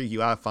movie preview. A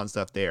lot of fun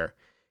stuff there.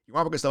 You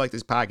want to stuff like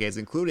this podcast,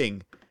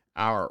 including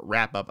our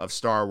wrap-up of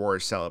Star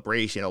Wars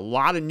Celebration. A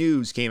lot of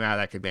news came out of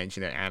that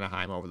convention at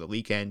Anaheim over the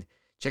weekend.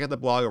 Check out the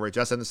blog over at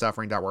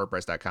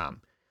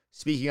justendthesuffering.wordpress.com.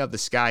 Speaking of the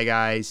Sky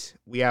Guys,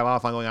 we have a lot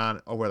of fun going on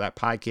over that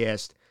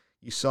podcast.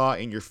 You saw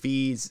in your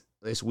feeds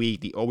this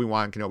week the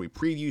Obi-Wan Kenobi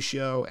preview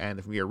show and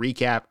the premiere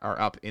recap are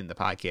up in the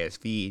podcast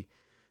feed.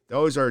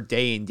 Those are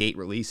day and date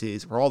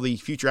releases. For all the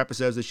future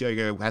episodes of the show,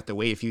 you're going to have to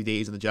wait a few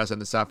days on the Just End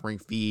the Suffering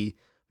feed.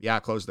 Yeah,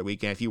 close to the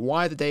weekend. If you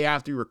want it the day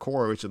after you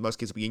record, which in most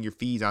cases will be in your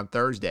feeds on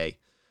Thursday,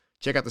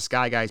 check out the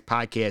Sky Guys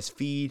podcast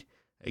feed.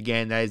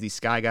 Again, that is the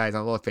Sky Guys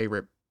on all the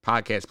favorite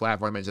podcast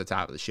platform at the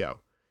top of the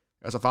show.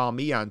 Also follow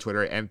me on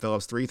Twitter at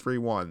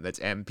mphillips331. That's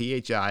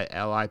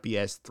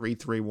MPHILIPS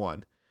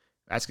 331.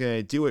 That's going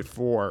to do it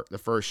for the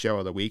first show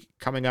of the week.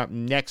 Coming up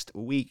next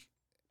week,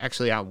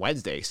 actually on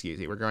Wednesday,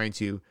 we're going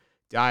to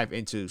dive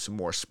into some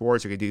more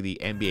sports. We're going to do the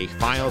NBA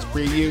Finals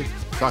preview,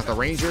 talk the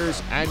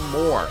Rangers, and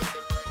more.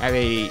 Have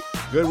a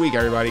good week,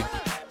 everybody.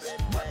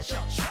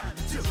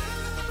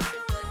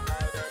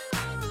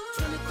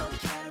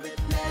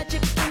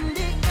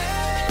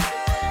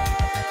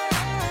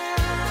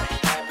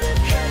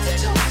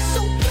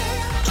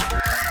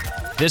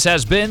 This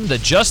has been the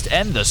Just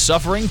End the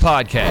Suffering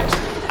podcast.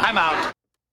 I'm out.